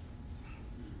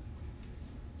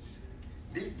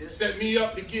up. Set me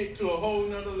up to get to a whole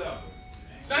nother level.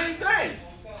 Same thing.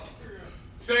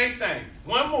 Same thing.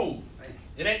 One move.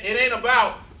 It ain't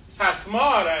about how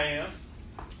smart I am.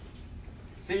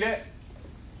 See that?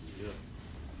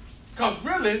 Because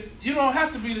really, you don't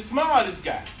have to be the smartest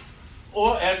guy.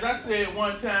 Or as I said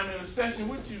one time in a session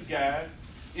with you guys,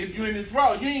 if you're in the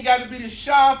drawer, you ain't got to be the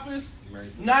sharpest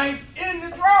knife in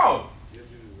the drawer.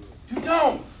 You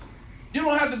don't. You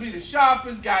don't have to be the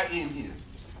sharpest guy in here.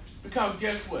 Because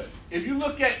guess what? If you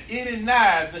look at any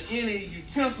knives or any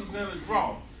utensils in the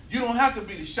drawer, you don't have to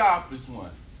be the sharpest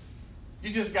one.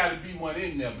 You just got to be one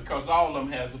in there because all of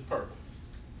them has a purpose.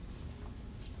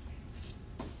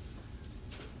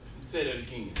 Say that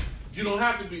again. You don't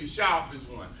have to be the sharpest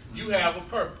one. You have a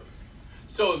purpose.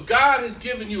 So if God has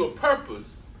given you a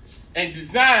purpose and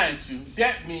designed you,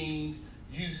 that means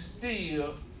you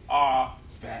still are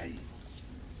valuable.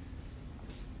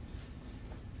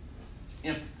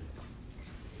 Empathy.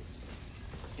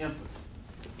 Empathy.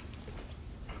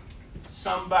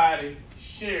 Somebody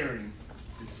sharing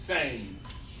the same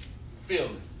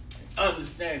feelings,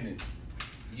 understanding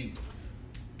you.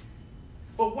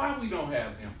 But why we don't have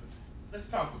empathy? Let's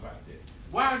talk about that.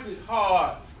 Why is it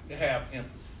hard to have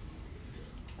empathy?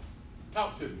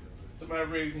 Talk to me. Somebody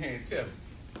raise your hand and tell me.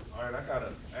 All right, I got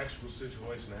an actual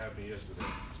situation that happened yesterday.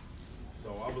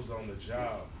 So I was on the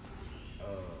job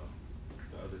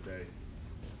the other day,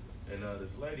 and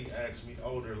this lady asked me,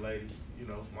 older lady, you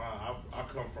know, I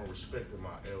come from respecting my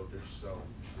elders, so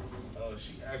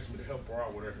she asked me to help her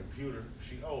out with her computer.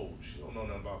 She old, she don't know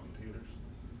nothing about computers,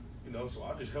 you know, so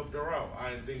I just helped her out.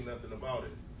 I didn't think nothing about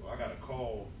it. I got a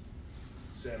call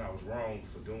saying I was wrong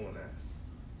for doing that.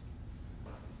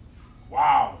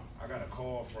 Wow. I got a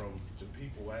call from the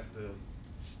people at the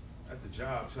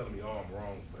job telling me, oh, I'm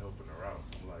wrong for helping her out.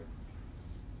 I'm like,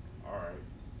 all right.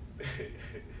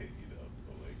 You know,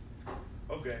 I'm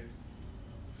like, okay.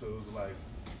 So it was like,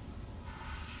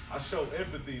 I showed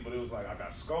empathy, but it was like I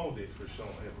got scolded for showing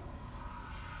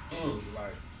empathy. It was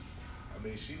like, I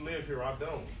mean, she live here, I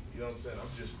don't. You know what I'm saying? I'm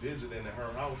just visiting at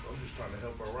her house. I'm just trying to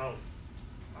help her out.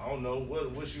 I don't know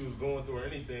what she was going through or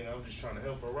anything. I'm just trying to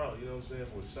help her out. You know what I'm saying?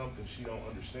 With something she don't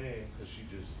understand because she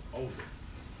just older.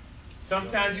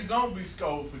 Sometimes you're going to be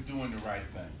scolded for doing the right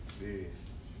thing. Yeah.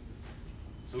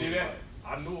 So see that?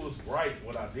 Like, I knew it was right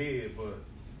what I did, but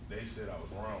they said I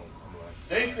was wrong. I'm like,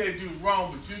 they said you were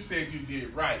wrong, but you said you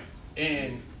did right.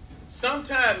 And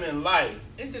sometime in life,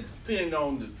 it just depends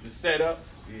on the setup.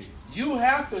 yeah. You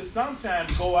have to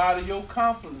sometimes go out of your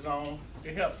comfort zone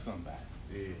to help somebody.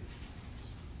 Yeah.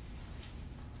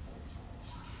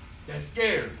 That's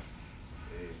scary.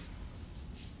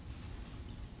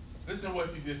 Listen to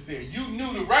what you just said. You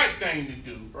knew the right thing to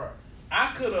do. Right.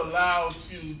 I could have allowed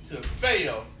you to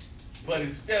fail, but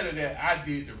instead of that, I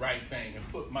did the right thing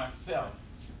and put myself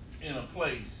in a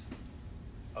place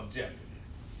of jeopardy.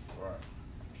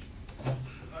 Right.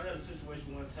 I had a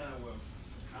situation one time where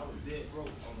I was dead broke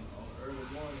on an early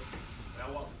morning, and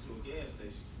I walked into a gas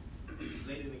station. The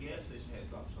lady in the gas station had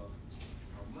dropped her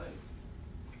money.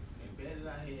 And bad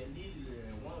that I had needed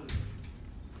it and wanted it,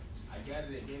 I got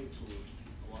it and gave it to her.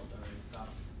 I walked down and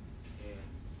stopped. And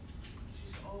she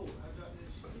said, oh, I dropped it.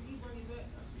 She said, you bring it back?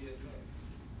 I said, yes, ma'am.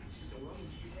 She said, well, how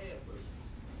much do you have for it?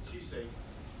 She said,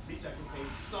 at least I can pay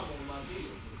some of my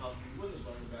bills, because if you wouldn't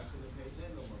bring it back, I couldn't pay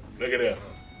that no more. Look at that.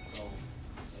 So,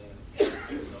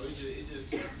 it just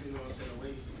took me, you know what I'm saying, the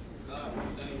way God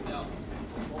works things out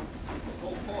for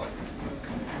both parties. You know what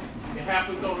I'm saying? It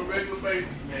happens on a regular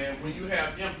basis, man. When you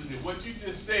have empathy, what you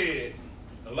just said,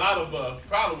 a lot of us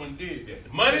probably wouldn't did that. The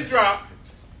money dropped,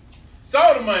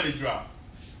 saw the money drop.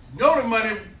 Know the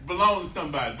money belongs to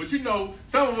somebody, but you know,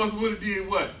 some of us would have did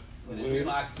what? Put it in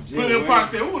the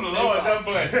pocket, say, "Oh, the Lord done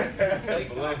bless.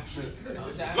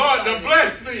 Lord done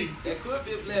bless me." That could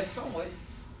be a blessing some way.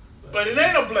 But it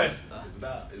ain't a blessing. It's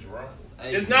not. It's wrong.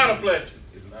 It's not a blessing.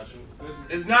 It's not true.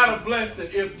 It's not a blessing.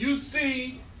 If you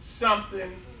see something,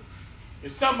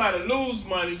 if somebody lose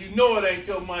money, you know it ain't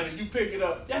your money, you pick it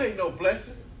up, that ain't no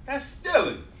blessing. That's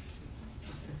stealing.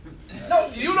 No,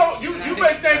 you don't. You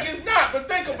may think it's not, but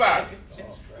think about it.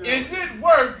 Is it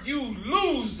worth you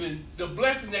losing the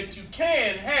blessing that you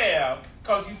can have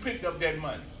because you picked up that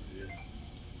money? The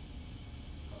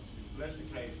blessing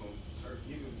came from her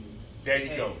giving me. There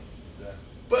you go.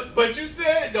 But you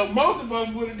said, though, most of us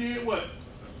would have did what?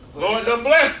 Lord, the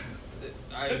blessing.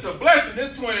 It's a blessing,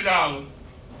 it's $20.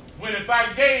 When if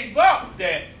I gave up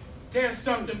that, there's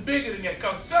something bigger than that.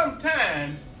 Because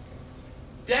sometimes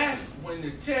that's when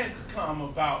the tests come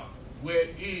about where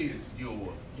is your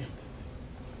empathy.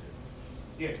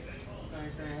 Yeah. Same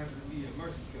thing happened to me at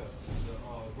Mercy Cup. The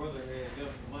brother had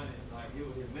left money, like it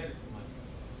was his medicine money.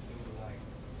 It was like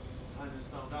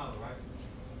 $100-something, right?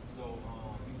 So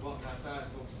he walked outside to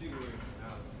smoke a cigarette, and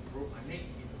I broke my neck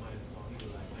to get the money. So he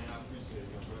was like, man, I appreciate it,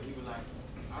 young brother. He was like,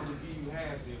 I would give you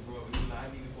half there, bro. He was like,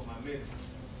 I need it for my medicine.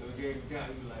 So he gave me down.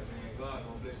 He was like, man, God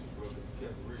gonna bless you, bro, because you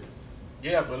kept it real.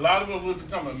 Yeah, but a lot of us would be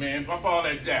talking about, man, bump all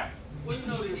that down. Well, you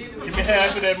know, the enemy. Give me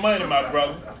half of that money, my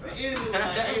brother. The enemy was like,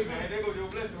 hey, man, there goes your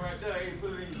blessing right there. Hey, put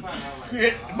it in your pocket. I was like,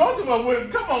 Yeah, most of us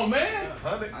would. Come on, man.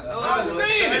 I've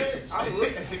seen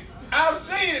it. I've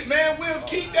seen it, man. We'll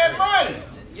keep that money.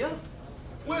 Yeah.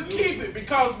 We'll keep it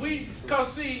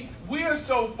because see, we're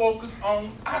so focused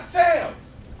on ourselves.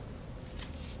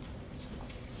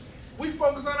 We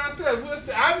focus on ourselves. We'll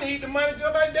say, I need the money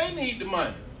just like they need the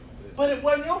money. But it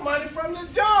wasn't your money from the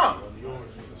jump.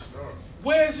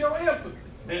 Where's your empathy?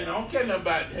 Man, I don't care nothing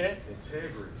about that.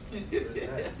 Integrity.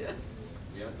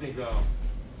 Yeah, I think a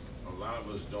lot of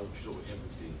us don't show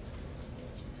empathy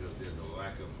because there's a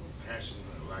lack of compassion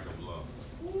and a lack of love.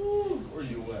 Ooh, where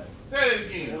you at? Say it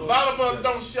again. A lot of us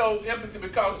don't show empathy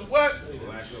because of what? A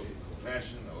lack of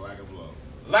compassion, a lack of love.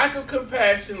 Lack of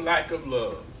compassion, lack of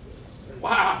love.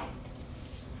 Wow.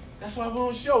 That's why we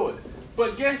don't show it.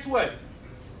 But guess what?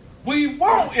 We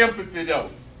want empathy though.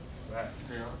 Right.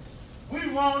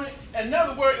 We want it.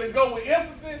 Another word that go with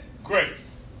empathy,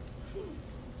 grace.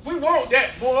 We want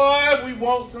that, boy. We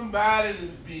want somebody to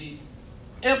be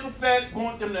empathetic,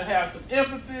 want them to have some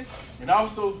empathy, and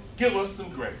also give us some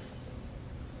grace.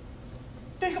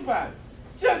 Think about it.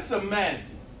 Just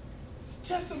imagine.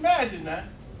 Just imagine now.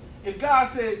 If God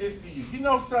said this to you, you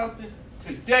know something?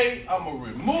 Today I'm going to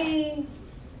remove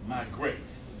my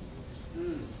grace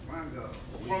My God.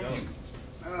 from you.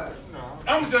 Alright.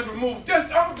 I'm going to just remove,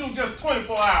 I'm going to do just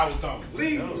 24 hours on it.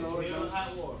 Leave.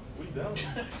 Hot water. We done.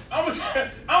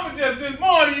 I'm just this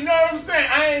morning, you know what I'm saying?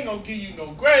 I ain't going to give you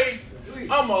no grace.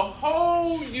 I'm going to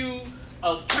hold you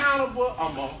accountable.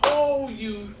 I'm going to hold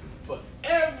you for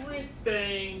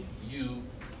everything you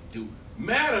do.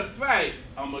 Matter of fact,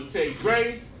 I'm going to take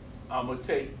grace, I'm going to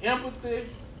take empathy,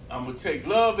 I'm going to take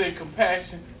love and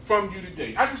compassion from you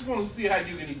today. I just want to see how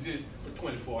you can exist for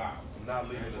 24 hours. I'm not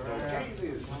leaving the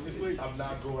door. I'm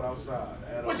not going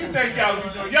outside. What you think y'all be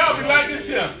doing? Y'all be like this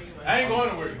here. I ain't going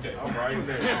to work today. I'm right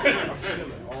there. I'm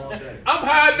chilling all day. I'm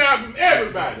hiding out from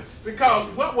everybody. Because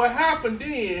what will happen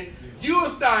then, you'll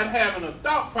start having a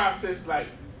thought process like,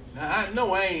 now I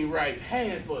know I ain't right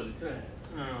half of the time.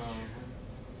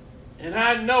 And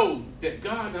I know that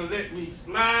God done let me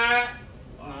slide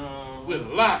with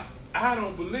a lot. I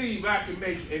don't believe I can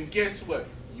make it. And guess what?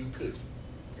 You couldn't.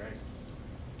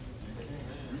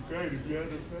 You paid if you had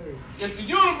to pay. If the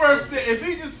universe said, if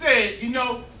he just said, you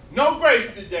know, no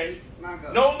grace today,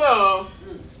 no love,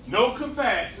 no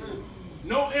compassion,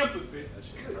 no empathy,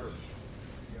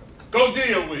 go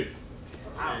deal with it.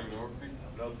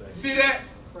 See that?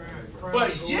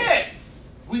 But yet,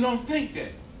 we don't think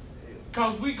that.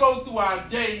 Because we go through our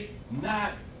day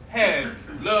not having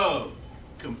love,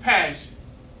 compassion,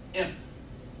 empathy.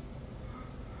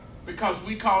 Because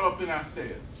we caught up in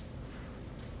ourselves.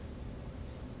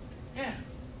 Yeah.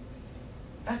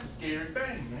 That's a scary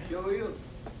thing, man. Sure is.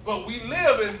 But we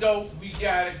live as though we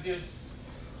got it just,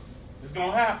 it's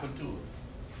going to happen to us.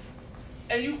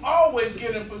 And you always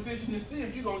get in position to see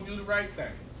if you're going to do the right thing.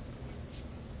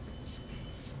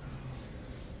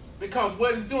 Because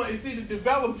what it's doing, it's either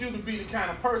develop you to be the kind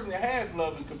of person that has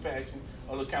love and compassion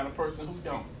or the kind of person who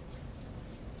don't.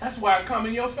 That's why it come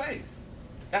in your face.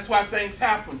 That's why things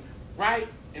happen right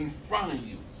in front of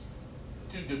you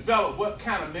to develop what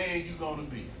kind of man you're going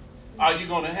to be. Are you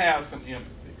going to have some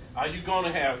empathy? Are you going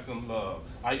to have some love?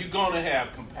 Are you going to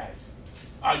have compassion?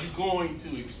 Are you going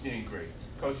to extend grace?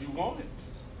 Because you want it.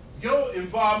 Your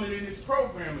involvement in this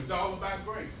program is all about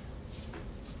grace.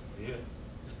 Yeah.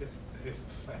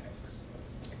 Facts.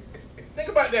 Think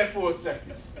about that for a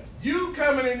second. You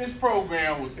coming in this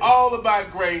program was all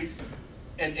about grace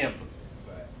and empathy.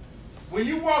 Facts. When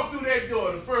you walk through that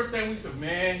door, the first thing we said,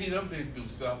 man, he done been through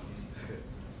something.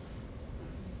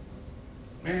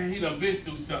 Man, he done been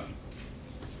through something.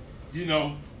 You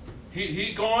know,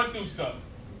 he going through something.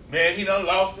 Man, he done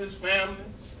lost his family.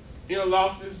 He done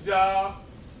lost his job.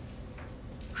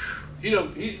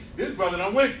 This brother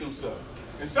done went through something.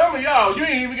 And some of y'all, you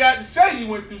ain't even got to say you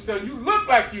went through something. You look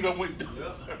like you done went through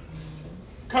something.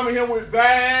 Coming here with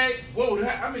bags. Whoa,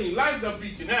 I mean, life done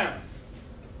beat you down.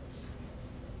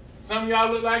 Some of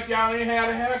y'all look like y'all ain't had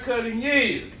a haircut in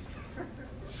years.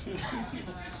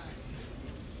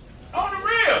 On the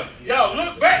real. Y'all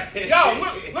look back. Y'all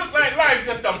look like life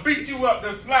just done beat you up,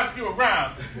 done slap you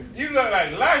around. You look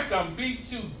like life done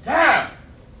beat you down.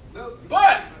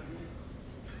 But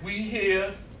we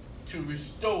here to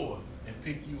restore and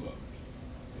pick you up.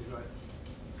 That's right.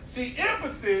 See,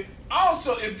 empathy,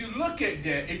 also, if you look at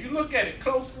that, if you look at it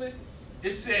closely,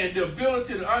 it's saying the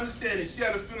ability to understand and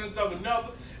share the feelings of another.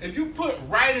 If you put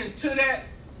right into that,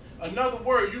 another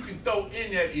word you can throw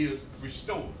in that is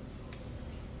restore.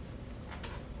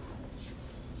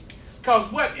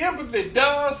 Because what empathy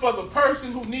does for the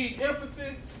person who needs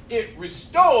empathy, it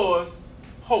restores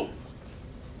hope.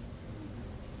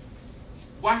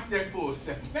 Watch that for a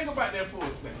second. Think about that for a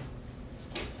second.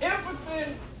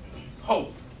 Empathy,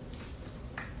 hope.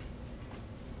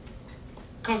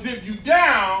 Because if you're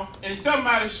down and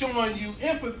somebody's showing you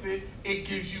empathy, it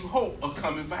gives you hope of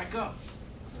coming back up.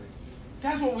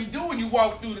 That's what we do when you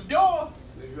walk through the door.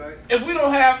 That's right. If we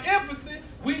don't have empathy,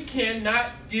 we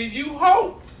cannot give you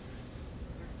hope.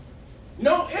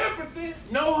 No empathy,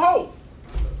 no hope.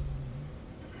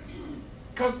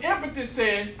 Because empathy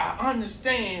says, I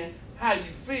understand how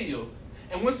you feel.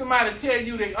 And when somebody tell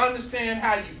you they understand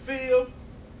how you feel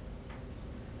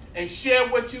and share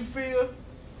what you feel,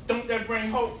 don't that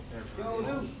bring hope? Sure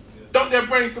do. Don't that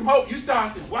bring some hope? You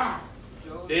start saying, wow,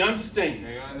 they understand.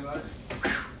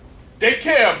 They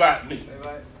care about me. That's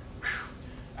right.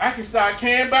 I can start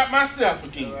caring about myself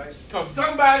again. Because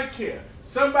somebody cares.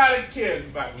 Somebody cares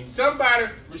about me. Somebody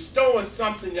restoring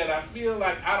something that I feel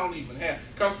like I don't even have.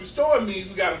 Because restoring means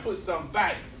we got to put something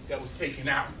back that was taken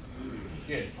out.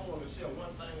 Yes. I want to share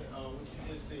one thing, what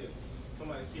you just said.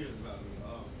 Somebody cares about me.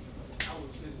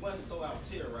 This one store I was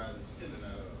terrorizing, stealing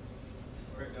out of,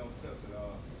 right down Simpson,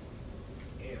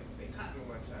 and they caught me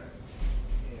one time.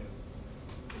 And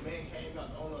the man came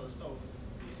out, the owner of the store.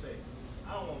 He said,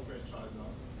 I don't want to press charges on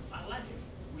him. I like him.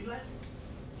 We like him.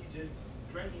 He just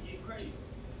drank and get crazy.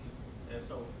 And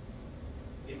so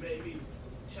it made me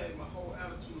change my whole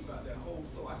attitude about that whole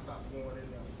store. I stopped going in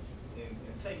there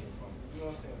and taking from them. You know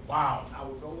what I'm saying? Wow. I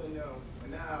would go in there,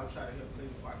 and now I'll try to help clean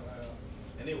the parking lot up,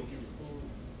 and they would give me food,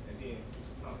 and then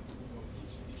we're gonna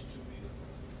get you 2 meals.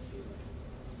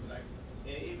 Like,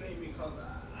 and it made me, cause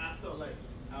I felt like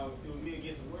it was me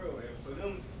against the world, and for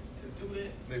them to do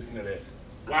that. Listen to that.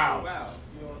 Wow. Wow. Wow.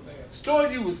 You know what I'm saying? Store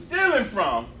you was stealing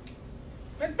from.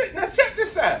 Now check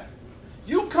this out.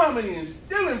 You coming in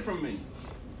stealing from me.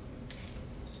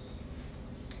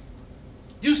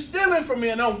 You stealing from me,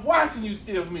 and I'm watching you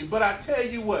steal from me. But I tell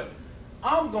you what,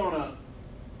 I'm going to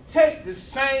take the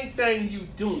same thing you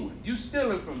doing. You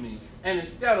stealing from me. And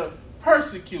instead of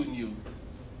persecuting you,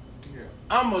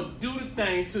 I'm going to do the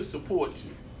thing to support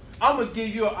you. I'm going to give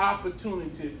you an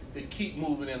opportunity to keep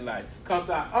moving in life.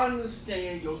 Because I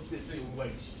understand your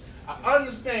situation. I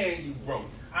understand you broke.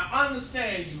 I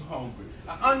understand you hungry.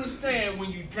 I understand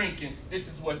when you drinking, this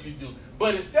is what you do.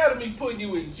 But instead of me putting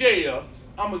you in jail,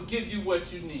 I'm going to give you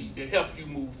what you need to help you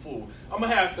move forward. I'm going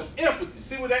to have some empathy.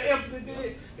 See what that empathy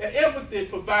did? That empathy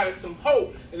provided some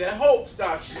hope. And that hope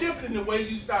starts shifting the way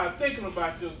you start thinking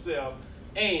about yourself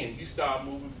and you start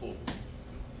moving forward.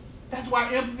 That's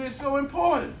why empathy is so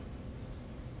important.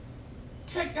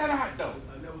 Check that out, though.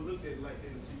 I never looked at it like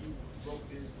that until you broke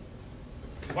this.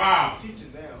 Wow.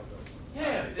 Teaching down, though.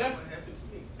 Yeah, that's what happened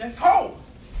to me. That's hope.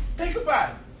 Think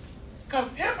about it.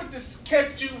 Because empathy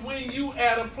kept you when you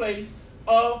at a place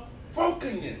of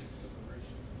brokenness.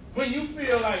 When you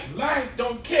feel like life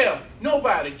don't care,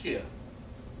 nobody care.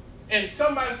 And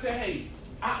somebody say, hey,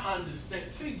 I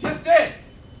understand. See, just that.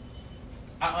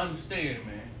 I understand,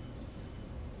 man.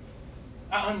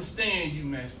 I understand you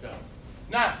messed up.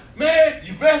 Now, man,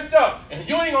 you messed up, and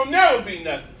you ain't gonna never be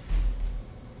nothing.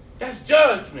 That's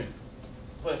judgment.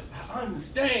 But I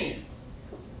understand.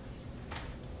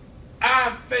 I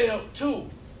failed too.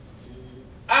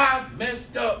 I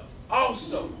messed up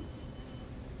also.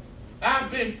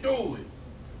 I've been through it.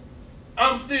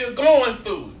 I'm still going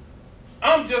through it.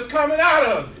 I'm just coming out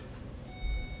of it.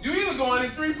 You're either going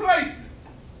in three places.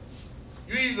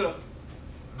 You're either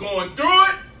going through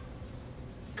it,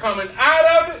 coming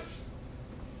out of it,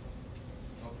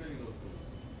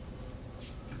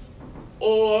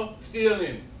 or still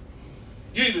in it.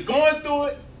 You're either going through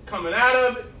it, coming out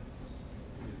of it,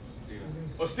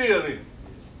 or still in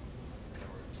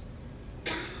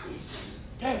it.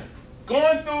 Yeah.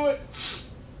 Going through it,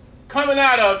 coming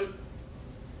out of it.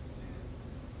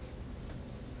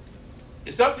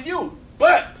 It's up to you.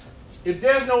 But if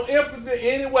there's no empathy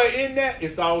anywhere in that,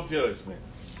 it's all judgment.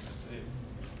 That's it.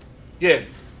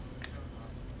 Yes.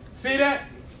 See that?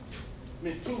 I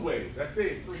mean, two ways. I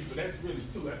said three, but that's really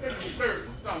two. I think the third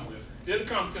one somewhere. It'll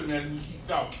come to me as we keep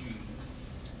talking.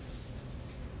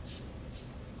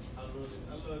 I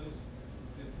love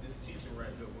this teaching right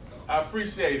here. I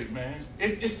appreciate it, man.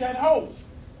 It's that hope.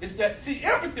 It's that, see,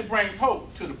 empathy brings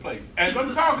hope to the place. As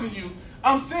I'm talking to you,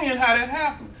 I'm seeing how that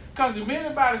happened. Because if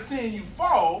anybody's seeing you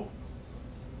fall,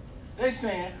 they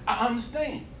saying, I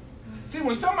understand. Mm-hmm. See,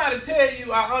 when somebody tell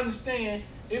you, I understand,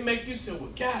 it make you say, well,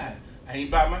 God, I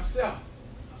ain't by myself.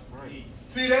 Right.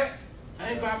 See that?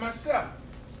 I ain't by myself.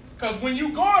 Because when you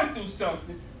going through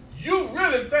something, you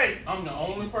really think, I'm the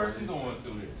only person going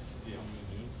through this.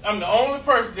 Yeah. I'm the only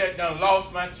person that done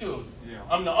lost my children. Yeah.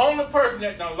 I'm the only person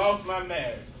that done lost my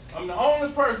marriage. I'm the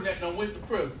only person that done went to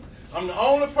prison. I'm the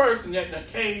only person that done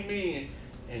came in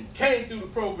and came through the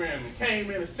program and came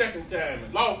in a second time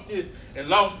and lost this and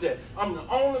lost that. I'm the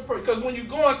only person. Because when you're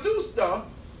going through stuff,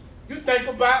 you think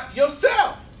about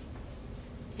yourself.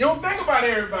 You don't think about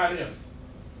everybody else.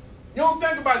 You don't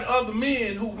think about the other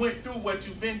men who went through what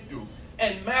you've been through.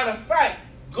 And matter of fact,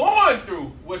 going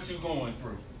through what you're going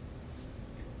through.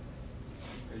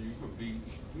 And you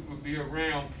could be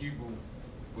around people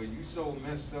where you so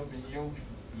messed up in your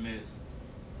mess.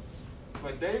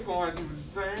 But they going through the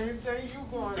same thing you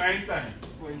going through. Same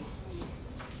thing.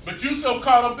 But you so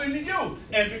caught up in you.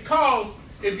 And because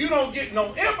if you don't get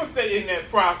no empathy in that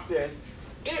process,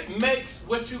 it makes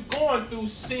what you're going through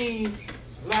seem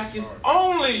like it's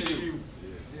only you.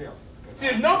 Yeah. See,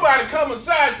 if nobody come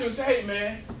aside to you and say, hey,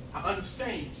 man, I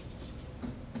understand.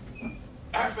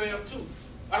 I failed too.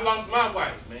 I lost my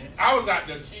wife, man. I was out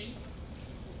there cheating.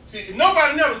 See, if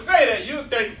nobody never say that, you'll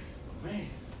think, man,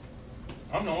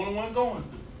 I'm the only one going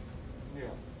through. Yeah.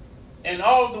 And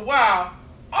all the while,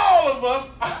 all of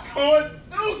us are going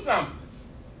through something.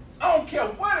 I don't care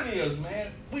what it is,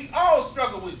 man. We all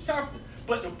struggle with something.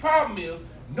 But the problem is,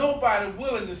 nobody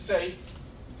willing to say,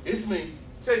 it's me.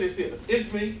 Say this here.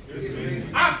 It's me. It's me.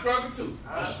 I struggle too.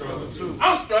 I struggle too.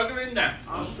 I'm struggling now.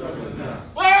 I'm struggling now.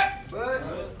 But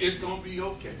it's going to be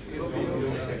okay. It's going to be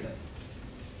okay.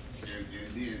 And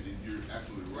then you're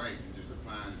absolutely right. And just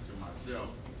applying it to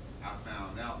myself, I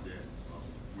found out that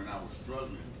when I was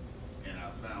struggling, and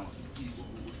I found some people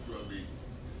who were struggling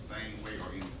the same way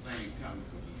or in the same company,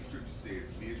 because the scripture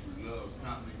says, misery loves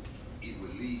company, it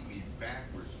would lead me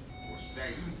backwards or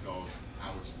stagnant, because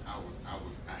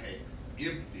I had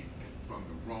empathy from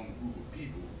the wrong group of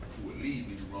people who would lead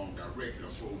me the wrong direction,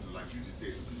 opposed to, like you just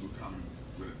said, some people coming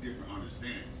with a different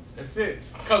understanding. That's it.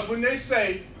 Because when they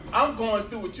say, I'm going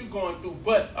through what you're going through,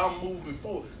 but I'm moving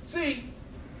forward. See,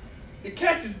 the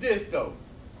catch is this, though.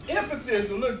 Empathy is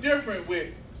a little different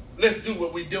with, let's do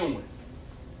what we're doing.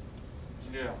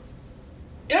 Yeah.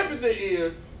 Empathy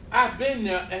is, I've been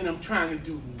there and I'm trying to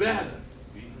do better.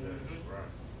 Right.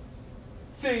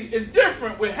 See, it's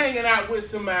different with hanging out with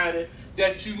somebody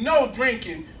that you know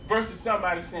drinking versus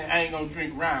somebody saying, I ain't going to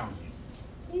drink around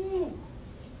you. Ooh.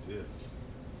 Yeah.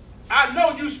 I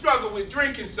know you struggle with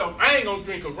drinking, so I ain't gonna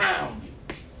drink around you.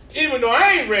 Even though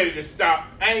I ain't ready to stop,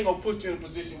 I ain't gonna put you in a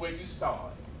position where you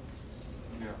start.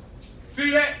 Yeah.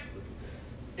 See that?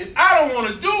 If I don't want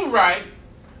to do right,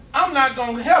 I'm not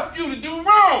gonna help you to do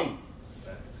wrong.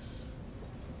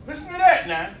 Listen to that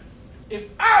now. If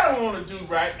I don't want to do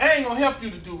right, I ain't gonna help you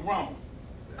to do wrong.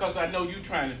 Because I know you're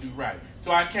trying to do right.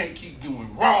 So I can't keep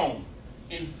doing wrong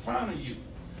in front of you.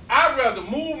 I'd rather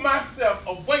move myself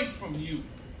away from you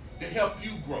to help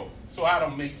you grow, so I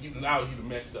don't allow you to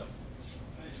mess up.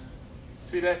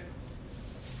 See that?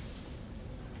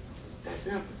 That's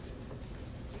empathy.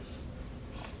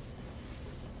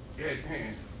 Yeah, it's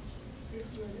hand.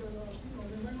 Just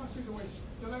like my situation.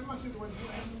 Just like my situation.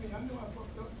 What happened to me? I knew I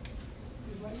fucked up.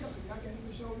 Just like yesterday, I can't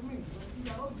even show to me. But you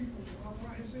got other people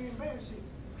around here saying bad shit.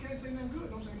 You can't say nothing good.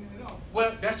 Don't say nothing at all.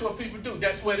 Well, that's what people do.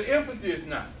 That's where the empathy is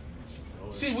not.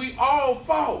 See, we all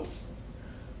fall.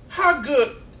 How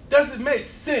good does it make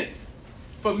sense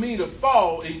for me to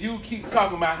fall and you keep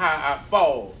talking about how I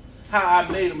fall, how I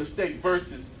made a mistake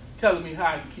versus telling me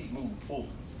how to keep moving forward?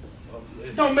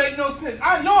 It don't make no sense.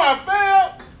 I know I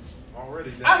failed.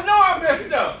 I know I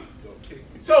messed up.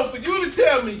 So for you to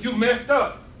tell me you messed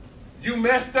up,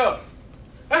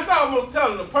 that's almost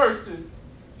telling a person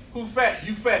who fat,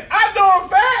 you fat. I know I'm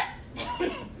fat.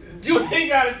 You ain't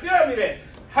got to tell me that.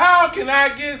 How can I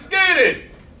get skinny?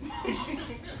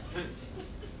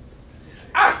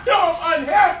 I know I'm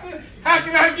unhealthy. How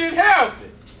can I get healthy?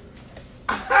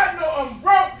 I know I'm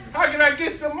broke. How can I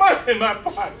get some money in my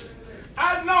pocket?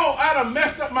 I know I done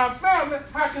messed up my family.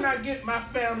 How can I get my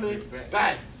family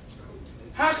back?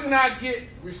 How can I get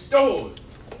restored?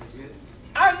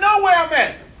 I know where I'm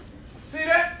at. See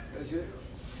that?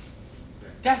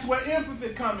 That's where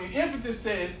empathy comes in. Empathy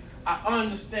says, I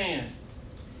understand.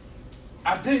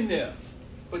 I've been there.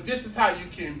 But this is how you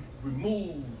can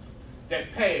remove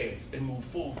that past and move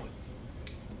forward.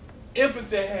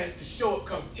 Empathy has to show it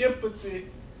because empathy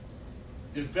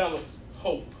develops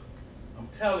hope. I'm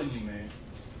telling you, man.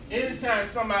 Anytime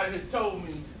somebody has told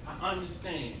me, I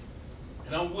understand,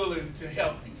 and I'm willing to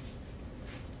help you,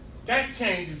 that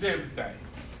changes everything.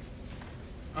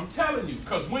 I'm telling you,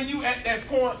 because when you at that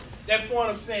point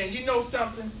of saying, you know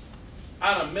something,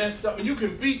 I done messed up, and you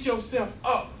can beat yourself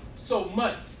up so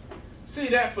much. See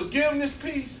that forgiveness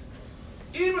piece?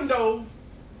 Even though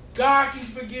God can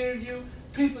forgive you,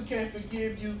 people can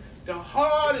forgive you, the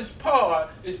hardest part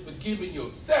is forgiving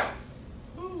yourself.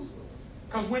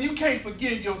 Because when you can't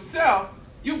forgive yourself,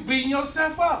 you beating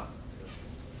yourself up.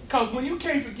 Because when you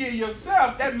can't forgive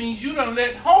yourself, that means you done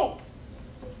let hope.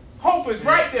 Hope is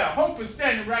right there. Hope is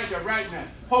standing right there right now.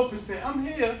 Hope is saying, I'm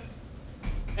here.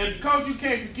 And because you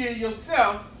can't forgive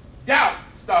yourself, doubt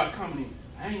started coming in.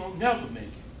 I ain't going to never make it.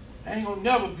 I ain't going to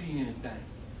never be anything.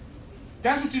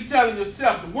 That's what you're telling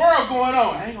yourself. The world going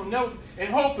on. I ain't going to never.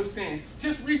 And hope is saying,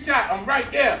 just reach out. I'm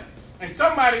right there. And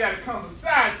somebody got to come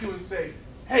beside you and say,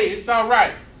 hey, it's all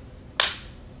right.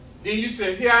 Then you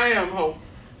say, here I am, hope.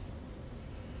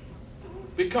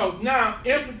 Because now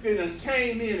empathy done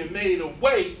came in and made a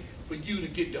way for you to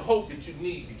get the hope that you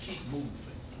need to keep moving.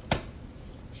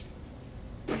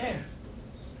 Yeah.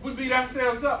 We beat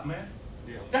ourselves up, man.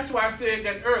 Yeah. That's why I said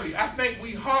that earlier. I think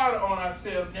we harder on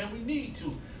ourselves than we need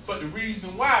to. But the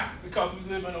reason why, because we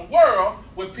live in a world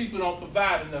where people don't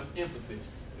provide enough empathy,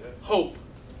 hope,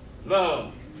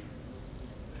 love,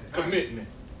 commitment,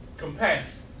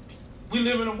 compassion. We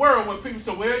live in a world where people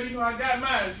say, well, you know, I got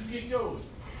mine, you get yours.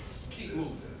 Keep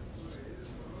moving.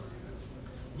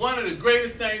 One of the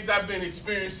greatest things I've been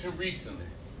experiencing recently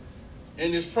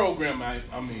in this program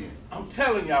I'm in, I'm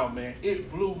telling y'all, man,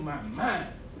 it blew my mind.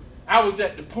 I was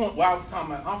at the point where I was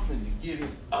talking about, I'm finna get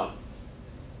this up.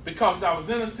 Because I was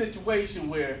in a situation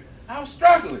where I was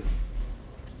struggling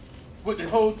with the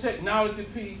whole technology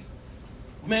piece.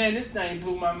 Man, this thing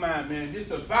blew my mind, man.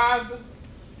 This advisor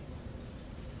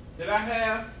that I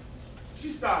have, she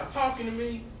started talking to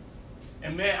me,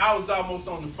 and man, I was almost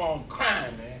on the phone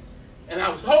crying, man. And I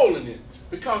was holding it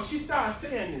because she started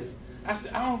saying this. I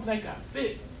said, I don't think I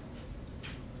fit.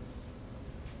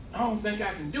 I don't think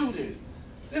I can do this.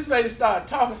 This lady started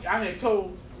talking. I had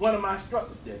told one of my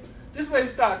instructors that. This lady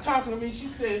started talking to me. She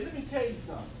said, let me tell you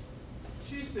something.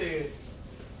 She said,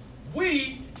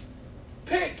 we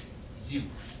pick you.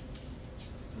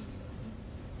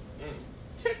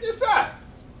 Check this out.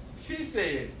 She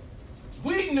said,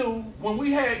 we knew when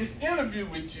we had this interview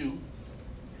with you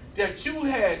that you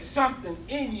had something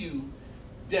in you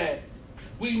that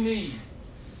we need.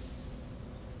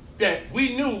 That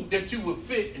we knew that you would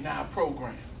fit in our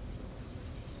program.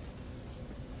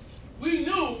 We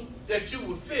knew that you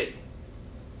would fit.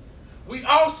 we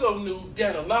also knew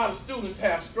that a lot of students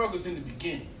have struggles in the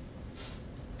beginning.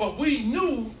 But we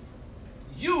knew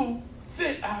you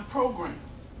fit our program.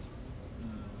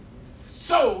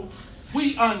 So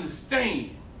we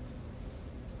understand.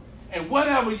 And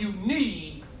whatever you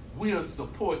need, we'll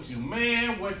support you.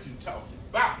 Man, what you talking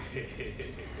about?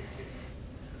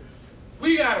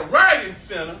 We got a writing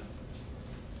center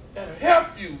that'll help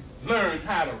you learn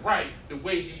how to write the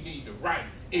way you need to write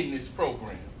in this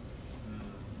program.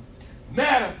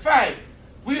 Matter of fact,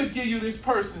 we'll give you this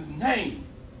person's name.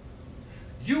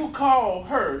 You call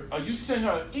her or you send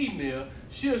her an email,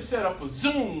 she'll set up a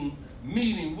Zoom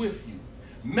meeting with you.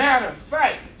 Matter of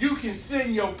fact, you can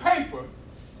send your paper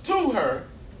to her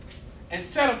and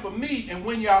set up a meet, and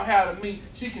when y'all have a meet,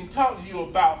 she can talk to you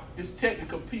about this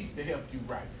technical piece to help you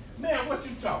write. Man, what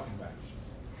you talking about?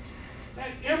 That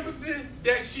empathy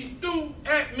that she threw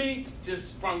at me just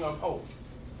sprung up hope.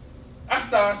 I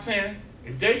started saying,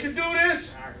 if they can do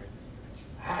this,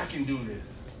 I can do this.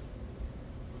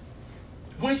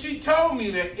 When she told me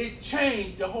that, it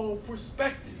changed the whole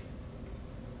perspective.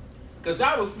 Because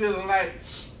I was feeling like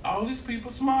all these people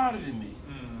smarter than me.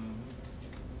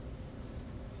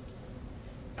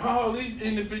 All these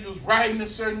individuals writing a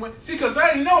certain way. See, because I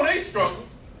didn't know they struggle.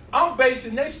 I'm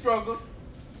basing their struggle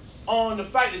on the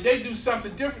fact that they do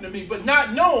something different than me, but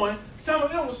not knowing some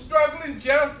of them were struggling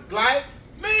just like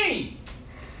me.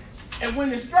 And when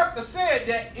the instructor said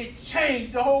that, it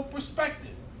changed the whole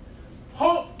perspective.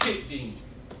 Hope kicked in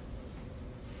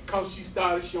because she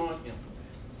started showing empathy.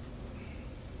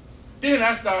 Then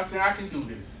I started saying, I can do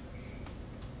this.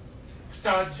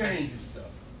 Started changing stuff.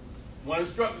 One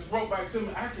instructors wrote back to me,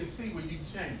 I can see where you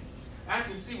changed. I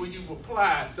can see where you've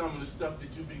applied some of the stuff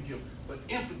that you've been given. But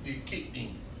empathy kicked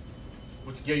in,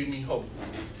 which gave me hope.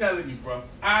 I'm telling you, bro,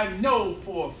 I know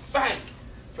for a fact,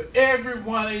 for every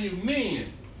one of you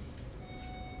men,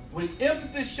 when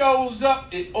empathy shows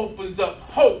up, it opens up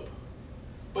hope.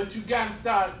 But you got to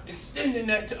start extending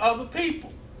that to other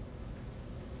people.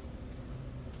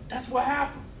 That's what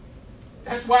happens.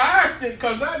 That's why I said,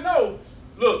 because I know,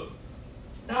 look,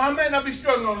 now I may not be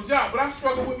struggling on the job, but I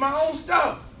struggle with my own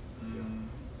stuff.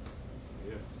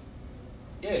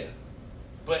 Yeah.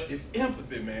 But it's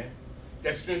empathy, man,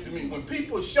 that strengthened me. When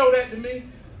people show that to me,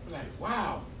 I'm like,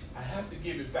 wow, I have to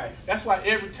give it back. That's why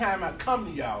every time I come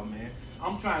to y'all, man,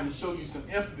 I'm trying to show you some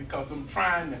empathy because I'm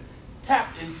trying to tap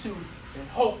into and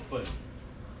hope for you.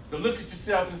 To look at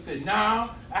yourself and say, nah,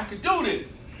 I can do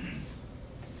this.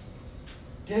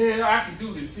 Yeah, I can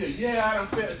do this here. Yeah, I done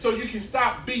failed. So you can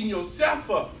stop beating yourself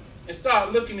up and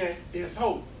start looking at there's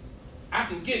hope. I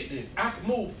can get this. I can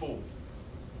move forward.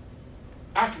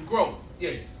 I can grow.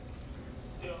 Yes.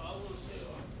 Yeah, I would say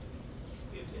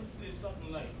it's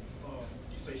something like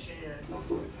you say sharing the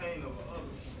pain of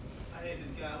others. I had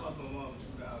this guy, I lost my mom in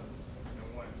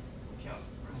 2001 for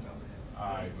cancer, breast cancer.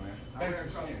 All right, man.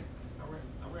 Thanks for sharing.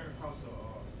 I ran across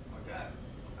a guy.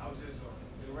 I was just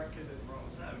in the right place at the wrong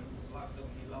time. He was locked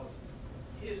up. He lost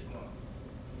his mom.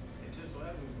 It just so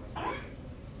happened with my son.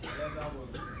 As I was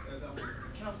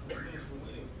counseling ministry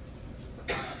with him,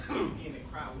 I began to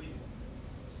cry with him.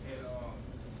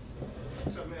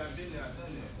 And so man, I've been there, I've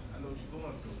done that. I know what you're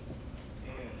going through.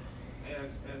 And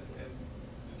as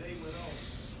the day went on,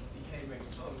 he came back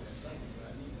and told me that thank you,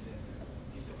 I needed that.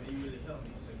 He said, man, you really helped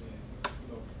me. He said, man, you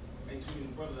know, ain't too many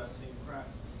brothers I've seen cry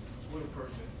with a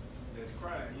person that's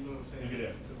crying, you know what I'm saying?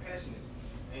 Yeah. Compassionate.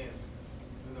 And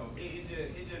you know, it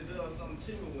just does something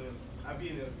to me when I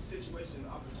be in a situation, an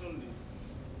opportunity.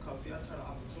 Because see, I turn an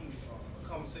opportunity from a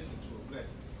conversation to a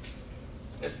blessing.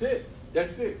 That's it.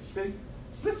 That's it. See?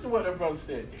 Listen to what that brother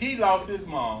said. He lost his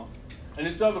mom, and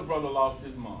this other brother lost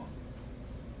his mom.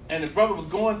 And the brother was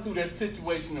going through that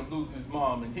situation of losing his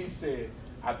mom, and he said,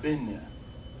 I've been there.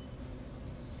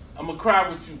 I'm going to cry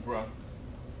with you, bro.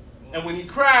 And when he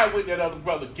cried with that other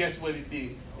brother, guess what it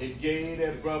did? It gave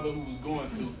that brother who was going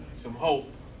through some hope.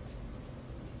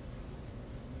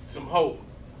 Some hope.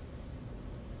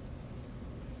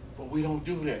 But we don't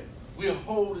do that. We'll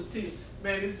hold it to you.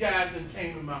 Man, this guy then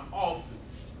came in my office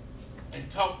and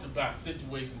talked about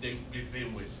situations they've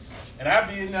been with. And I'd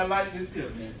be in there like this here,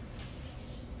 man.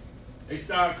 They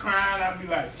start crying, I'd be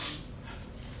like,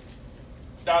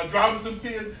 start dropping some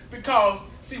tears. Because,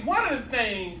 see, one of the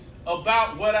things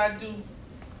about what I do,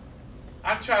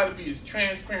 I try to be as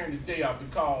transparent as they are,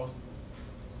 because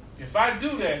if I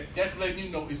do that, that's letting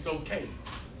you know it's okay.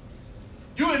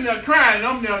 You in there crying,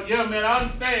 I'm there, yeah, man, I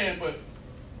understand, but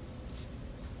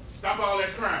stop all that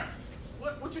crying.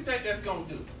 What you think that's going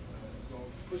to do?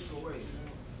 Push them away.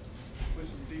 Push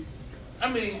them deep.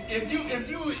 I mean, if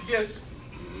you just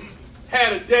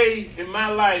had a day in my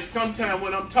life, sometime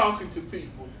when I'm talking to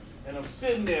people, and I'm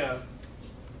sitting there.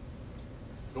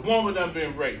 The woman done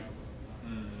been raped.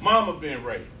 Mama been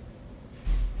raped.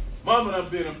 Mama done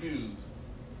been abused.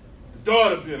 The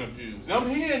daughter been abused. I'm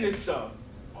hearing this stuff.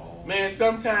 Man,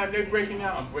 sometimes they're breaking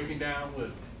down. I'm breaking down with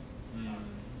them.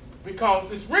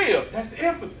 Because it's real. That's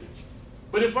empathy.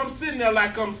 But if I'm sitting there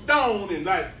like I'm stoned and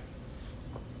like,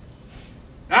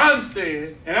 I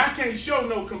understand, and I can't show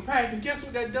no compassion, guess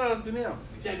what that does to them?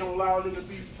 That don't allow them to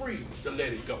be free to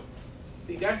let it go.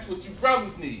 See, that's what you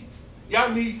brothers need. Y'all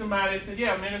need somebody that says,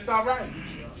 yeah, man, it's all right.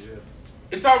 Yeah.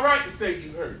 It's all right to say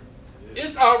you hurt. Yeah.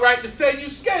 It's all right to say you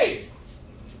scared.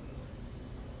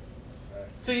 Right.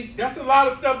 See, that's a lot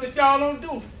of stuff that y'all don't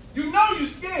do. You know you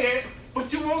scared,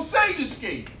 but you won't say you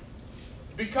scared.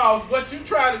 Because what you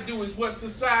try to do is what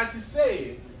society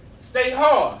said. Stay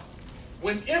hard.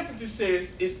 When empathy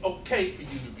says it's okay for you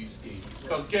to be scared.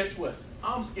 Because guess what?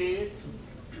 I'm scared too.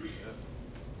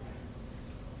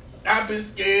 I've been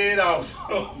scared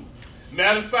also.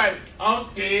 Matter of fact, I'm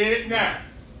scared now.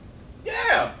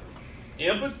 Yeah.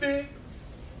 Empathy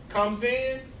comes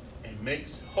in and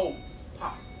makes hope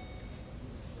possible.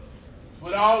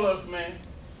 With all of us, man,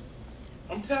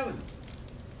 I'm telling you.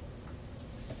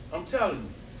 I'm telling you.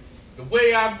 The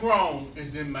way I've grown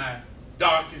is in my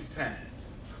darkest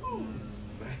times. Whew,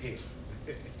 man.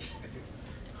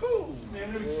 Whew,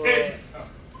 man, let me tell you something.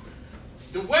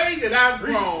 The way that I've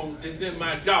grown is in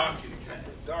my darkest times.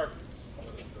 Darkest.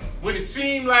 When it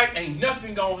seemed like ain't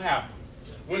nothing gonna happen.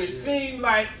 When it seemed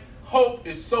like hope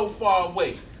is so far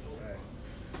away.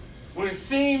 When it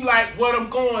seemed like what I'm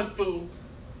going through,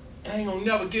 I ain't gonna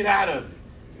never get out of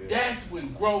it. That's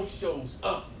when growth shows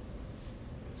up.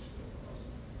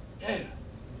 Yeah.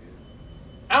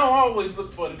 I don't always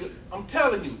look for the good. I'm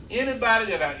telling you, anybody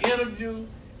that I interview,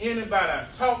 anybody I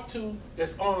talk to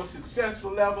that's on a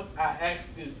successful level, I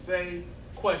ask this same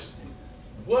question.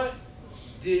 What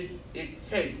did it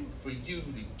take for you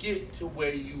to get to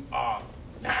where you are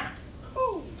now?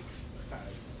 Ooh.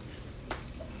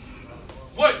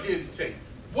 What did it take?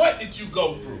 What did you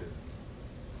go through?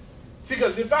 See,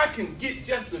 because if I can get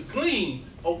just a gleam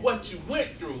of what you went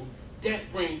through, that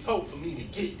brings hope for me to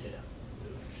get there.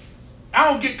 I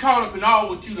don't get caught up in all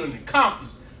what you done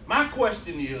accomplished. My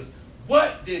question is,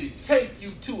 what did it take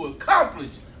you to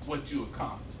accomplish what you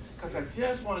accomplished? Because I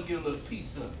just want to get a little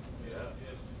piece of it.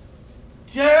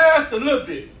 Just a little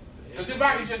bit. Because if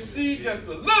I can just see just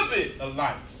a little bit of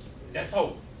life, that's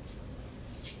hope.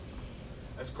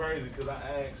 That's crazy because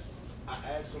I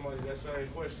asked somebody that same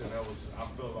question I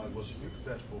felt like was a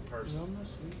successful person.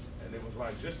 And it was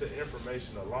like just the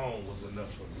information alone was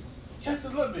enough for me. Just a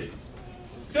little bit.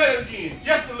 Say it again.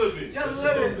 Just a little bit. Just a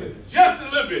little bit. Just a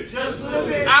little bit. Just a little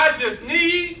bit. I just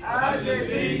need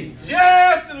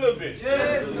just a little bit.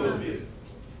 Just a little bit.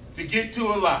 To get to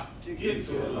a lot. To get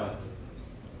to a lot.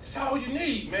 That's all you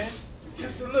need, man.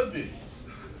 Just a little bit.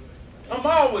 I'm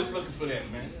always looking for that,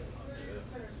 man.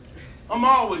 I'm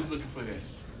always looking for that.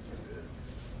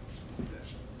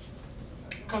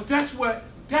 Because that's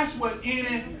what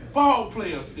any ball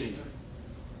player says.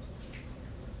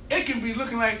 It can be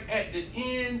looking like at the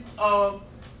end of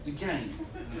the game.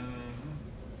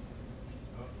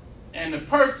 And the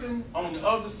person on the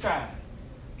other side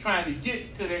trying to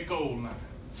get to their goal line.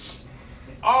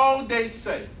 And all they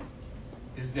say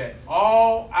is that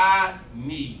all I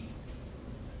need,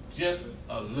 just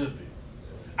a little bit.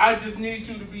 I just need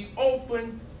you to be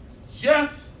open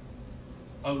just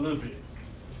a little bit.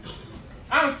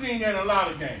 I've seen that in a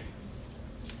lot of games.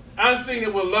 I've seen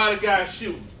it with a lot of guys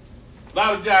shooting. A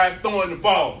lot of guys throwing the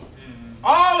ball.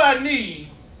 All I need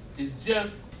is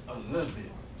just a little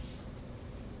bit.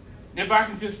 If I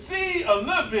can just see a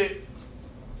little bit,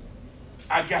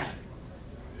 I got it.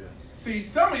 Yeah. See,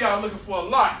 some of y'all looking for a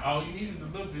lot. All you need is a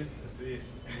little bit. That's it.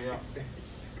 Yeah.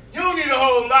 You don't need a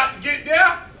whole lot to get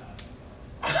there.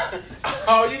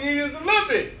 All you need is a little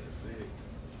bit. That's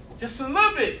it. Just a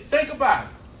little bit. Think about it.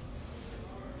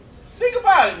 Think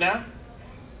about it now.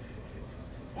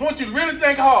 I want you to really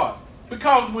think hard.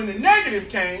 Because when the negative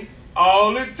came,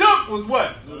 all it took was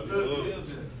what?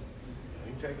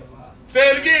 Ain't take a lot.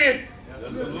 Say it again.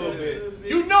 Just a little bit.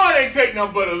 You know it ain't take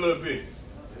nothing but a little bit.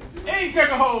 It ain't take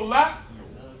a whole lot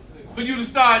for you to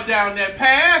start down that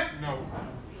path. No.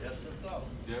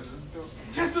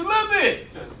 Just a little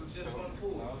bit. Just one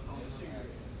pull on the cigarette.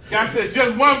 God said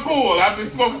just one pull. I've been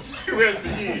smoking cigarettes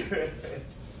for years.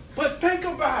 But think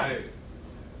about it.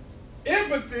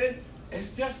 Empathy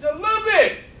is just a little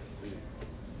bit.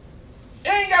 It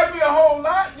ain't got to be a whole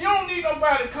lot. You don't need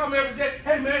nobody to come every day.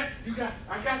 Hey, man,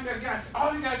 I got you.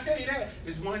 All you got to tell you that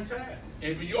is one time.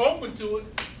 And if you're open to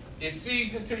it, it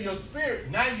seeds into your spirit.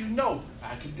 Now you know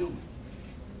I can do it.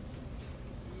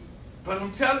 But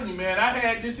I'm telling you, man, I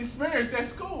had this experience at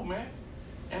school, man.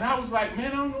 And I was like,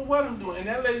 man, I don't know what I'm doing. And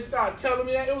that lady started telling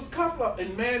me that it was comfort.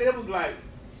 And man, it was like,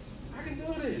 I can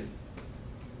do this.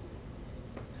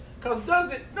 Because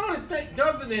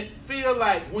doesn't it feel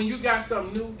like when you got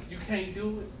something new, you can't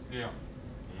do it? Yeah.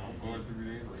 I'm going through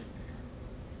that right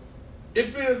now. It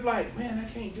feels like, man, I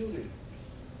can't do this.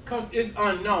 Because it's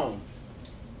unknown.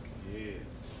 Yeah.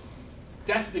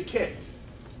 That's the catch.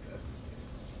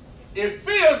 It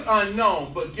feels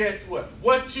unknown, but guess what?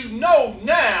 What you know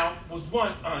now was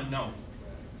once unknown.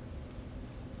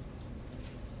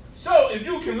 So if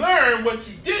you can learn what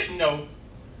you didn't know,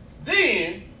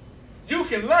 then you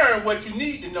can learn what you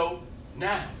need to know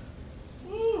now.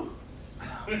 Woo.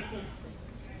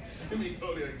 Let me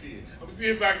go there again. I'm going to see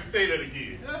if I can say that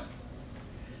again.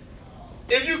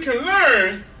 If you can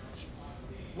learn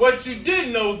what you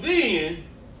didn't know then,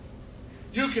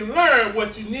 you can learn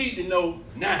what you need to know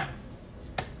now.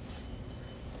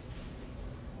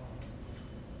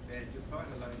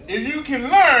 If you can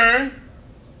learn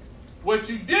what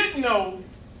you didn't know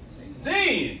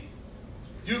then,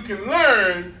 you can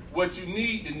learn what you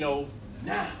need to know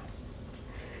now.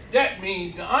 That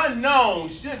means the unknown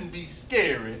shouldn't be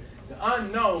scary. The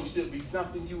unknown should be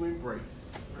something you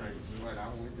embrace. Right, but I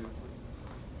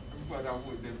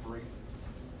wouldn't embrace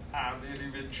it. I didn't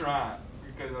even try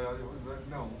because it was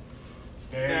unknown.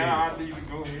 Now I need to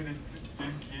go ahead and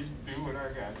do what I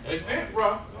got. That's it,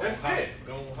 bro. That's it.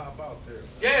 Don't hop out there.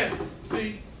 Yeah,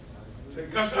 see,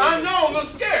 because unknown looks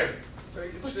scary.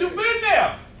 But you've been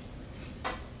there.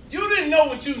 You didn't know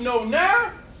what you know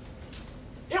now.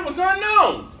 It was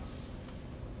unknown.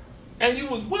 And you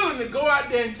was willing to go out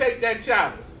there and take that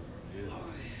challenge. Yeah.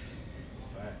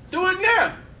 Do it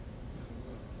now.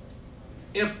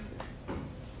 Empathy.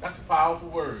 That's a powerful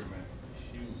word, man.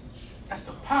 Huge. That's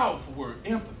a powerful word,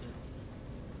 empathy.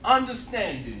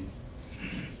 Understanding.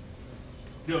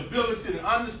 The ability to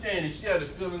understand and share the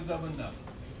feelings of another.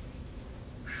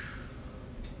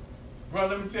 Bro,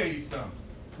 let me tell you something.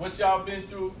 What y'all been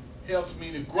through helps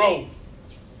me to grow.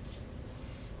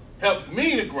 Helps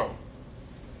me to grow.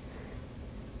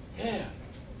 Yeah.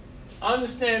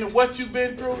 Understanding what you've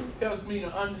been through helps me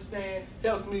to understand,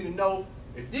 helps me to know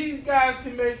if these guys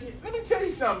can make it. Let me tell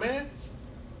you something, man.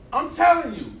 I'm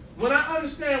telling you, when I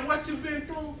understand what you've been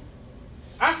through,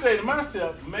 I say to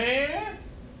myself, man,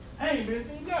 I ain't been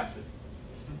through nothing.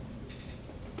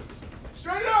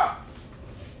 Straight up.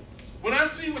 When I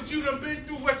see what you done been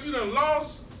through, what you done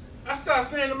lost, I start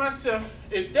saying to myself,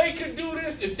 if they can do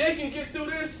this, if they can get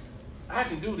through this, I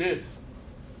can do this.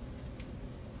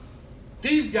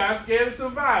 These guys scared to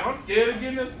survive. I'm scared of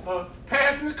getting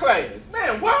passing the class.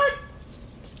 Man, what?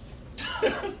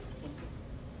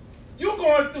 You're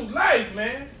going through life,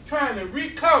 man, trying to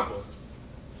recover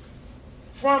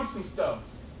from some stuff.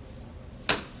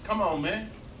 Come on, man.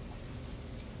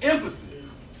 Empathy.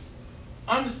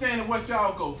 Understanding what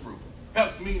y'all go through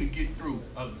helps me to get through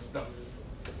other stuff.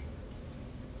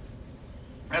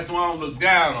 That's why I don't look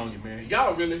down on you, man.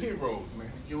 Y'all really heroes,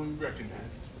 man. You don't even recognize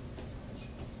it.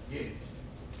 Yeah.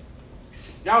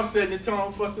 Y'all setting the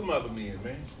tone for some other men,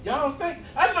 man. Y'all don't think,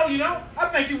 I know you don't. I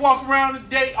think you walk around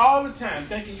today all the time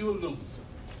thinking you a loser.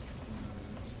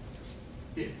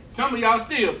 Yeah. Some of y'all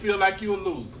still feel like you a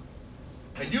loser.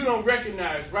 And you don't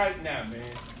recognize right now, man,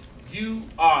 you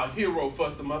are a hero for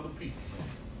some other people.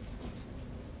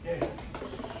 Yeah.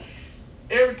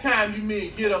 Every time you men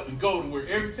get up and go to work,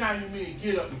 every time you men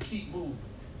get up and keep moving,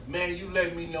 man, you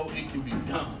let me know it can be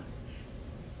done.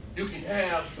 You can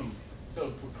have some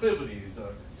proclivities or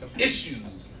some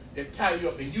issues that tie you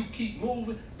up, and you keep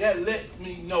moving, that lets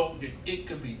me know that it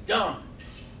can be done.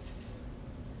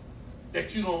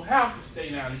 That you don't have to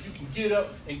stay down, that you can get up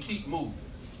and keep moving.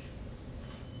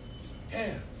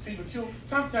 Yeah. See, but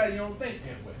sometimes you don't think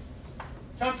that way.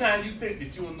 Sometimes you think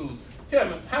that you're a loser. Tell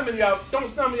me, how many of y'all, don't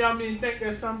some of y'all men think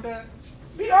that sometimes?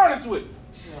 Be honest with me.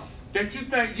 Yeah. That you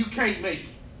think you can't make it.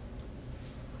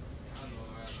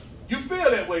 You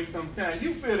feel that way sometimes.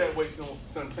 You feel that way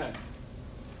sometimes.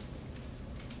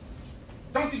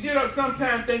 Don't you get up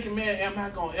sometimes thinking, man, am I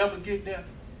going to ever get there?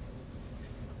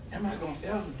 Am I going to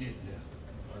ever get there?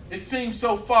 It seems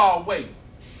so far away.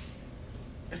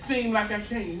 It seems like I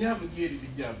can't never get it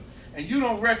together. And you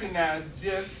don't recognize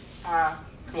just how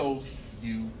close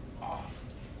you are.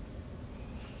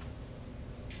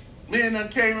 Men done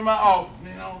came in my office,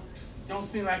 man, don't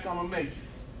seem like I'm going to make it.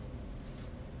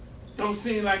 Don't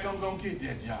seem like I'm going to get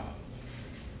that job.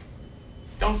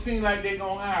 Don't seem like they're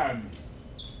going to hire me.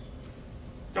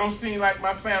 Don't seem like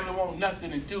my family want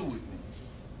nothing to do with me.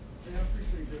 Yeah, I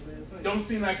appreciate that, man. Thank Don't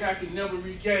seem like I can never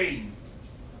regain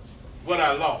what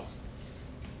I lost.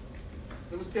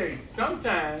 let me tell you,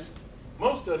 sometimes,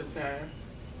 most of the time,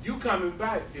 you coming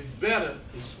back is better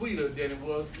and sweeter than it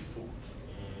was before.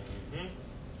 Mm-hmm.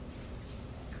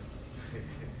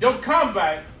 Your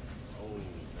comeback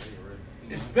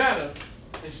is better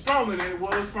and stronger than it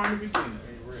was from the beginning.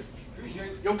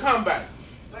 Your comeback.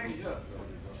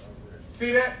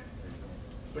 See that?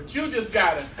 But you just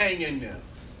gotta hang in there.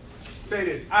 Say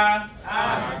this.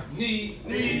 I need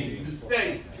to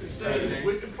stay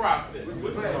with the process.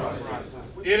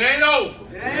 It ain't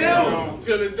over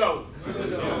till it's over.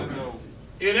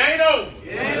 It ain't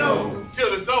over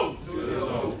till it's over.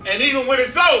 And even when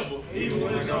it's over,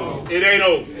 it ain't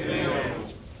over.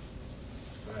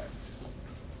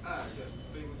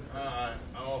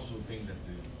 I also think that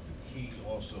the key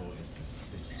also is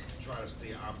to try to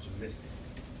stay optimistic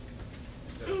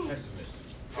instead of pessimistic.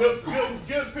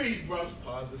 Good piece, brother.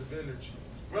 Positive energy.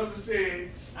 Brother said,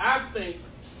 I think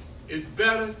it's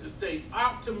better to stay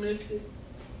optimistic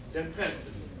than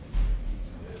pessimistic.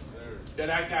 Yes, sir. That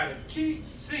I gotta keep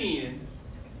seeing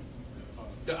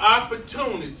the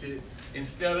opportunity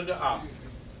instead of the obstacle.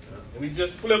 And we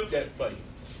just flip that for you.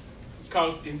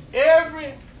 Because in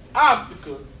every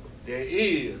obstacle, there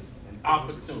is an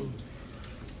opportunity.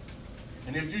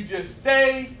 And if you just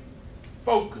stay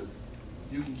focused,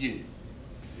 you can get it.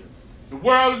 The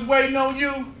world is waiting on you.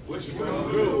 What you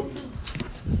gonna do?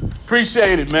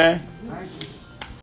 Appreciate it, man.